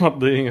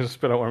som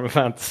spelar Warhammer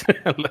Fantasy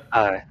eller?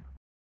 Nej.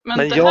 Men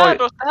det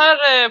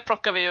här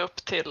plockar vi upp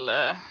till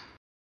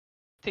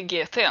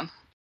GT:n.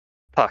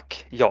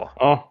 Tack, ja.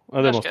 Ja,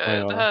 det måste man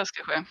göra. Det här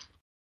ska ske.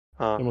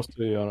 Ja. Det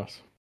måste det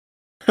göras.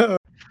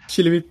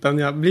 Chillevippen,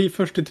 ja. Bli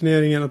först i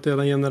turneringen att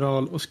döda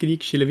general och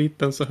skrik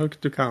Chillevippen så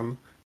högt du kan.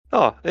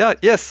 Ja,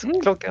 yes,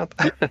 klockrent.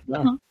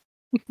 Ja.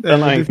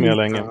 Den har hängt med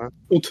länge.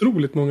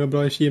 Otroligt många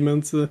bra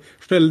achievements.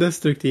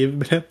 Självdestruktiv,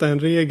 berätta en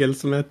regel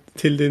som är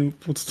till din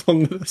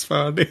motståndares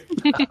fördel.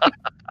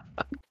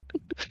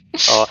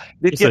 Ja,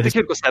 det är ett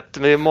jättekul koncept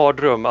med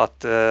mardröm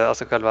att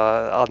alltså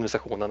själva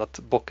administrationen att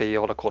bocka i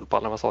och hålla koll på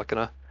alla de här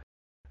sakerna.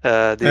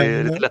 Det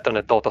är lite lättare än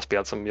ett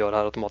dataspel som gör det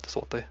här automatiskt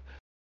åt dig.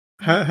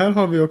 Här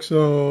har vi också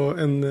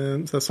en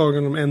så här,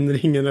 sagan om en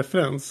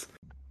ringen-referens.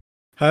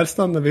 Här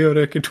stannar vi och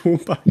röker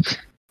tobak.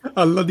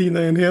 Alla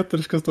dina enheter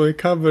ska stå i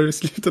cover i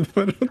slutet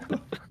av rundan.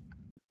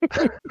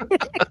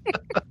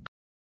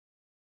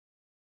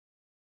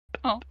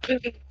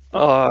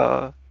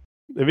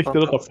 Det är viktigt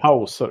att ta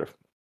pauser.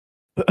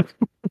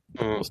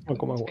 Måste man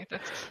komma ihåg.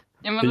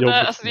 Ja, men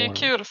det är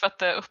kul för att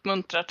det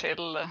uppmuntrar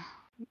till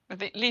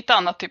lite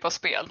annat typ av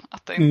spel.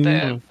 Att det inte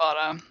är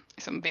bara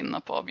liksom, vinna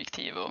på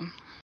objektiv och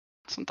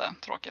sånt där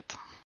tråkigt.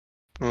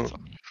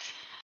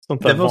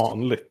 Sånt där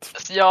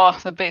vanligt. Ja,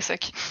 det är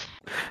basic.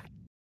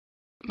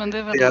 Men det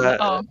är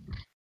väl...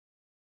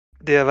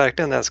 Det jag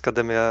verkligen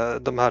älskade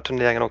med de här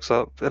turneringarna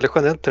också, eller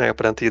generellt turneringar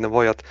på den tiden,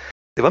 var ju att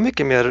det var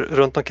mycket mer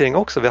runt omkring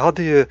också. Vi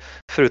hade ju,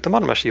 förutom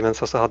alla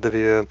achievements så hade vi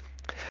ju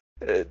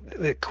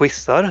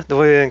quizar. Det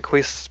var ju en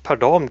quiz per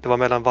dag. Det var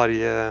mellan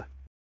varje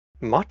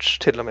match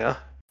till och med.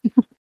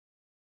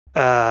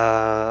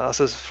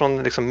 Alltså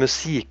från liksom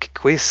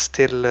musikquiz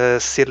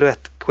till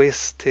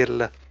silhuettquiz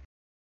till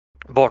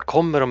vart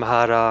kommer de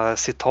här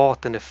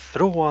citaten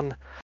ifrån.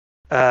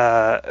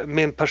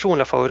 Min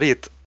personliga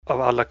favorit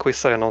av alla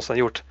quizar jag någonsin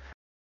gjort,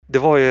 det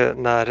var ju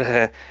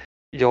när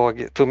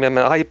jag tog med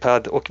mig en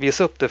iPad och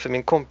visade upp det för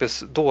min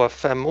kompis då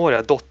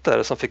 5-åriga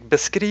dotter som fick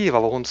beskriva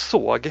vad hon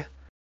såg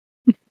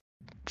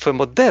för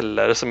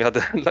modeller som jag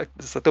hade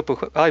satt upp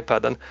på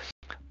iPaden.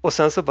 Och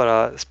sen så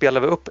bara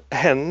spelade vi upp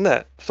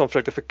henne som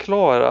försökte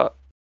förklara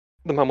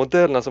de här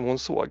modellerna som hon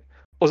såg.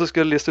 Och så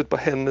skulle jag lista ut på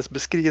hennes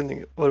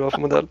beskrivning vad det var för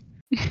modell.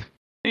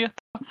 Det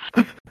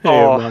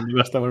är bland det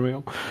bästa jag varit med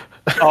om.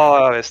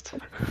 Ja, visst.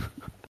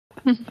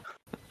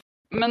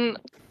 Men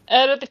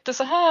är det lite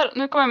så här,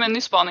 nu kommer jag med en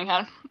ny spaning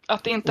här,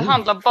 att det inte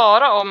handlar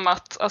bara om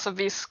att alltså,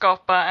 vi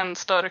skapar en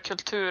större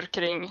kultur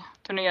kring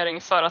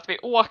turnering för att vi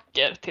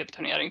åker till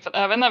turnering. För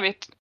även när vi,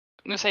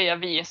 nu säger jag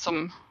vi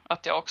som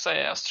att jag också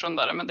är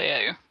östersundare, men det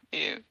är ju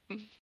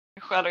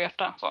i själ och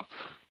hjärta så.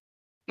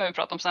 När vi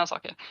pratar om sådana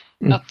saker.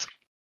 Att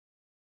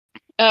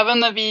även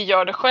när vi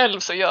gör det själv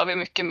så gör vi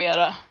mycket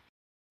mera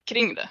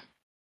kring det.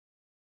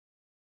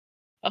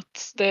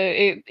 Att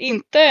det är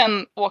inte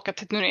en åka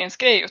till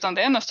turneringsgrej utan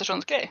det är en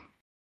Östersundsgrej.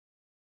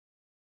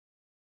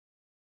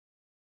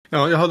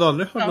 Ja, jag hade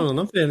aldrig hört någon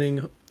annan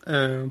förening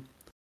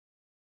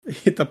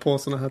hitta på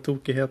sådana här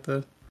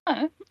tokigheter.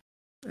 Nej.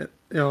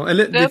 Ja,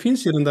 eller det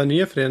finns ju den där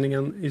nya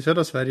föreningen i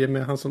södra Sverige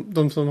med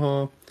de som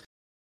har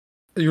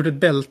gjort ett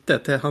bälte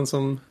till han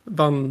som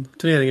vann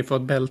turneringen för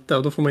ett bälte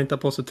och då får man inte ha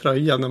på sig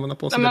tröja när man har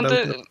på sig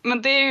bältet.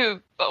 Men det är ju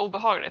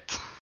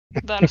obehagligt.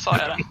 Där sa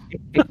jag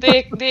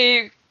det. Det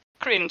är ju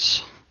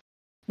cringe.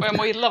 Och jag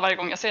mår illa varje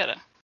gång jag ser det.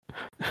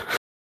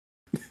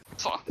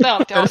 Så, det är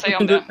allt jag har att säga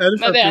om det.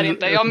 Men det är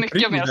inte. Jag har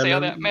mycket mer att säga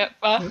det. Men,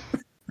 va?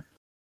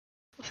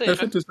 Är det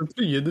för att du är så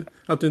pryd?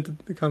 Att du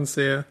inte kan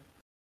se...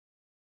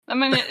 Nej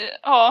men,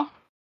 ja.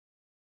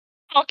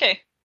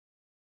 Okej.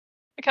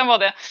 Det kan vara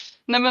det.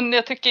 Nej men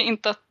jag tycker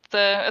inte att...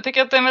 Jag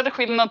tycker att det är en väldigt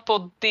skillnad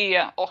på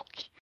det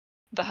och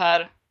det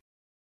här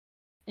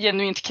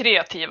genuint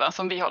kreativa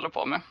som vi håller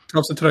på med.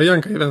 Alltså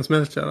tröjan kan ju vem som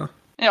helst göra.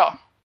 Ja.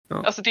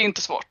 Alltså det är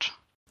inte svårt.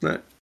 Nej.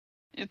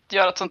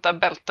 Göra ett sånt där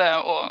bälte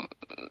och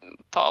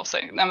ta av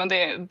sig. Nej men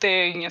det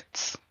är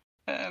inget...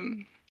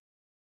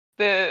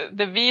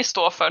 Det vi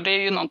står för det är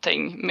ju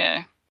någonting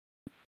med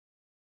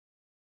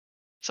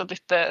så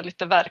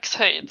lite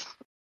verkshöjd.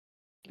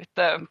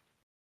 Lite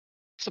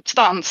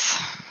substans.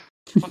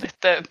 Och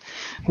lite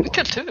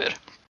kultur.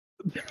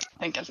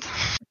 Enkelt.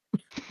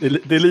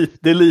 Det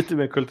är lite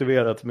mer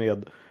kultiverat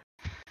med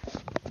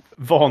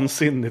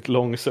vansinnigt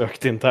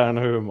långsökt intern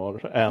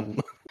humor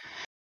än...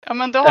 Ja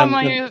men då har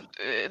man ju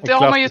tänkt. Då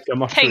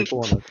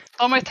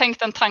har man ju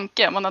tänkt en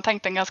tanke. Man har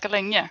tänkt den ganska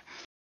länge.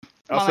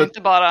 Man har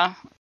inte bara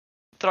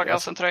dragit av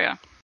sin tröja.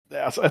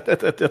 Alltså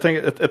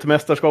ett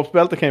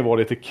mästerskapsbälte kan ju vara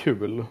lite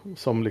kul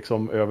som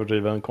liksom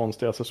överdriven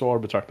konstig accessoar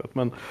betraktat.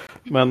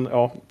 Men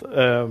ja.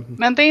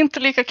 Men det är inte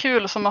lika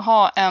kul som att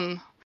ha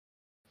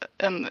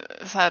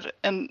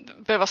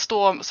behöva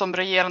stå som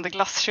regerande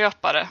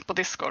glassköpare på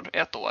Discord i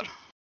ett år.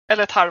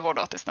 Eller ett halvår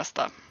då tills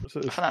nästa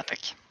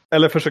Fanatic.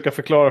 Eller försöka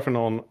förklara för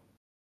någon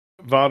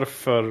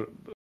varför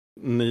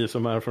ni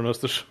som är från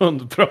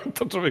Östersund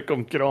pratar så mycket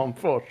om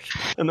Kramfors.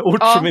 En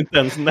ort som inte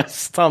ens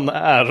nästan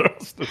är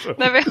Östersund.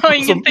 Nej, vi har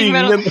ingenting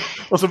med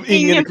och som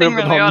ingen klubb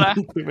har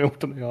någonting med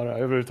orten att göra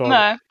överhuvudtaget.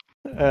 Nej.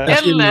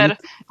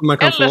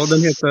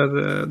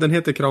 Den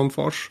heter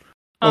Kramfors.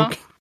 Ja. Och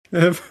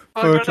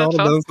för att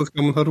klara den så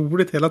ska man ha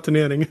roligt hela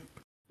turneringen.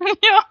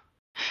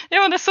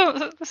 Ja, men det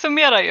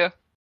summerar ju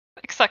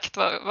exakt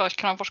vad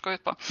Kramfors går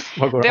ut på.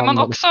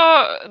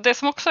 Det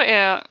som också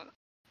är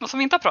som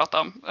vi inte har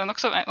pratat om, är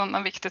också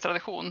en viktig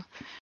tradition.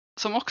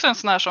 Som också är en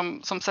sån här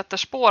som sätter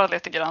spår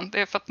lite grann.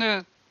 Det är för att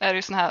nu är det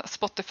ju sån här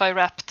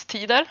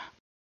Spotify-Wrapped-tider.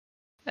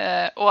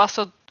 Och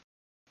alltså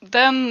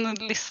den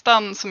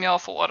listan som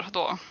jag får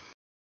då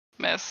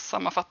med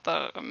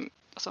sammanfattar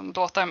som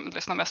Data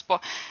lyssnar mest på.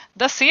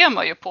 Där ser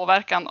man ju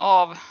påverkan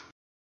av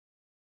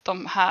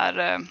de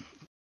här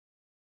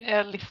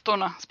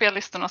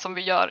spellistorna som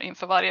vi gör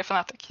inför varje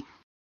Fanatic.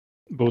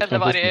 Eller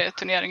varje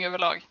turnering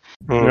överlag.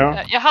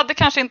 Jag hade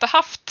kanske inte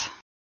haft...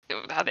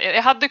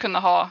 Jag hade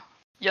kunnat ha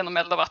Genom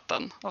eld och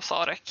vatten av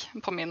Sarek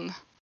på min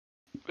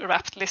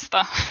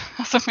Wrapped-lista.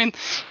 Alltså min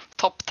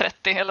topp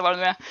 30 eller vad det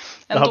nu är.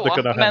 Jag hade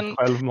kunnat ha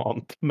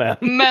självmant.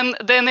 Men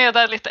den är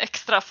där lite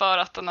extra för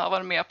att den har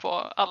varit med på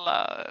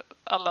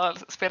alla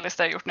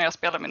spellistor jag gjort när jag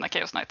spelar mina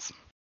Chaos Knights.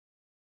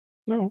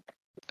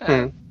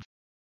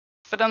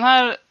 För den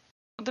här...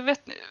 Du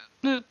vet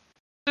nu...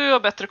 Du har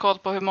bättre koll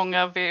på hur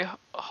många vi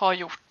har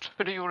gjort.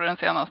 För du gjorde den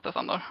senaste,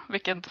 Sandor.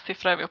 Vilken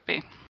siffra är vi uppe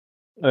i?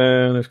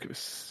 Nu ska vi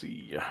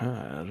se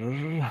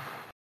här.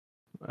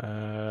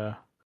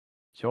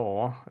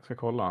 Ja, jag ska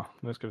kolla.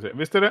 Nu ska vi se.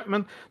 Visst är det,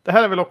 men det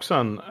här är väl också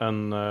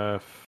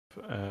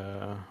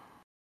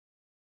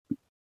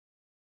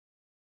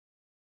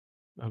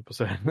Jag höll på att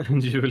säga en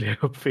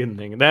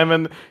Julia-uppfinning. Nej,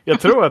 men jag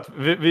tror att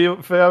vi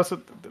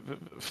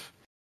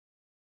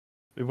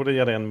borde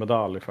ge dig en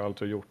medalj för allt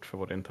du har gjort för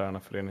vår interna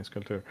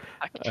föreningskultur.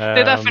 Tack. Det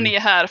är därför ni är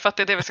här, för att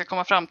det är det vi ska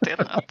komma fram till.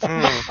 Att...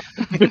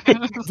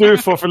 Du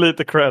får för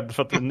lite cred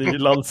för att du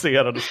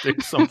nylanserade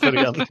styck som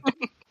förening.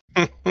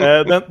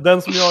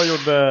 Den som jag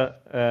gjorde,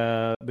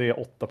 det är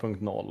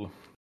 8.0.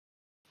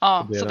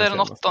 Ja, så det är den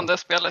 8:e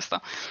spellistan.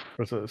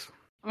 Precis.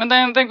 Men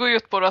den går ju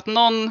ut på att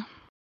någon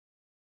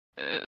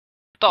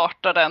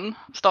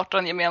startar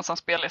en gemensam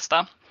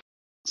spellista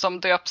som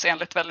döps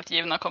enligt väldigt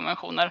givna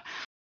konventioner.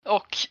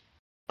 Och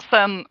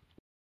sen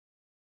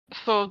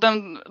så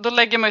då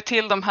lägger man ju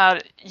till de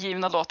här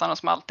givna låtarna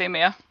som alltid är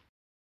med.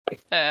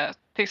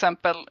 Till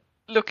exempel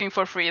Looking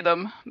for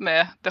Freedom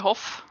med The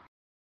Hoff.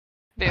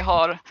 Vi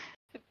har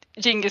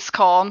Genghis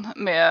Khan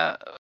med...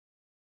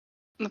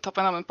 Nu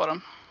tappar jag namnet på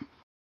dem.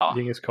 Ja.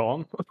 Genghis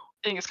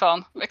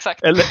Khan,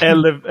 exakt.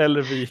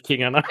 Eller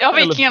Vikingarna. Ja,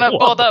 Vikingarna.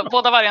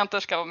 Båda varianter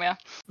ska vara med.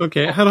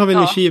 Okej, här har vi en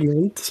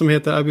achievement som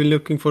heter I've been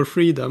looking for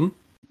freedom.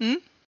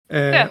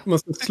 Man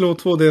måste slå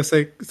 2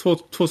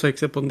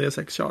 sexor på en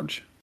D6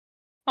 charge.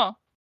 Ja.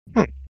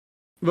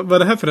 Vad är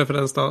det här för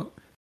referens då?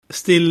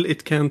 Still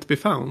it can't be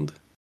found.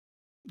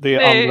 Det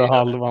är andra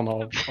halvan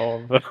av...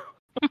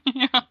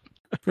 Ja.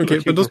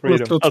 Okej, men då ska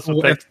man slå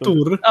 2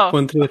 ettor på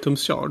en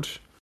 3-tums charge.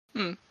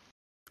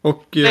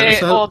 Och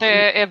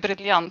det är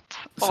briljant.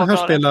 Så här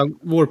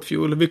spelar Warp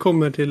Fuel. Vi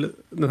kommer till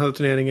den här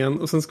turneringen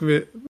och sen ska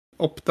vi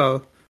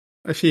opta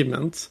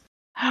achievements.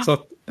 Så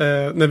att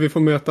när vi får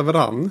möta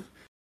varann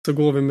så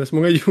går vi med så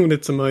många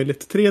units som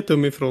möjligt. 3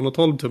 tum ifrån och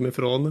 12 tum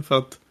ifrån. För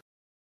att,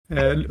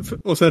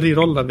 och sen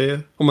rerollar vi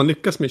om man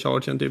lyckas med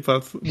chargen typ, för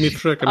att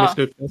försöka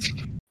misslyckas.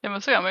 Ja,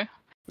 men så gör vi.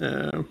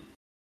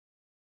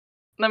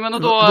 Nej, men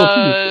och då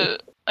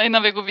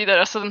innan vi går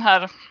vidare, så den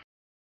här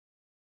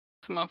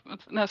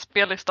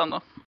spellistan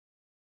då.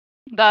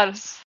 Där,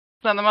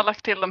 när man har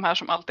lagt till de här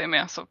som alltid är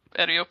med, så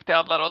är det ju upp till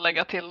alla att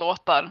lägga till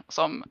låtar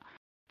som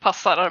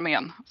passar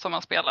armén som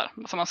man spelar.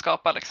 Så man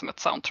skapar liksom ett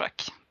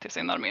soundtrack till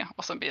sin armé.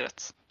 Och så blir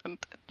det en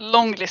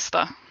lång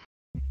lista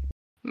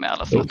med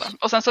alla låtar.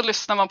 Och sen så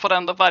lyssnar man på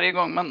den då varje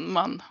gång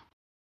man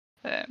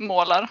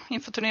målar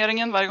inför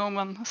turneringen. Varje gång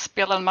man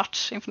spelar en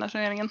match inför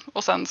turneringen.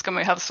 Och sen ska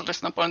man ju helst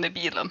lyssna på den i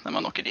bilen när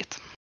man åker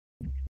dit.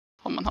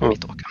 Om man har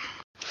mitt åka.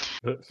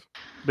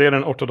 Det är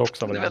den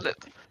ortodoxa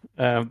varianten.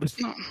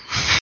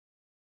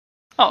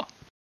 Ja.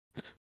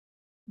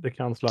 Det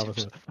kan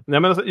slarvas. Nej,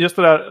 men just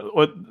det där,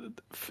 och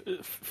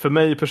för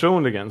mig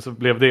personligen så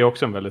blev det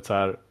också en väldigt så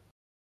här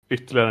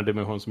ytterligare en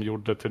dimension som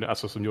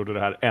gjorde det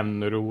här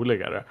ännu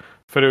roligare.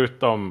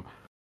 Förutom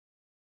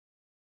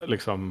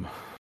liksom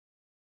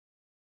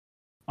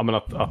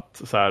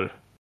att så här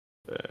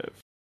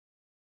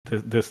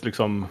det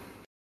liksom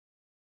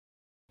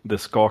det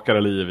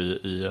skakar liv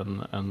i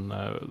en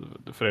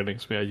förening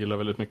som jag gillar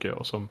väldigt mycket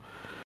och som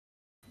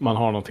man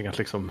har någonting att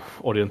liksom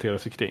orientera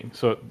sig kring.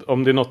 Så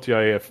om det är något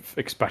jag är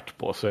expert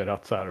på så är det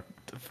att så här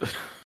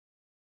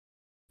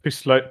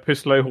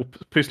pyssla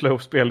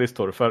ihop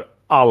spellistor för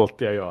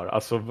allt jag gör.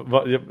 Alltså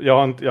jag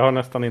har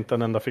nästan inte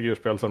en enda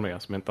figurspelsarmé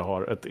som inte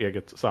har ett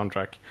eget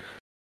soundtrack.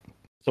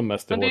 Som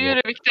mest men det är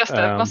ju det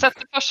viktigaste. Man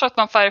sätter först att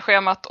man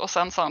färgschemat och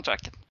sen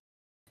soundtracket.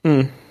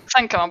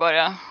 Sen kan man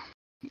börja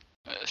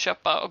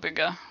köpa och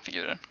bygga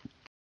figurer.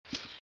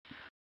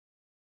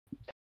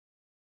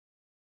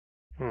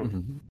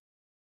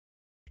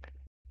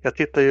 Jag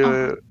tittar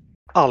ju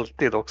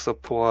alltid också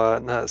på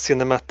den här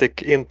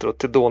cinematic intro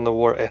till Dawn of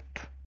War 1.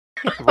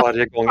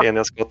 Varje gång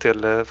jag ska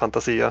till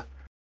Fantasia.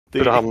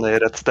 För att hamna i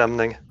rätt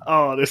stämning.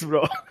 Ja, det är så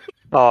bra.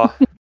 Ja.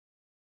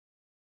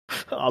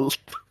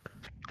 Allt.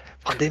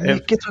 Fan, det är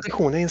mycket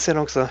tradition, jag inser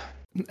också.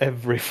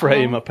 Every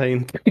frame a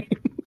painting.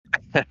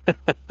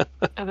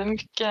 Ja, det är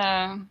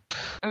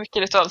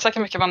mycket ritual.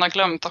 Säkert mycket man har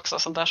glömt också.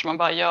 Sånt där som man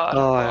bara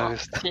gör.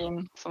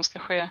 Team som ska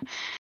ske.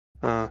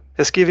 Ja.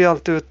 Jag skriver ju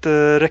alltid ut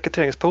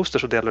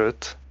rekryteringsposters och delar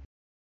ut.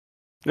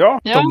 Ja.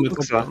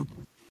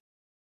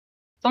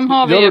 De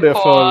har vi ju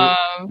på...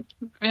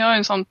 Vi har ju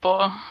en sån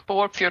på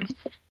Warp Fuel.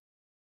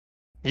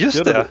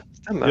 Just det,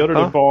 stämmer.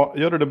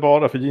 Gör du det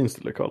bara för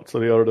Jeans-Delicalt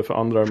så gör du det för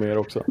andra arméer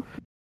också?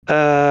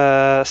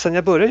 Sen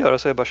jag började göra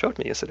så har jag bara kört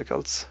med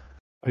Jeans-Delicals.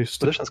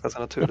 Just det. Det känns ganska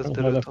naturligt.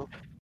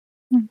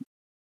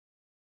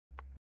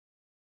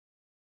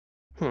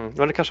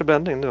 Det är kanske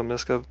bländning nu om jag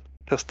ska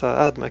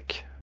testa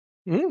AdMac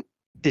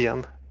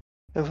igen.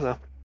 Jag får se.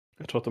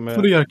 Jag tror att de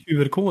får du göra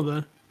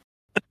QR-koder?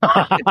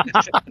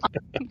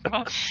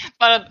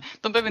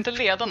 De behöver inte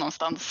leda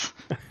någonstans.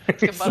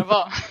 Det ska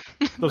bara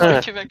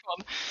vara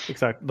QR-kod.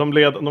 Exakt. De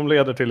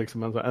leder till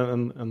liksom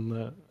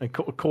en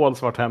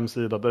kolsvart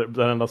hemsida där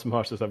det enda som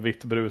hörs är så här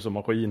vitt brus och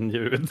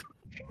maskinljud.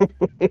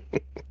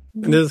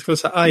 Det ska vara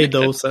så här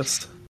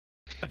iDoses.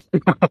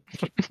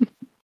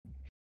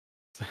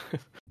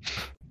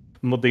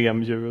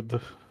 Modemljud,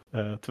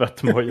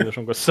 tvättmaskiner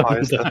som går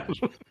sönder.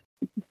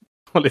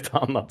 Och lite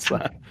annat så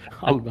här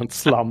allmänt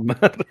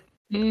slammer.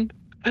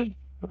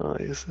 Ja,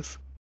 Jesus.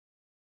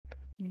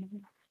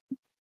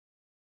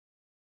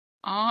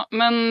 Ja,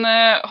 men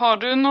har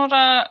du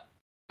några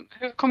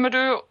Hur kommer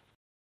du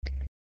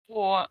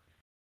att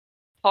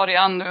ta dig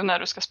an nu när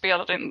du ska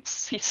spela din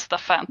sista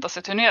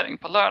fantasy-turnering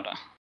på lördag?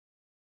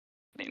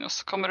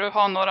 Linus, kommer du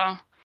ha några...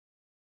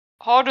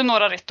 Har du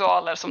några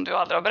ritualer som du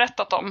aldrig har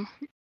berättat om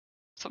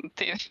som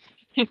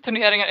till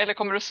turneringar, eller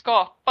kommer du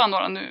skapa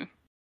några nu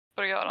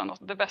för att göra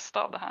något, det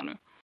bästa av det här nu?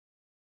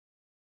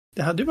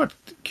 Det hade ju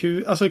varit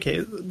kul. Alltså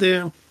okej,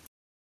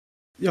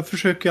 jag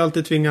försöker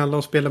alltid tvinga alla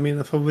att spela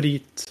mina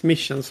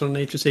favoritmissions från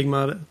Age of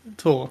Sigmar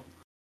 2.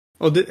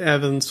 Och det är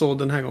även så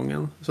den här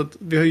gången. Så att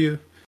vi har ju...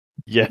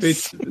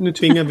 Yes. Nu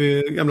tvingar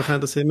vi gamla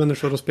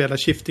fantasy-människor att spela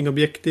Shifting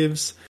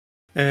Objectives,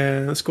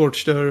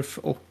 Scorched Earth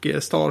och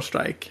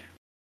Starstrike.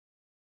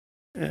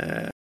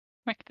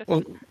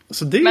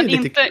 Så det är men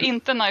lite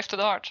inte Knife to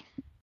the Heart.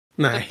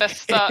 Nej.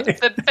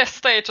 Det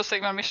bästa Age of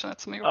Sigmar missionet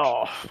som är gjort.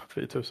 Ja,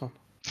 4000.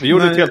 Vi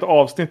gjorde ett helt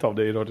avsnitt av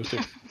det i Radio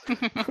Stick.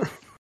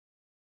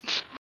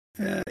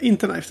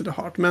 Inte Knife to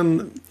the Heart,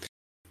 men...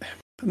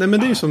 Nej, men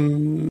det är ju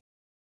som...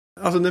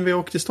 Alltså när vi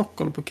åkte till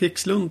Stockholm på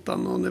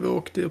Krigsluntan och när vi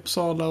åkte till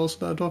Uppsala och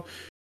sådär,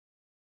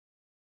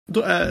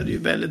 då är det ju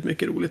väldigt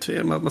mycket roligt för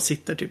er. Man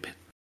sitter typ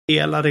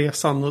hela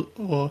resan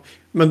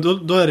men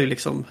då är det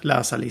liksom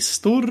läsa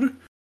listor.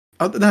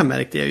 Ja, det här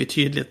märkte jag ju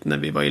tydligt när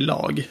vi var i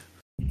lag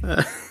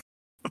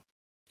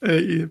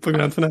på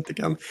Grand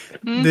Fanatican.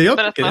 Det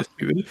jag tycker är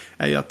kul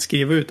är ju att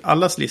skriva ut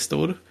allas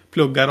listor,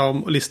 plugga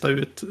dem och lista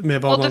ut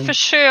med vad och du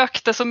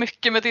försökte så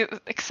mycket med ditt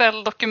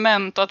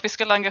Excel-dokument och att vi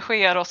skulle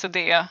engagera oss i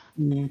det.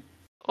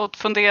 Och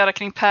fundera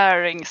kring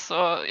pairings,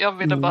 och jag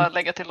ville bara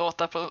lägga till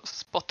låtar på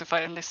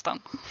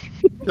Spotify-listan.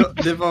 Ja,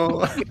 det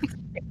var...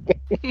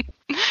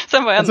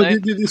 Sen var jag alltså,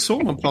 nöjd. det är så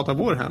man pratar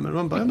Warhammer.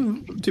 Man bara,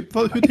 typ,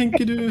 hur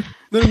tänker du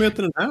när du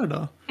möter den här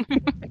då?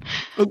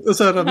 Och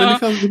så här, men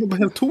det var bara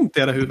helt tomt i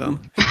era huvuden.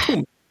 Helt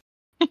tomt.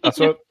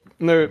 Alltså,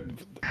 nu...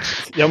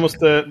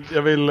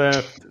 Jag vill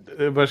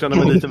börja känna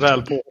mig lite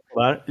väl på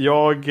det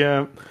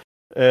här.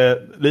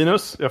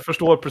 Linus, jag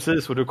förstår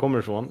precis var du kommer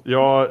ifrån.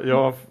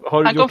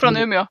 Han kom från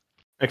Umeå.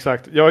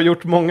 Exakt. Jag har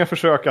gjort många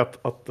försök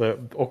att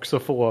också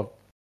få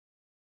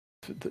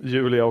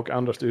Julia och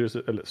andra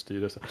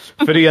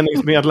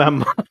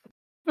föreningsmedlemmar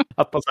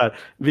att bara så här,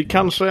 vi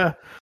kanske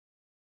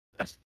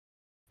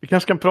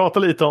kan prata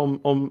lite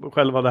om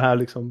själva det här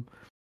liksom,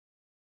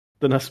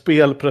 den här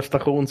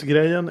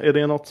spelprestationsgrejen. Är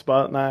det något som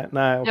bara,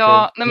 nej okej.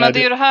 Ja, nej, men det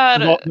är ju det här...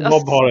 Det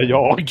var bara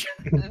jag.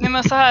 Nej,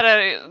 men så här är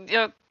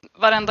det.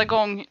 Varenda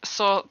gång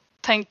så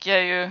tänker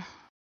jag ju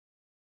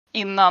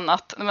innan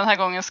att den här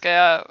gången ska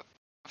jag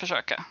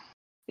försöka.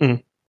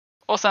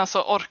 Och sen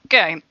så orkar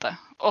jag inte.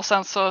 Och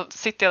sen så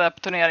sitter jag där på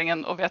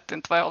turneringen och vet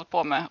inte vad jag håller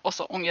på med. Och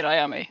så ångrar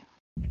jag mig.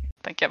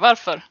 Tänker jag,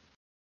 varför?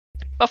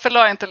 Varför la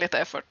jag inte lite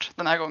effort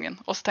den här gången?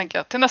 Och så tänker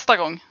jag, till nästa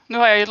gång. Nu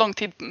har jag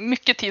ju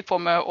mycket tid på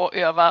mig att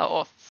öva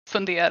och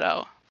fundera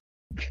och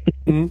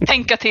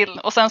tänka till.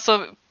 Och sen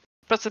så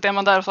plötsligt är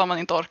man där och så har man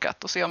inte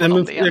orkat. Och så gör man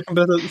om det igen.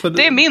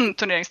 Det är min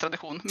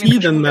turneringstradition.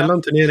 Tiden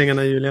mellan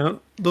turneringarna, Julia,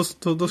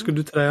 då ska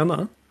du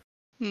träna.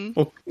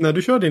 Och när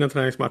du kör dina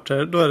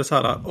träningsmatcher, då är det så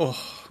här,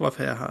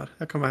 varför är jag här?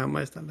 Jag kan vara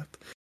hemma istället.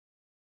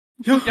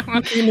 Ja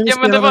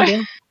men det var...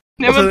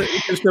 Och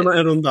sen spelar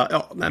en runda.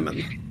 Ja, nej men,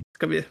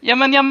 ska vi... Ja,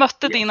 men jag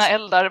mötte dina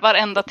eldar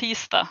varenda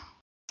tisdag.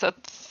 Så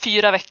att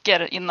 4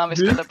 veckor innan vi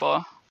spelade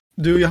på...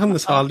 Du och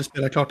Johannes har aldrig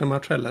spelat klart en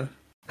match heller.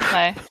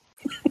 Nej.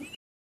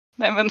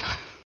 Nej, men...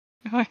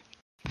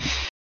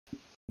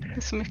 Det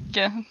är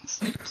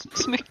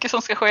så mycket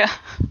som ska ske.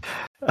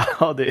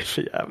 Ja, det är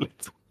för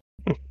jävligt.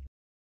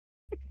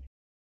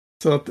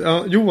 Så att,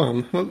 ja,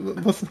 Johan,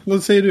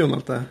 vad säger du om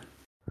allt det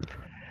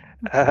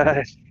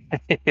här?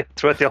 Jag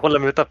tror att jag håller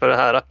mig utanför det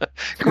här.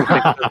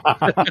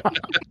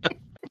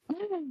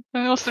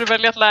 Nu måste du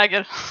välja ett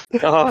läger.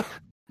 Ja,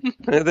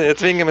 jag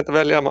tvingar mig inte att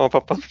välja mamma och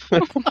pappa.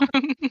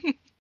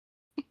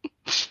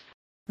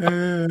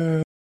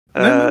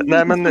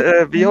 Nej, men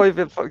vi har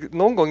ju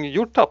någon gång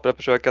gjort tappra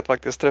försök att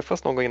faktiskt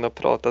träffas någon gång innan och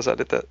prata så här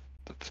lite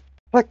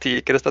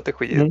taktik eller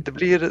strategi.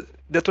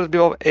 Jag tror det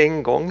blir av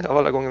en gång av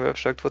alla gånger vi har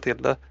försökt få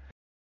till det.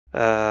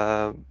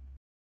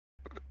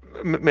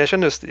 Men jag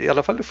känner just, i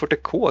alla fall i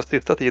 40K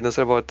sista tiden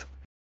så har det varit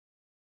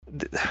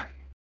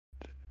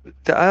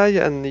det är ju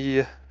en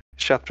ny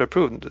chapter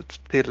approved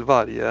till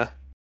varje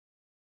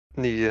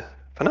ny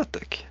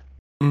fanatic.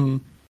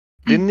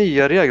 Det är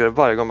nya regler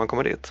varje gång man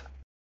kommer dit.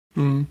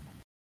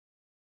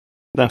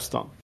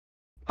 Nästan.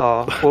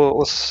 Ja,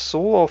 och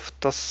så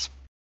ofta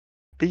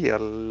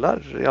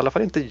spelar i alla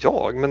fall inte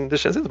jag, men det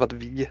känns inte som att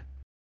vi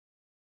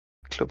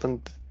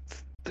klubben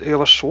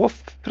övar så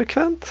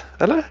frekvent,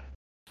 eller?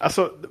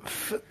 Alltså,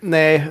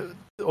 nej.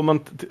 Om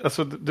man,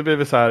 alltså, det blir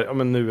väl så här, ja,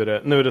 men nu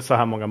är det så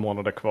här många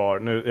månader kvar.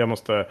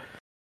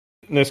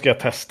 Nu ska jag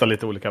testa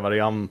lite olika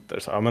varianter.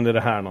 Så, ja, men är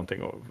det här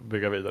någonting att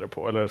bygga vidare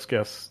på? Eller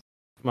ska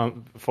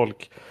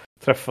folk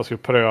träffas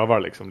och prövar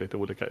liksom lite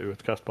olika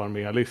utkast på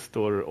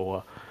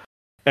armélistor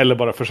eller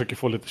bara försöker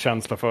få lite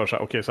känsla för sig.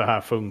 Okej, så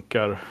här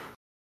funkar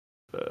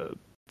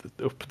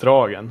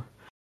uppdragen.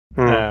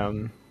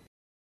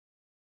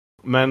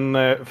 Men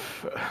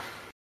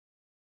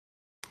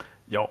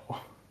ja,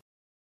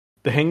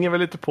 det hänger väl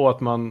lite på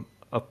att man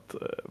att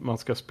man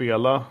ska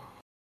spela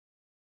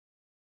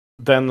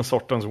den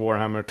sortens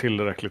Warhammer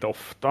tillräckligt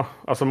ofta.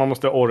 Alltså man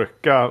måste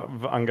orka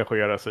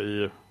engagera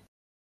sig i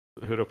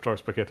hur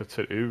uppdragspaketet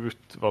ser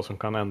ut, vad som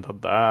kan hända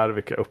där,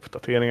 vilka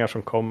uppdateringar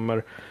som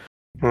kommer.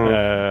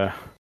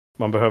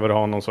 Man behöver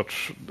ha någon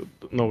sorts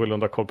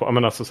någorlunda koll på,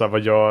 men alltså så här,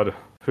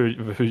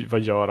 vad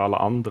gör alla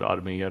andra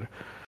arméer?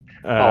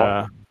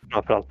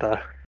 Framförallt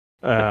där.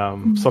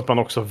 Så att man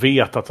också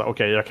vet att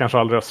okej, jag kanske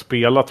aldrig har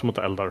spelat mot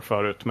eldar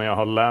förut, men jag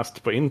har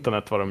läst på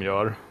internet vad de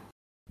gör.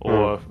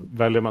 Och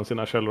väljer man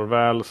sina källor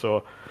väl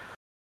så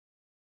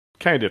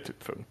kan ju det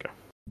typ funka.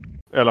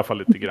 I alla fall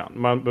lite grann.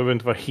 Man behöver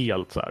inte vara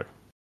helt så här.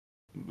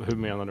 Hur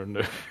menar du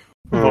nu?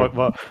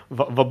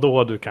 Vad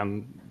då du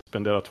kan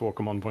spendera 2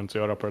 command points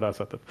och göra på det där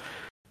sättet?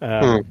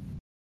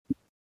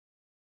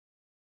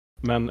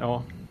 Men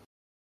ja.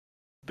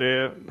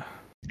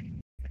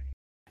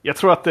 Jag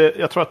tror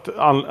att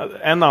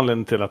en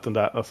anledning till att de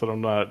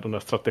där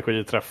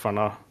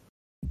strategiträffarna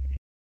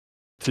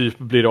typ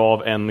blir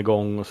av en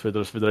gång och så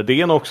vidare och så vidare.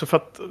 Det är nog också för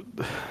att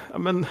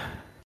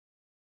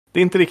det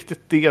är inte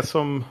riktigt det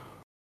som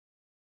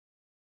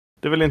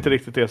det är väl inte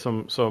riktigt det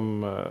som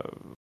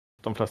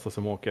de flesta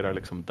som åker är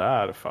liksom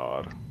där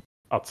för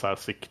att så här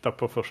sikta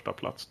på första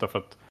plats, därför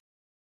att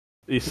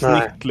i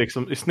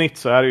snitt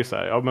så är det ju så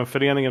här, ja men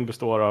föreningen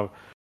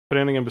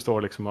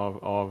består liksom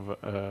av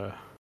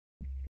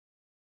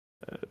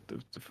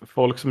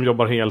folk som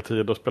jobbar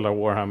heltid och spelar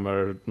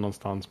Warhammer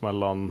någonstans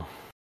mellan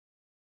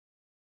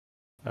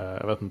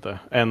jag vet inte,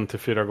 1 till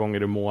 4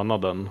 gånger i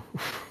månaden.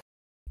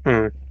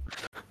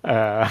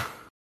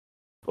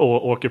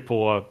 Och åker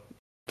på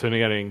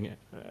turnering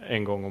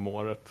 1 gång om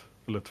året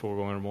eller 2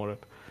 gånger om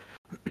året.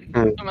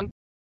 Ja, men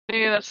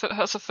det är,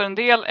 alltså för en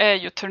del är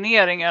ju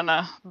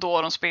turneringarna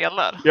då de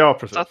spelar. Ja,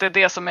 precis. Så att det är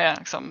det som är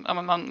liksom, ja,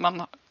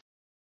 man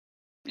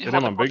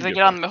håller på lite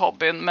grann med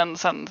hobbyn, men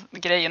sen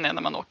grejen är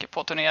när man åker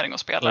på turnering och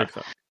spelar.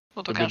 Ja,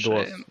 och då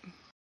kanske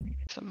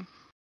liksom,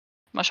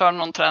 man kör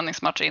någon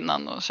träningsmatch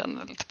innan och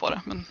känner lite på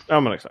det. Men... Ja,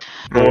 men exakt.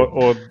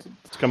 Och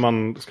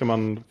ska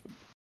man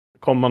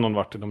komma någon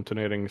vart inom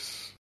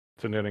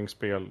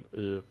turneringsspel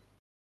i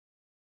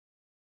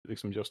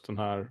liksom just den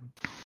här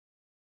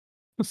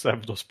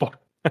pseudosporten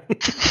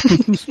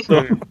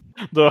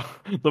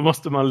då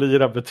måste man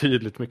lira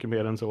betydligt mycket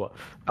mer än så.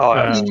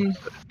 Ja,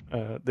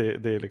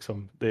 det är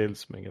liksom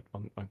inget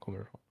man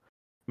kommer ifrån.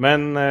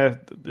 Men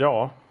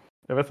ja,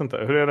 jag vet inte.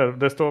 Hur är det?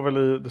 Det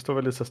står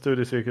väl i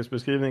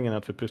studiecirkelsbeskrivningen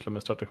att vi pysslar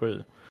med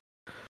strategi.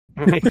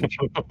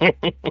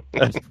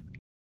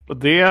 Och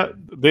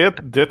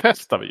det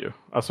testar vi ju.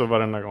 Alltså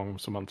varenda gång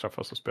som man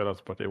träffas och spelar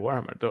ett parti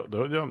Warhammer.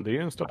 Det är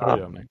ju en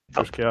strategiövning.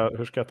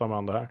 Hur ska jag ta mig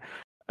an det här?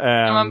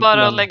 Men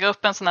bara lägga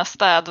upp en sån här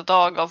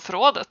städdag av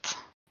förrådet.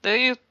 Det är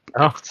ju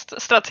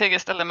ett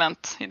strategiskt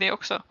element i det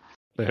också.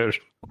 Det är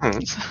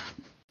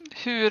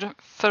hur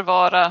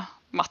förvara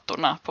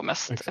mattorna på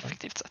mest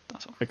effektivt sätt.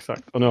 Alltså.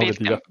 Exakt. Och nu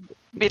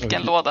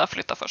vilken låda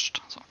flytta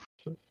först. Så.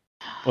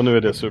 Och nu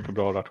är det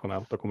superbra och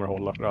rationellt och kommer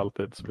hålla för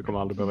alltid, så vi kommer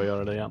aldrig behöva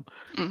göra det igen.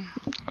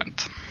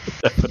 Skönt.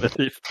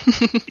 Definitivt.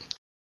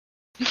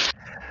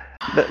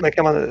 Men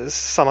kan man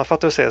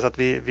sammanfatta och säga så att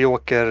vi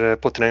åker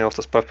på turnering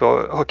oftast bara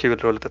för att ha kul,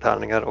 rulla lite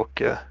tärningar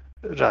och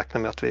räkna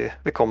med att vi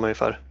kommer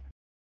ungefär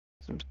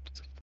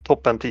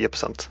toppen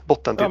 10%,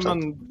 botten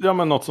 10%. Ja,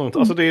 men något sånt.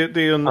 Alltså det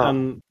är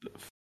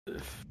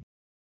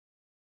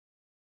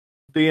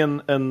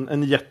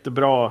en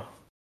jättebra,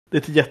 det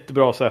är ett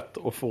jättebra sätt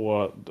att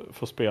få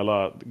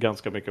spela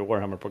ganska mycket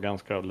Warhammer på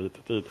ganska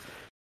lite tid.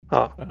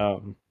 Ja.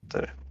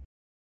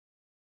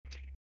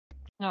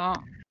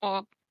 Ja,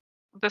 och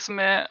det som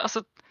är,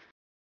 alltså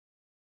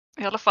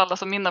i alla fall,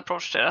 alltså min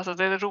approach till det, alltså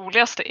det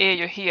roligaste är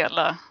ju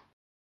hela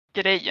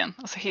grejen,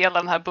 alltså hela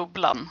den här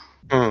bubblan.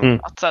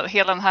 Att så här,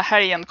 hela den här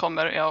helgen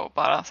kommer jag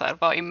bara så här,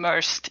 vara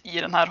immersed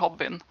i den här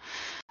hobbyn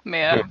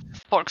med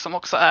folk som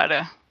också är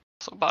det.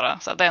 Så bara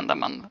så här, det enda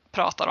man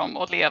pratar om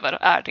och lever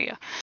är det.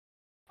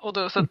 Och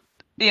då, så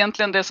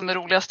egentligen det som är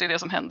roligast är det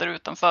som händer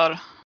utanför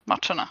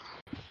matcherna.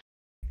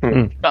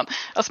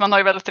 Alltså man har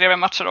ju väldigt trevliga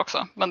matcher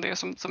också, men det är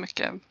så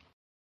mycket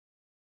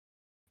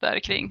där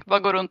kring. Bara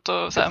gå runt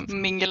och så här,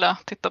 mingla,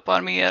 titta på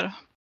arméer,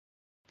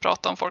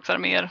 prata om folks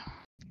arméer.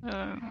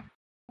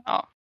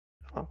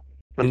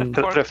 Men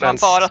folk man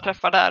bara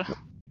träffar där.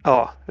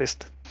 Ja,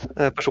 visst.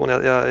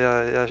 Personligen,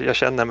 jag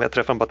känner mig att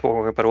träffa bara 2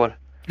 gånger per år.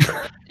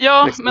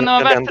 Ja, liksom, men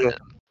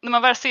när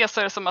man väl ser så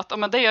är det som att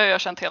men det har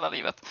jag känt hela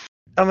livet.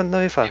 Ja, men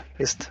ungefär.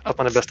 Visst, att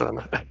man är bästa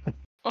vänner.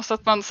 Och så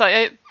att man så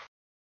här,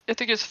 jag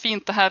tycker det är så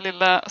fint det här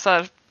lilla så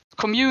här,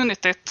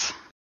 communityt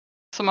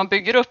som man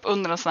bygger upp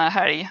under en sån här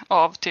helg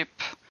av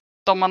typ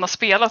de man har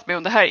spelat med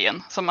under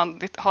helgen, som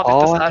man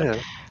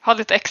har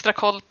lite extra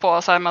koll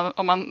på så här,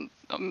 om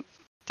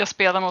jag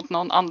spelar mot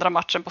någon andra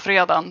matchen på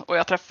fredagen och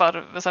jag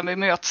träffar, så här, vi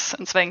möts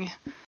en sväng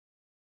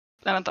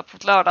på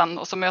lördagen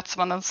och så möts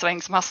man en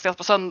sväng som hastigast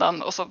på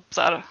söndagen och så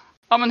här,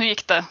 ja men hur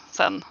gick det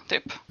sen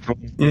typ.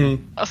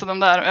 Alltså de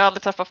där, jag har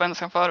aldrig träffat på en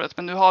förut,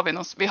 men nu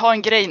har vi har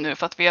en grej nu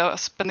för att vi har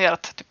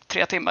spenderat typ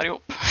 3 timmar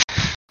ihop.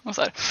 Och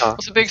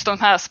så byggs de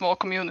här små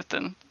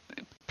communityn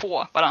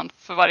på varandra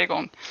för varje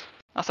gång.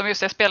 Alltså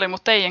just jag spelade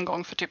mot dig en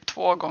gång för typ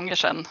 2 gånger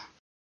sedan.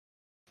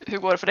 Hur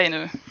går det för dig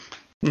nu?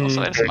 Och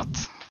så är det som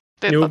att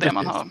det är det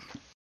man har.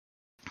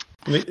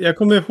 Jag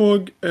kommer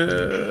ihåg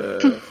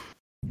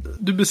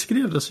du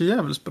beskrev det så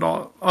jävligt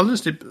bra.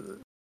 Alldeles typ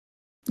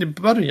i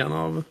början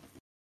av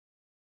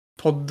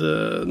podd,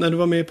 när du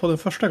var med i podden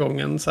första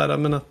gången, så här,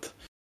 men att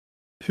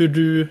hur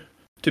du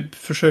typ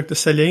försökte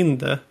sälja in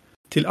det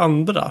till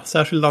andra,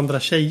 särskilt andra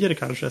tjejer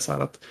kanske, så här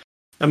att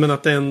jag menar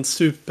att det är en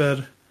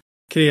super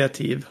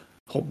kreativ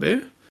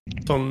hobby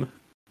som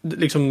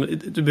liksom,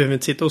 du behöver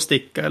inte sitta och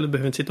sticka eller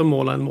behöver inte sitta och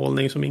måla en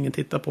målning som ingen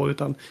tittar på,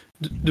 utan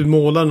du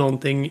målar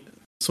någonting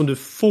som du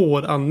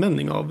får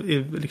användning av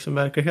i liksom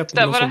verkligheten.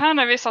 Det var det här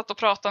när vi satt och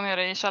pratade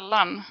nere i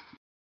källaren.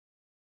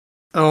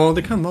 Ja,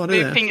 det kan vara det.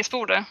 Det är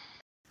pingisbordet.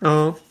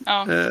 Ja.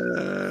 Ja.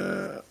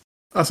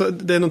 Alltså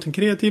det är någonting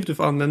kreativt du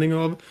får användning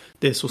av.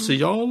 Det är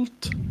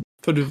socialt.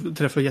 För du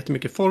träffar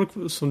jättemycket folk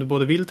som du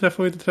både vill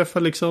träffa och inte träffa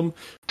liksom.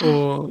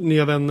 Och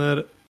nya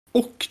vänner.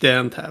 Och det är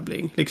en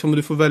tävling. Liksom,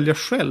 du får välja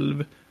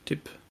själv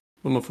typ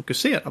vad man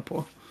fokuserar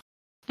på.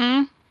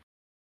 Mm.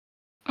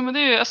 Ja, men det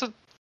är ju alltså,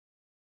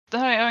 det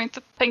här, jag har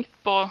inte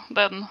tänkt på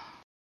den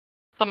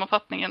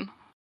sammanfattningen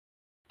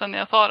sen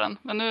jag sa den.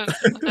 Men nu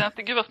jag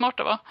gud vad smart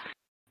det var.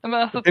 Men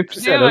alltså, det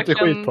är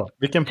verkligen skit på.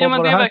 Vilken podd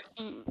var det här?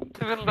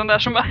 Det är väl den där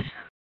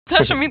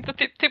som inte,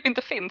 typ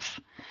inte finns.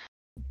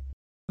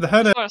 Det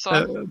här är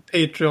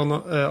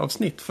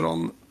Patreon-avsnitt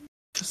från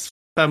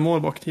 5 år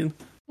bak i tiden.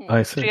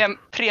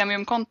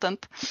 Premium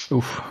content.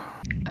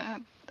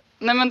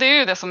 Nej, men det är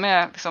ju det som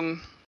är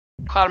liksom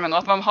charmen. Och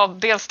att man har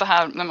dels det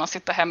här när man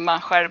sitter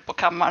hemma själv på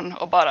kammaren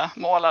och bara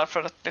målar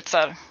för ett lite så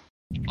här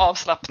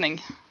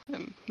avslappning.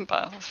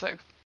 Bara så här,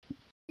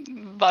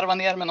 varva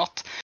ner med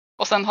något.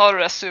 Och sen har du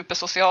det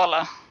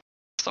supersociala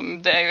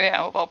som det ju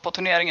är att vara på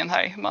turneringen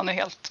här. Man är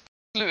helt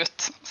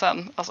slut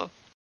sen. Alltså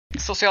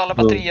sociala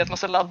batteriet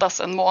måste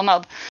laddas en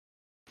månad.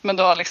 Men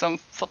du har liksom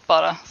fått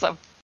bara så här,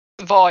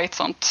 vara i ett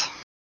sånt,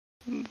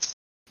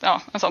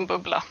 ja, en sån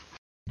bubbla.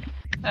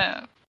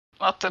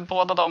 Och att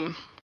båda de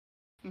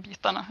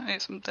bitarna är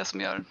som det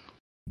som gör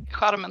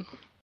charmen.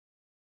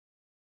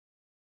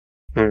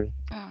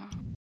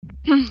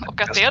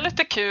 Och att det är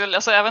lite kul,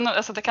 alltså även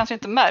alltså det kanske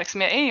inte märks,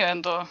 men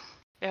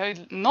jag har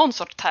ju någon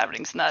sorts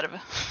tävlingsnerv.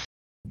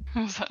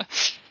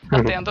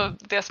 Att det är ändå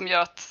det som gör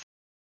att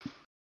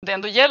det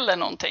ändå gäller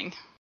någonting.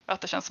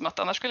 Att det känns som att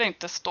annars skulle jag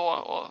inte stå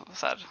och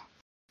så här,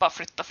 bara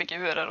flytta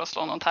figurer och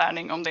slå någon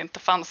tärning om det inte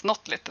fanns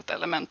något litet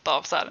element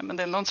av så här, men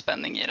det är någon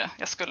spänning i det.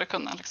 Jag skulle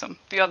kunna liksom,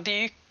 det är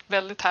ju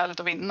väldigt härligt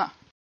att vinna.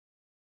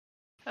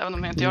 Även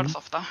om jag inte gör det så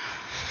ofta.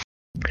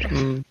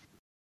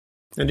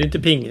 Men det är inte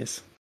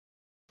pingis.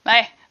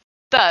 Nej,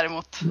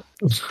 däremot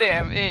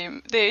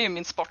det är ju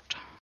min sport.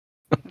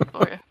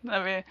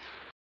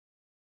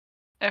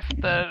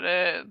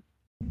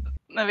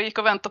 När vi gick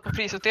och väntade på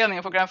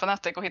prisutdelningen på Grand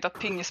Fanatic och hittade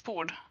ett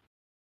pingisbord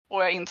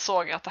och jag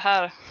insåg att det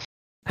här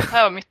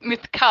var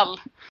mitt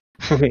kall.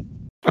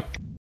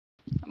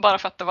 Bara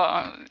för att det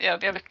var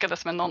jag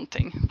lyckades med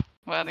någonting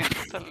och jag hade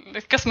inte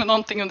lyckats med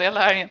någonting under hela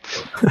helgen.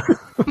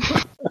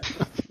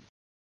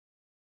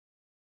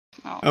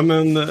 Ja,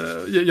 men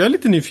jag är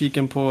lite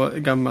nyfiken på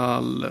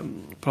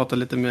prata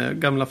lite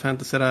med gamla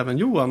fantasy-räven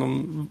Johan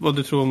om vad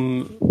du tror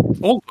om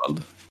Old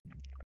World.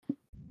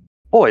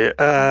 Oj,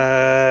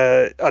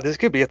 ja, det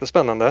ska bli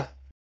jättespännande.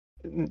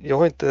 Jag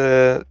har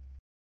inte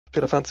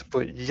spelat fantasy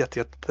på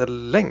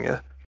jättelänge.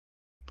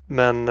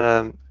 Men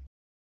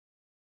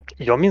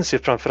jag minns ju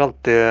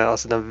framförallt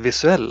alltså den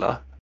visuella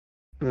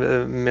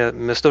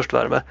med störst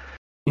värme.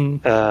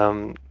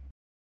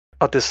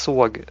 Att det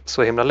såg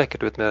så himla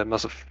läckert ut med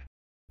alltså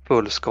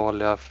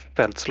fullskaliga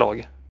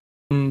fältslag.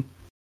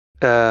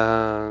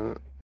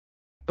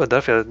 Och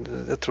därför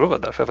jag tror det var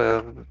därför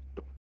jag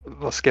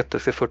var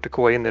skeptisk till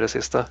 40K in i det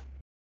sista.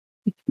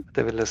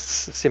 Det ville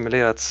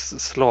simulera ett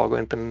slag och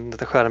inte en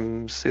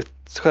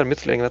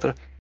skärmytling, vet du.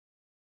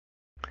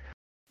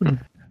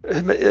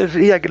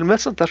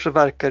 Regelmässigt där så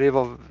verkar det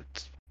vara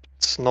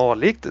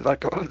snarlikt. Det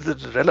verkar vara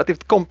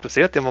relativt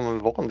komplicerat än vad man är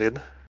van vid.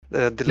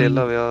 Det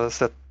lilla vi har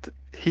sett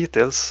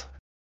hittills.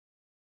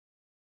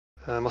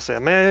 Jag måste säga.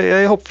 Men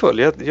jag är hoppfull.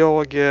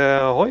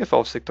 Jag har ju för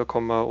avsikt att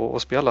komma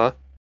och spela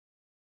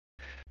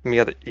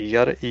med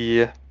er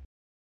i...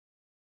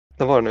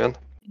 När var det nu igen?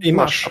 I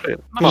mars.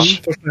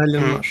 Mars. Första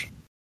helgen i mars.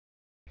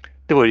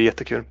 Det vore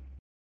jättekul.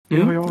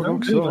 Ja, jag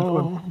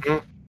också.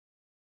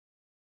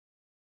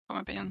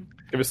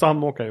 Ska vi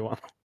samåka, Johan?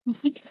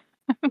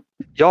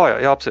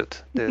 Ja,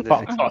 absolut.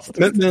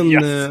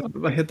 Men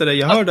vad heter det?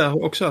 Jag hörde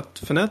också att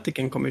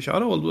Fanaticen kommer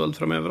köra Old World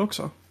framöver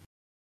också.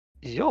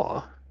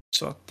 Ja.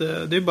 Så att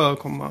det är bara att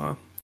komma...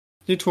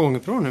 Det är 2 gånger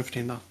per år nu för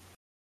tiden.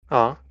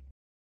 Ja.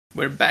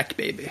 We're back,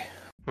 baby.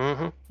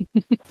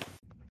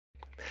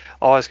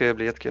 Ja, det ska ju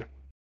bli jättekul.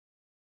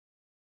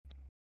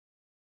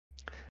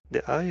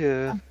 Det är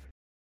ju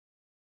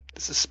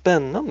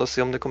spännande att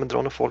se om det kommer dra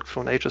några folk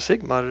från Age of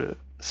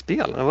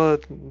Sigmar-spel.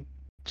 Vad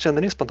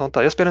kände ni spontant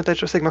där? Jag spelar inte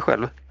Age of Sigmar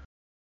själv.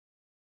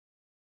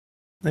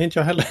 Nej, inte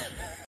jag heller.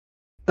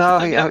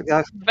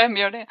 Ja. Vem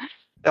gör det?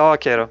 Ja,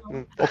 okej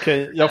då.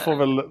 Okej, jag får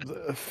väl...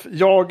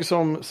 Jag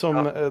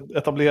som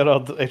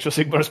etablerad Age of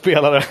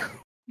Sigmar-spelare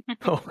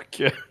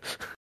och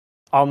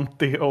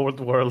anti-old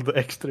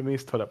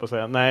world-extremist, höll jag på att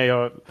säga. Nej,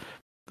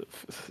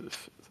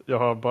 jag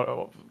har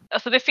bara...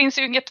 Alltså det finns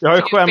ju inget Jag har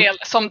figurspel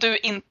som du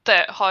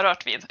inte har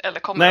rört vid eller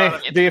kommer röra vid.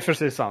 Nej, det är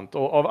precis sant.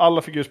 Och av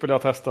alla figurspel jag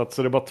har testat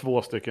så är det bara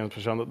 2 stycken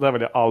som kände, det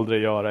vill jag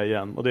aldrig göra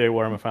igen. Och det är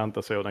Warhammer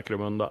Fantasy och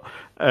Necromunda.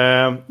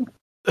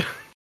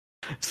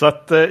 Så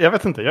att jag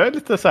vet inte, jag är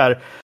lite så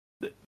här.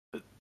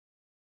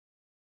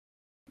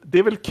 Det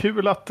är väl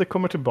kul att det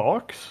kommer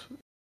tillbaks.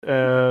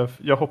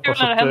 Jag hoppas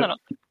kul när det händer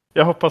något.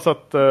 Jag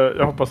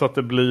hoppas att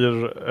det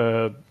blir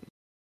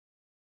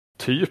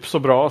typ så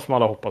bra som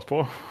alla hoppas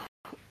på.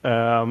 Det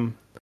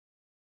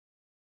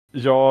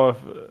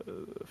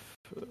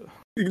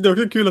är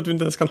också kul att du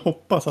inte ens kan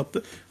hoppas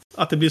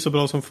att det blir så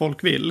bra som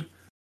folk vill.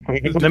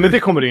 Nej, men det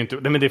kommer det inte.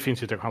 Nej, men det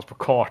finns ju inte en chans på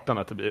kartan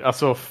att det blir.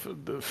 Alltså,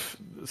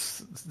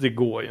 det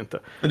går ju inte.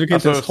 Men du kan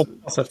inte ens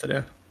hoppas efter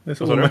det. Det är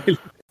så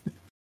omöjligt.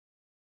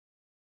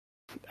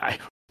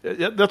 Nej,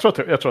 jag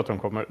tror att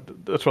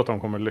de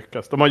kommer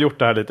lyckas. De har gjort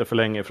det här lite för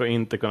länge för att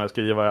inte kunna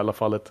skriva i alla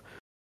fall ett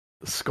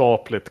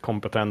skapligt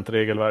kompetent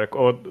regelverk.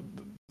 Och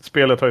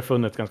spelet har ju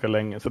funnits ganska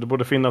länge, så det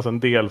borde finnas en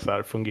del så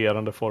här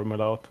fungerande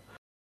formula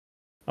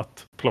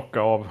att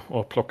plocka av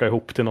och plocka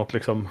ihop till något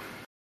liksom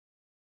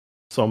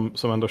som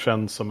ändå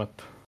känns som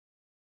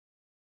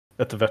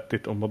ett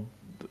vettigt och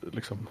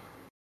liksom,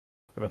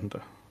 jag vet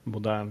inte,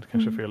 modern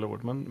kanske fel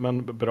ord,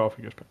 men bra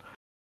figurspel.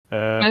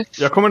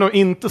 Jag kommer nog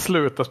inte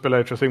sluta spela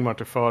Age of Sigmar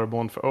till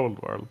förmån för Old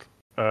World.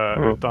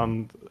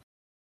 Utan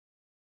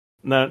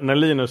när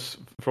Linus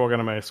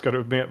frågade mig, ska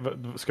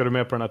du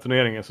med på den här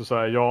turneringen, så sa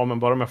jag ja, men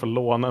bara om jag får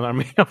låna en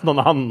armé av någon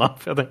annan,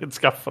 för jag tänker inte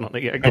skaffa någon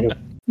egen.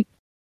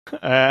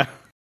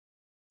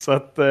 Så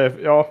att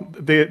ja,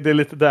 det är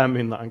lite där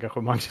mina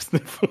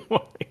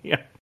engagemangsnivå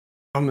är.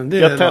 Ja, men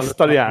jag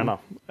testar gärna.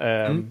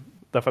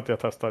 Därför att jag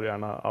testar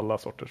gärna alla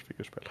sorters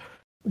figurspel.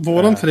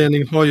 Våran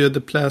förening har ju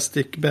The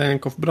Plastic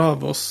Bank of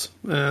Bravos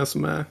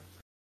som är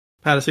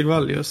Persig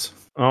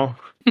Values. Ja.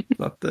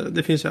 Så att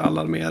det finns ju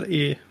alla mer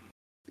i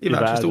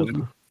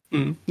världshistorien.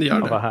 Det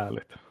gör det. Vad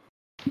härligt.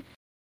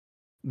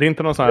 Det är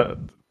inte någon sån här...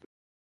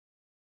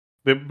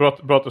 Det är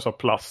bra att du sa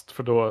plast,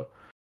 för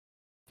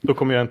då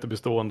kommer jag inte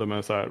bestående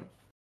med så här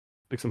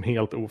liksom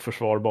helt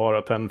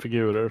oförsvarbara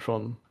tennfigurer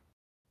från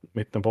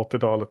mitten på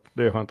 80-talet.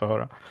 Det är skönt att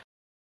höra.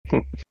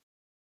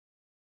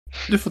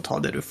 Du får ta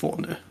det du får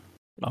nu.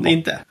 Det är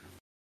inte.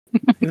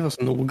 Det var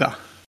så noga.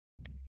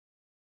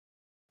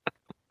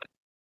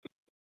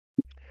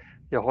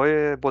 Jag har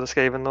ju både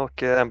Skaven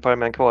och Empire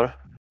Man kvar.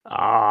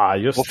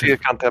 Just och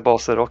fyrkantiga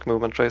baser och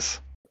movement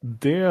trace.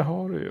 Det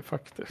har du ju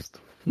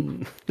faktiskt.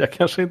 Jag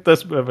kanske inte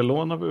ens behöver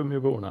låna av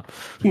Umeåborna.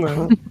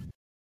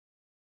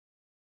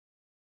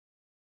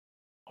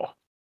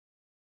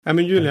 Ja,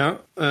 men Julia,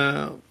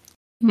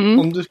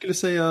 om du skulle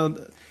säga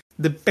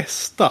det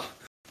bästa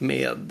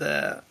med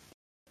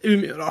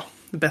Umeå då?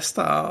 Det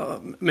bästa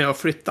med att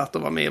ha flyttat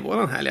och vara med i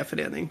våran härliga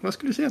förening. Vad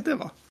skulle du säga att det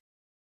var?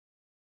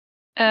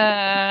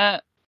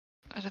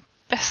 Det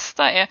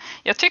bästa är...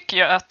 Jag tycker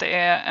ju att det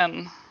är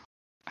en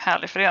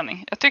härlig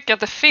förening. Jag tycker att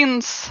det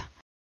finns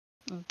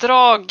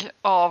drag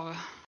av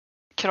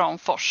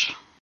Kramfors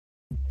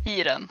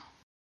i den.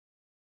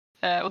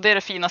 Och det är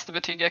det finaste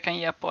betyg jag kan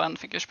ge på en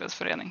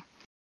figurspelsförening.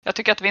 Jag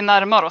tycker att vi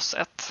närmar oss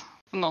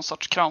någon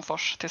sorts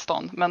Kramfors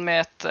tillstånd, men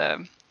med ett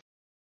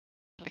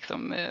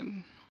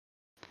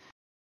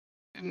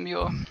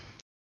Umeå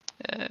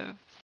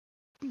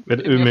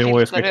med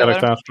umeåiska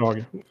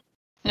karaktärsdrag.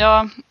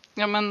 Ja,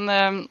 men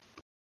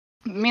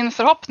min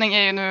förhoppning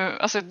är ju nu,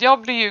 alltså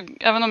jag blir ju,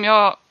 även om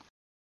jag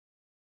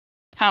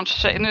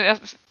kanske,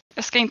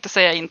 jag ska inte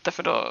säga inte,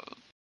 för då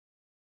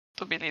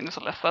blir Linus så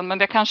ledsen, men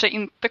jag kanske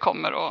inte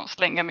kommer att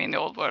slänga mig in i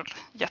Old World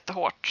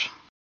jättehårt.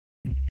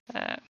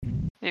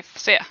 Vi får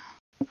se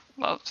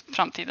vad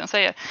framtiden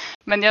säger.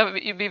 Men jag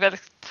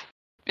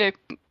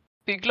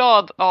blir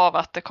glad av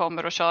att det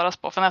kommer att köras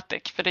på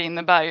Fnatic, för det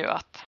innebär ju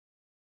att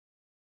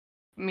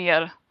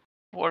mer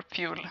Warp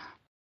Fuel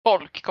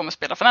folk kommer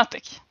spela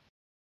Fnatic.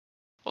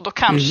 Och då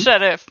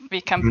kanske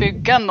vi kan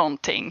bygga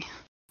någonting.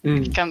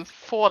 Vi kan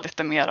få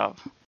lite mer av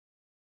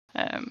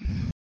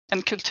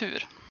en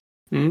kultur.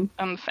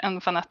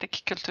 En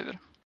Fnatic-kultur.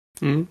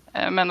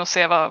 Men att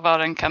se vad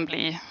den kan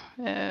bli.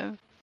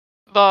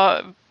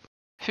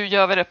 Hur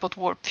gör vi det på ett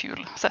Warp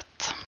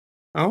Fuel-sätt?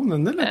 Ja,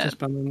 men det låter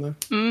spännande.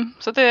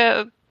 Så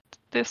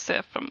det ser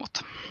jag fram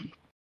emot.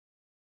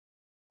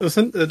 Och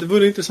sen, det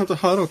vore intressant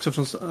att höra också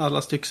från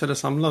alla styxade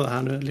samlade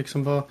här nu.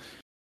 Liksom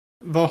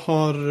vad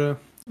har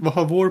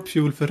Warp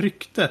Fuel för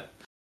rykte?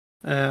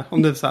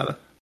 Om det är så här,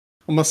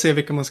 om man ser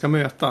vilka man ska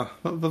möta.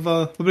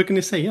 Vad brukar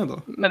ni säga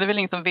då? Men det är väl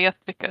ingen som vet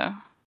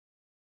vilka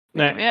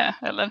vi är,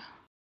 eller?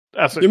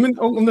 Alltså, ja, men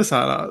om det är så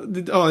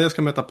här, jag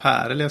ska möta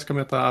Per, eller jag ska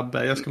möta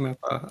Abbe, jag ska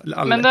möta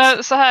Alex. Men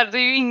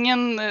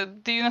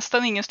det är ju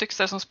nästan ingen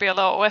styxare som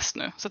spelar OS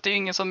nu, så det är ju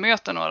ingen som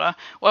möter några.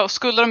 Och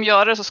skulle de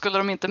göra det, så skulle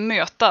de inte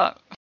möta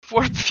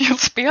Warp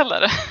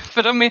Fuel-spelare,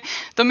 för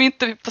de är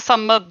inte på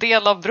samma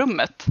del av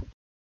rummet.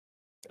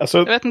 Alltså,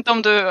 Jag vet inte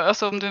om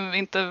du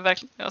inte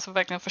verkligen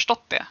har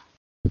förstått det.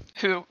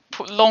 Hur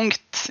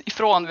långt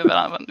ifrån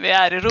vi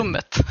är i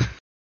rummet.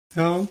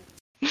 Ja.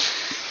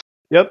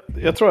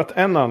 Jag tror att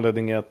en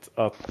anledning är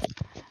att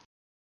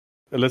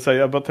eller så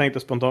jag bara tänkte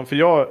spontant, för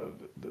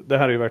det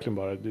här är ju verkligen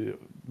bara, det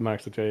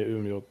märks att jag är i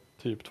Umeå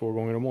typ 2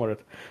 gånger om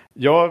året.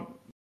 Jag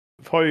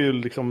har ju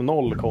liksom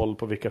noll koll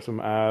på vilka som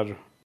är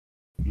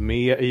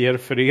med i er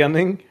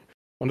förening,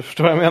 om du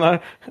förstår vad jag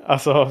menar.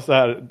 Alltså så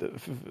här,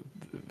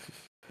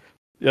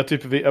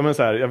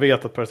 jag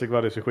vet att Persik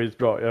Vallis är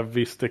skitbra. Jag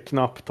visste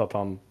knappt att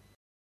han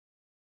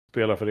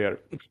spelar för er.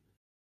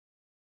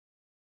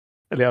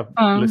 Eller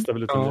jag listar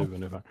väl lite nu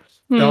ungefär.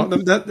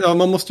 Ja,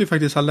 man måste ju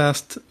faktiskt ha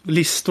läst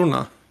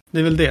listorna. Det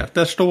är väl det.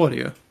 Där står det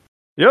ju.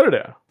 Gör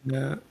det?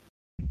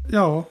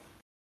 Ja.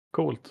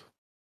 Coolt.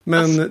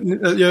 Men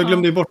jag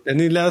glömde ju bort det.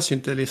 Ni läser ju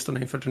inte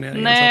listorna inför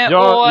turneringen. Nej, så.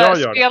 och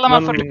spelar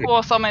man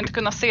 40K så har man inte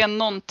kunnat se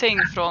någonting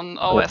från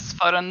AOS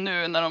förrän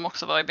nu när de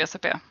också var i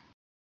BCP.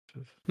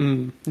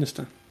 Just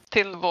det.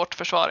 Till vårt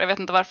försvar. Jag vet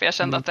inte varför jag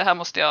kände att det här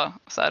måste jag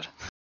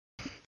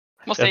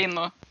in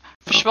och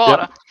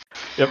försvara.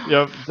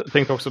 Jag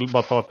tänkte också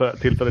bara ta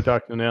tillfället i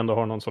akt nu när jag ändå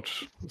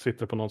har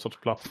sitter på någon sorts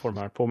plattform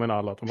här. Påminna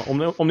alla att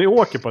om ni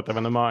åker på ett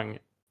evenemang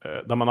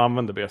där man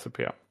använder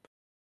BCP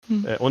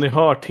och ni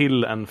hör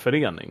till en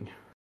förening,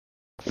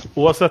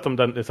 oavsett om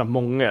det är så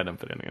många i den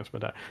föreningen som är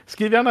där,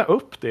 skriv gärna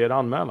upp det i er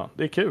anmälan.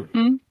 Det är kul.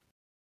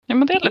 Ja,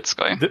 men det är lite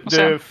skoj.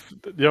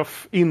 Jag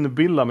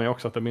inbillar mig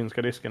också att det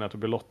minskar risken att du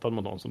blir lottad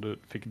mot någon som du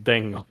fick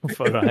dänga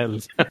förra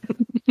helgen.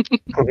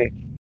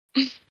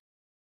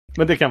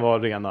 Men det kan vara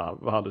rena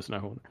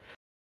hallucinationer.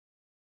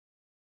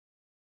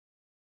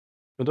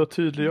 Men då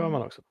tydliggör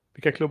man också.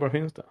 Vilka klubbar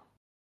finns det?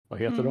 Vad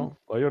heter de?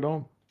 Vad gör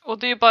de? Och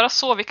det är ju bara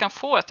så vi kan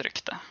få ett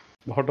rykte.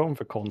 Vad har de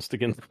för konstig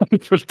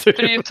kultur?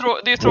 För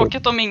det är ju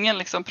tråkigt om ingen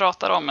liksom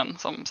pratar om en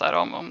som så här,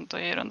 om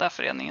det är den där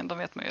föreningen, då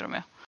vet man ju de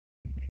är.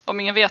 Om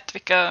ingen vet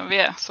vilka vi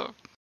är så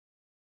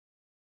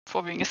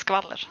får vi inget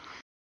skvaller.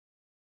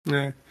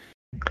 Nej,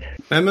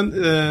 men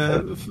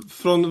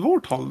från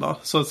vårt håll då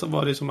så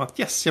var det som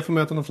att jag får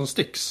möta någon från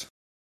Styx.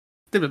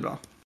 Det blir bra.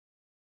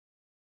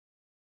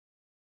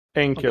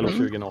 Enkel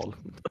 20-0.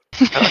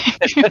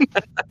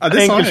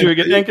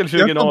 Enkel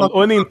 20-0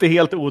 och en inte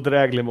helt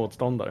odräglig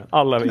motståndare.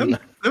 Alla vinner.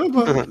 Det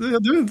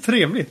var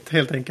trevligt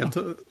helt enkelt.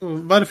 Och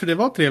varför det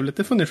var trevligt,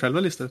 det får ni själva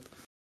lista ut.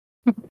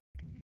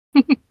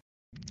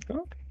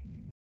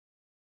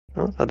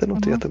 Ja, det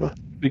låter jättebra.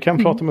 Vi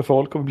kan prata med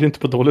folk och vi blir inte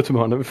på dåligt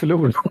humör när vi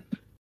förlorar.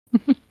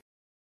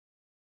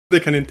 Det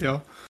kan inte jag.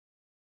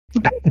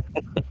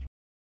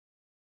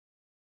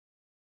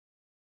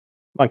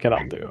 Man kan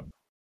alltid göra.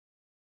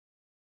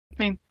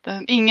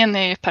 Ingen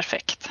är ju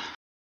perfekt.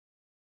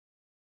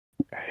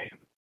 Nej.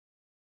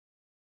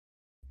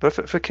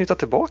 För att knyta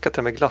tillbaka till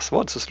det med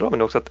glassvad så slår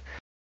man också att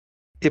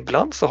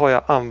ibland så har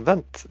jag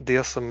använt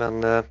det som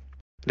en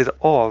lite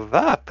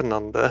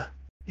avväpnande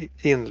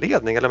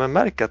inledning, eller man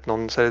märker att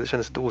någon känner sig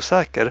lite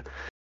osäker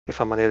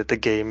ifall man är lite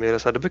gamer eller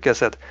så här, då brukar jag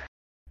säga att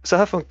så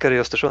här funkar det i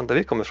Östersund där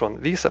vi kommer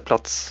ifrån. Vi gissar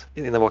plats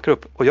innan vår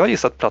grupp och jag har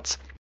gissat plats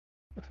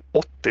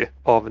 80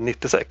 av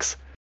 96.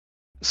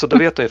 Så då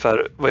vet jag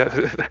ungefär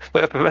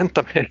vad jag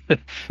förväntar mig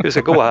hur det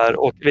ska gå här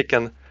och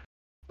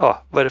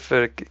vad är det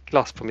för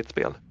klass på mitt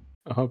spel.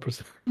 Ja,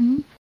 precis.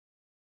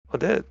 Och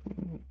det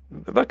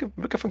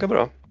brukar funka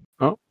bra.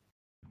 Ja.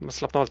 Man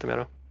slappnar av lite mer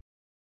då.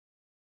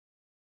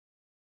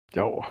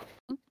 Ja.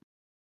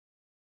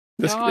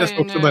 Jag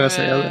ska också börja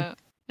säga det.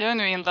 Jag har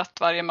nu inlett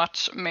varje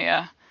match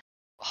med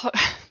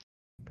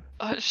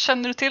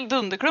känner du till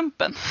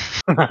Dunderklumpen?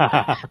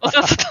 Och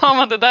sen så tar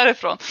man det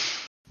därifrån.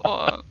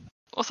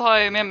 Och så har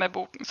jag med mig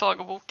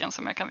sagoboken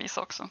som jag kan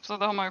visa också. Så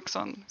då har man ju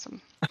också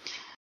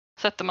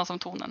sätter man som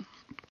tonen.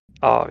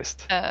 Ja, visst.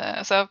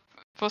 Så jag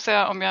får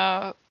se om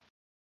jag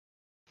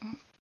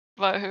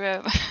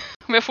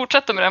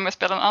fortsätter med det här med att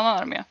spela en annan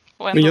armé.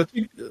 Men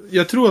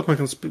jag tror att man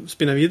kan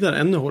spinna vidare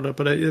ännu hårdare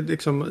på det.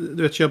 Liksom,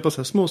 du vet, köpa så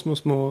här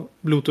små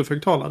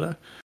Bluetooth-högtalare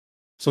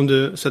som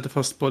du sätter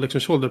fast på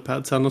liksom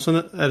shoulderpad sen. Och sen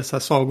är det så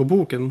här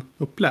sagoboken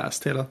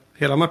uppläst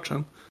hela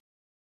matchen.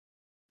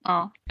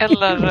 Ja,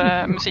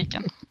 eller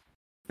musiken.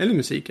 Eller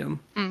musiken.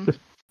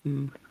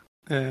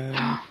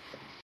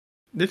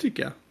 Det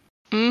tycker jag.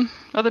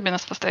 Ja, det blir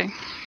nästa steg.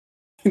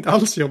 Inte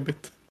alls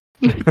jobbigt.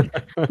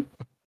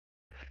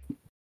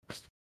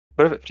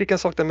 Fick en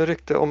sak där med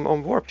rykte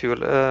om Warp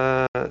Fuel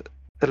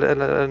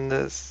eller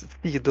en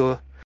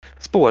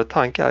sidospår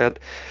tanke är att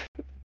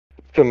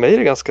för mig är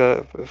det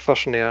ganska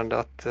fascinerande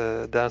att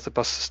det är en så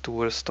pass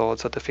stor stad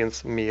så att det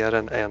finns mer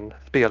än en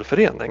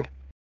spelförening.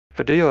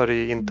 För det gör det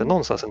ju inte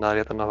någonstans i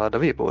närheten av där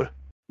vi bor.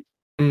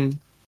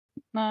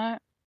 Nej,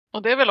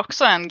 och det är väl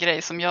också en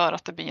grej som gör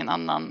att det blir en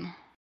annan,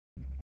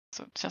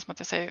 så det känns som att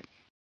jag säger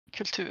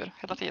kultur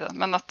hela tiden,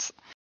 men att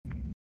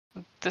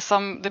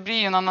det blir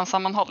ju en annan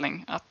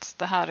sammanhållning, att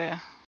det här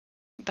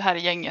är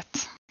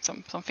gänget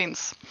som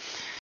finns.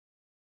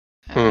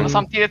 Och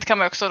samtidigt kan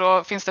man också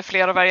då, finns det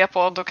fler att välja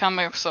på, då kan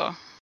man ju också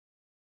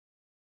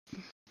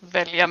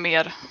välja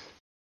mer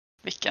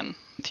vilken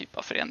typ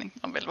av förening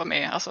de vill vara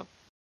med i. Alltså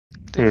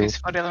Det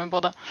finns fördelar med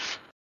båda.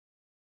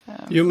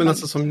 Jo, men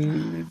alltså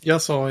som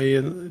jag sa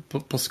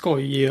på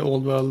skoj i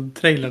Old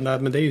World-trailern där,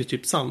 men det är ju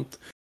typ sant.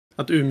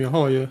 Att Umeå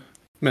har ju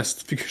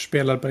mest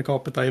figurspelare per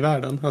capita i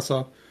världen.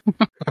 Alltså,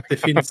 det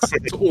finns så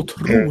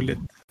otroligt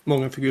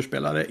många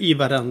figurspelare i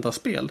varenda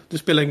spel. Det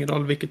spelar ingen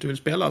roll vilket du vill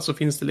spela, så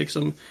finns det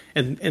liksom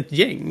ett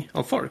gäng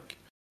av folk.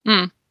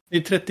 Mm. Det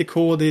är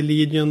 30K, det är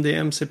Legion, det är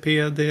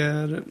MCP, det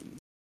är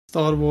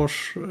Star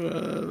Wars,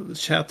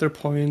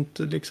 Shatterpoint,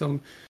 liksom.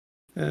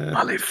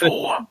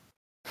 Malifaux!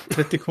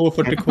 30K,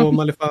 40K,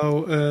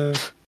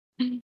 Malifaux.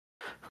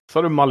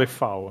 Sa du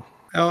Malifaux?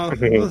 Ja,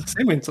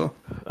 säger man inte så?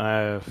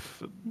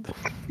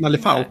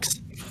 Malifaux.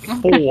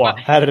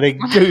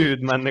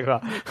 Herregud,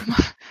 människa.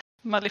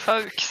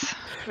 Malifaux,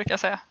 brukar jag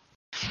säga.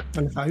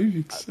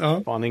 Malifaux,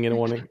 ja. Fan, ingen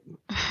ordning.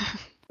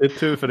 Det är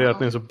tur för det att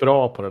ni är så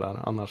bra på det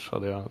där. Annars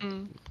hade jag...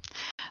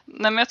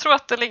 Nej, men jag tror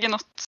att det ligger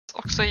något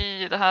också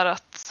i det här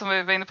att, som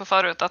vi var inne på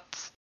förut,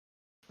 att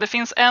det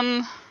finns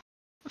en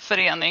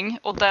förening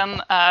och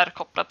den är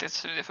kopplad till ett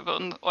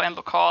studieförbund och en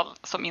lokal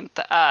som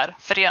inte är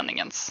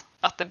föreningens.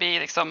 Att det blir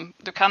liksom,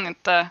 du kan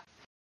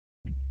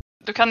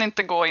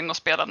inte gå in och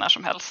spela när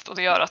som helst, och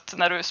det gör att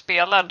när du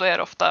spelar då är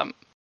det ofta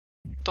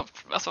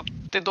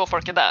det är då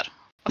folk är där.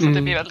 Alltså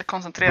det blir väldigt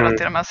koncentrerat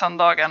till de här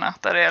söndagarna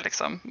där det är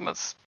liksom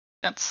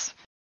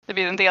det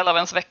blir en del av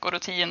ens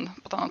veckorutin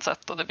på ett annat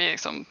sätt, och det blir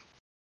liksom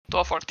då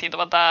har folk tid att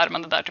vara där,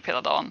 men det är där typ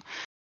hela dagen.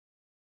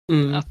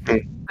 Att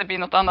det blir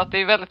något annat. Det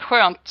är väldigt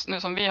skönt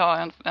nu som vi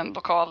har en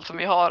lokal som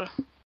vi har.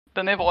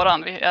 Den är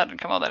våran.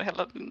 Kan vara där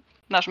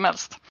när som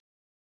helst.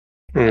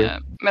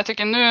 Men jag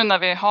tycker nu när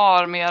vi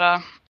har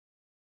mera,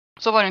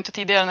 så var det inte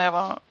tidigare när jag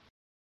var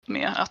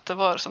med, att det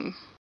var som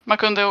man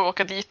kunde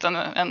åka dit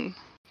en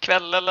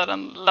kväll eller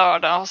en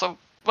lördag, och så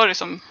var det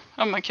som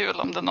kul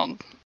om det någon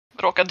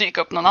råkar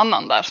dyka upp någon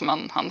annan där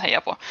som han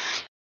hejar på.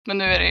 Men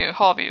nu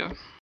har vi ju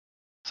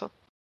så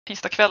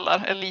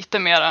tisdagskvällar är lite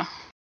mera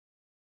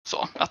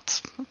så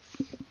att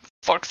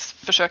folk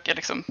försöker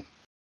liksom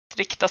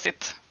rikta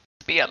sitt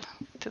spel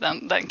till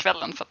den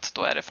kvällen, för att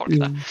då är det folk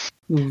där.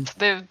 Så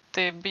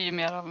det blir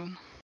mer av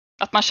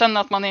att man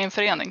känner att man är en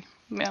förening,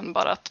 men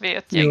bara att vi är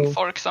ett gäng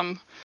folk som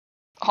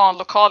har en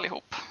lokal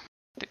ihop.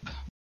 Typ.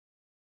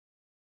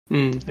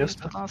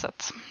 Just det. På något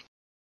sätt.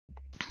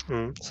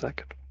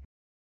 Säkert.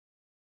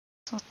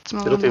 Så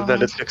att det låter ju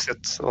väldigt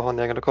lyxigt att ha en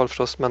egen lokal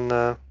förstås, men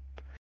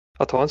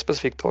att ha en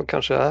specifik dag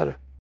kanske är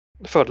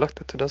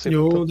fördelaktigt till den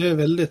synpunkten. Jo, det är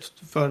väldigt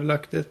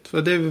fördelaktigt.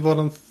 För det är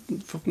vår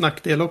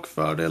nackdel och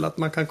fördel att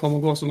man kan komma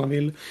och gå som man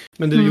vill.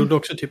 Men det gjorde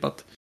också typ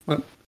att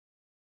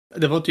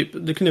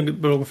det kunde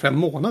gå 5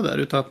 månader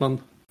utan att man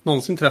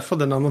någonsin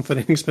träffade en annan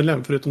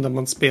föreningsmedlem förutom den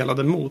man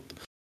spelade mot.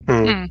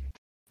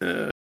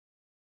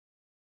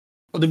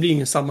 Och det blir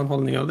ingen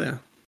sammanhållning av det.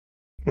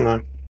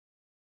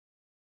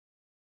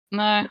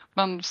 Nej,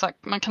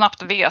 man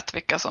knappt vet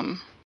vilka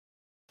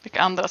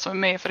andra som är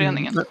med i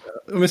föreningen.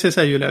 Om vi säger så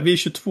här, Julia, vi är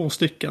 22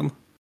 stycken.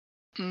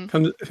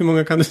 Hur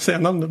många kan du säga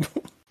namnen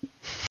på?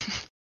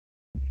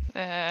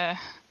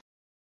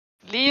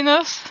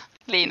 Linus,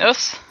 det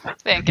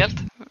är enkelt.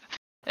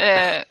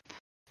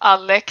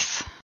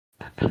 Alex,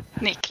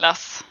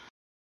 Niklas.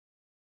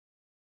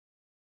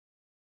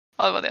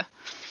 Ja, det var det.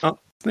 Ja,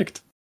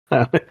 snyggt.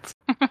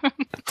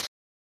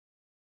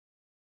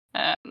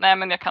 Nej,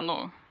 men jag kan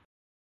nog...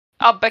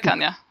 Abbe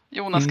kan jag.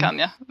 Jonas kan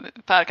jag.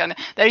 Per kan jag.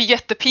 Det är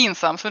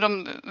jättepinsamt, för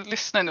de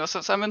lyssnar nu och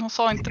så men hon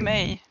sa inte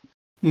mig.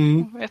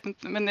 Jag vet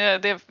inte, men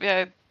jag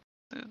är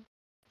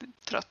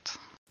trött.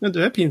 Men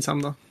du är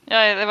pinsam då?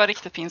 Ja, det var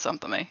riktigt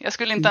pinsamt av mig. Jag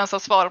skulle inte ens ha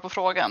svarat på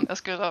frågan. Jag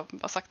skulle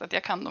ha sagt att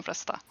jag kan de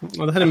flesta.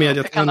 Ja, det här är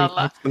mediet. Jag kan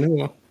alla.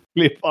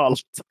 Klipp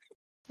allt.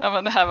 Ja,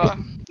 men det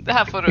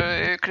här får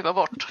du klippa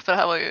bort, för det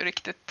här var ju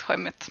riktigt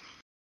skämmigt.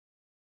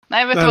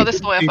 Nej, vet du vad det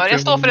står jag för?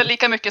 Jag står för det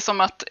lika mycket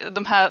som att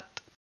de här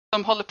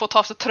som håller på att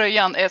ta sig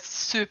tröjan är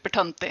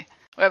supertöntig.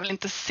 Och jag vill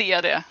inte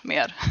se det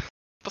mer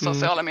på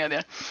sociala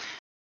medier.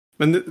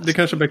 Men det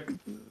kanske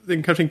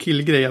är en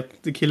killgrej att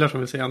det är killar som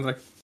vill se andra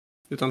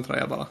utan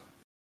tröja bara.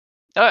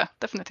 Ja,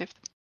 definitivt.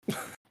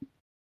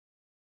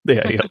 Det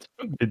är helt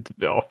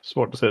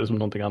svårt att säga det som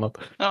någonting annat.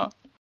 Ja.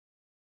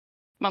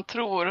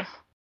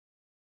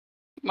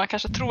 Man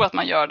kanske tror att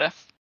man gör det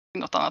i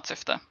något annat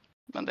syfte.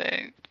 Men det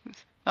är,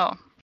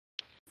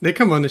 det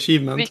kan vara en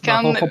achievement. Vi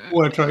kan ha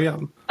på er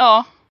tröjan.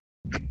 Ja.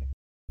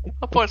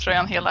 Ha på er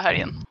tröjan hela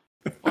helgen.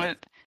 Och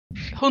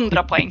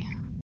 100 poäng.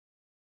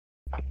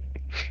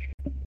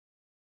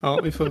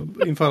 Ja, vi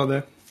får införa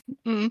det.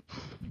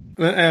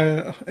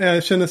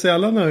 Men känner sig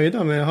alla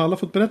nöjda med? Har alla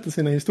fått berätta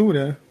sina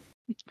historier?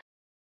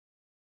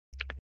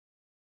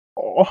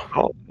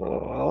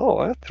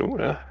 Ja, jag tror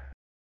det.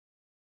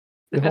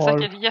 Det är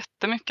säkert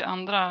jättemycket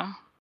andra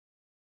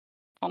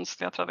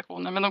konstiga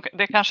traditioner. Men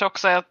det kanske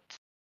också är att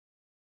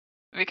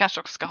vi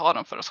kanske också ska ha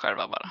dem för oss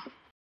själva bara.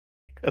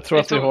 Jag tror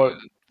att vi har...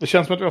 Det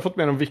känns som att vi har fått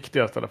med de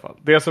viktigaste i alla fall.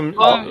 Det som...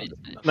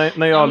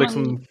 när jag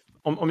liksom...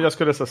 Om jag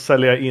skulle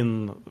sälja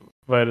in...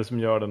 Vad är det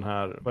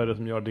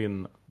som gör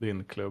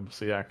din klubb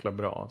så jäkla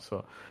bra?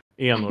 Så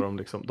en av dem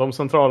liksom... De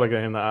centrala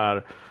grejerna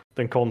är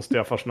den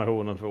konstiga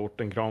fascinationen för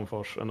orten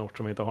Kramfors, en ort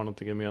som inte har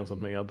någonting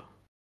gemensamt med.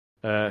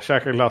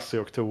 Käka glass i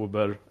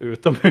oktober,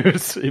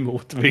 utomhus i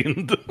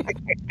motvind.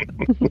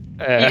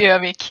 I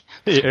Övik.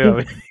 I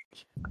Övik.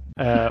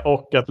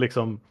 Och att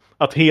liksom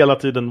att hela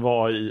tiden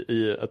vara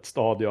i ett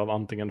stadie av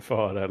antingen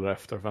före eller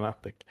efter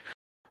Fanatic.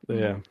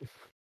 Men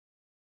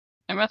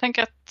jag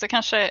tänker att det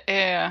kanske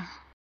är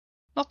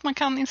något man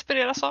kan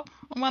inspireras av.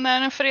 Om man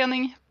är en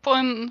förening på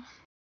en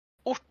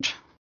ort.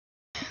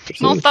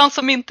 Precis. Någonstans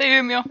som inte är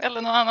Umeå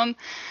eller någon annan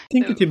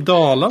tänker typ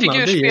Dalarna,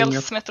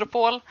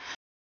 figurspelsmetropol.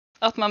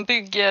 Att man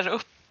bygger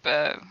upp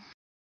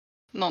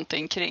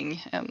någonting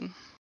kring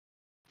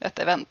ett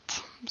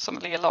event som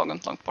ligger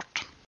långt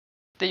bort.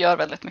 Det gör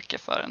väldigt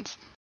mycket för en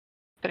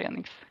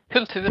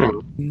föreningskultur.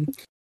 Mm.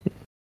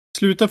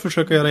 Sluta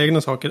försöka göra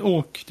egna saker.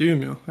 Åk till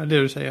Umeå, är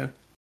det du säger?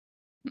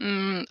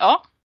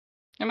 Ja,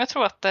 men jag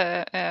tror att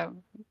det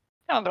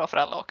är bra för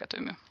alla att åka till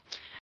Umeå.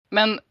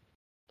 Men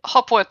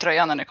ha på ett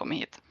tröja när ni kommer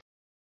hit.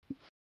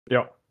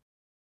 Ja.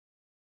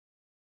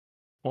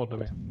 Håller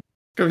med.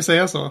 Ska vi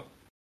säga så?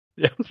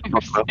 Ja.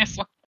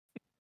 Så.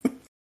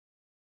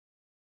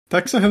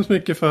 Tack så hemskt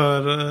mycket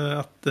för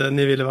att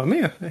ni ville vara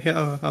med,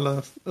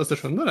 alla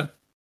östersundare.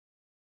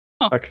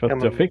 Ja. Tack för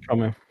att jag fick vara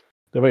med.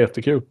 Det var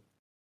jättekul.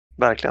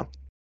 Verkligen.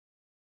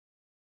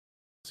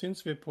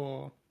 Syns vi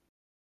på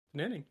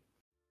turnering?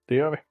 Det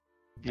gör vi.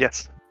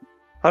 Yes.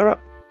 Ha det bra.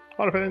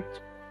 Ha det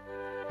fint.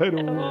 Hej då.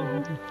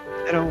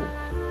 Hej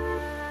då.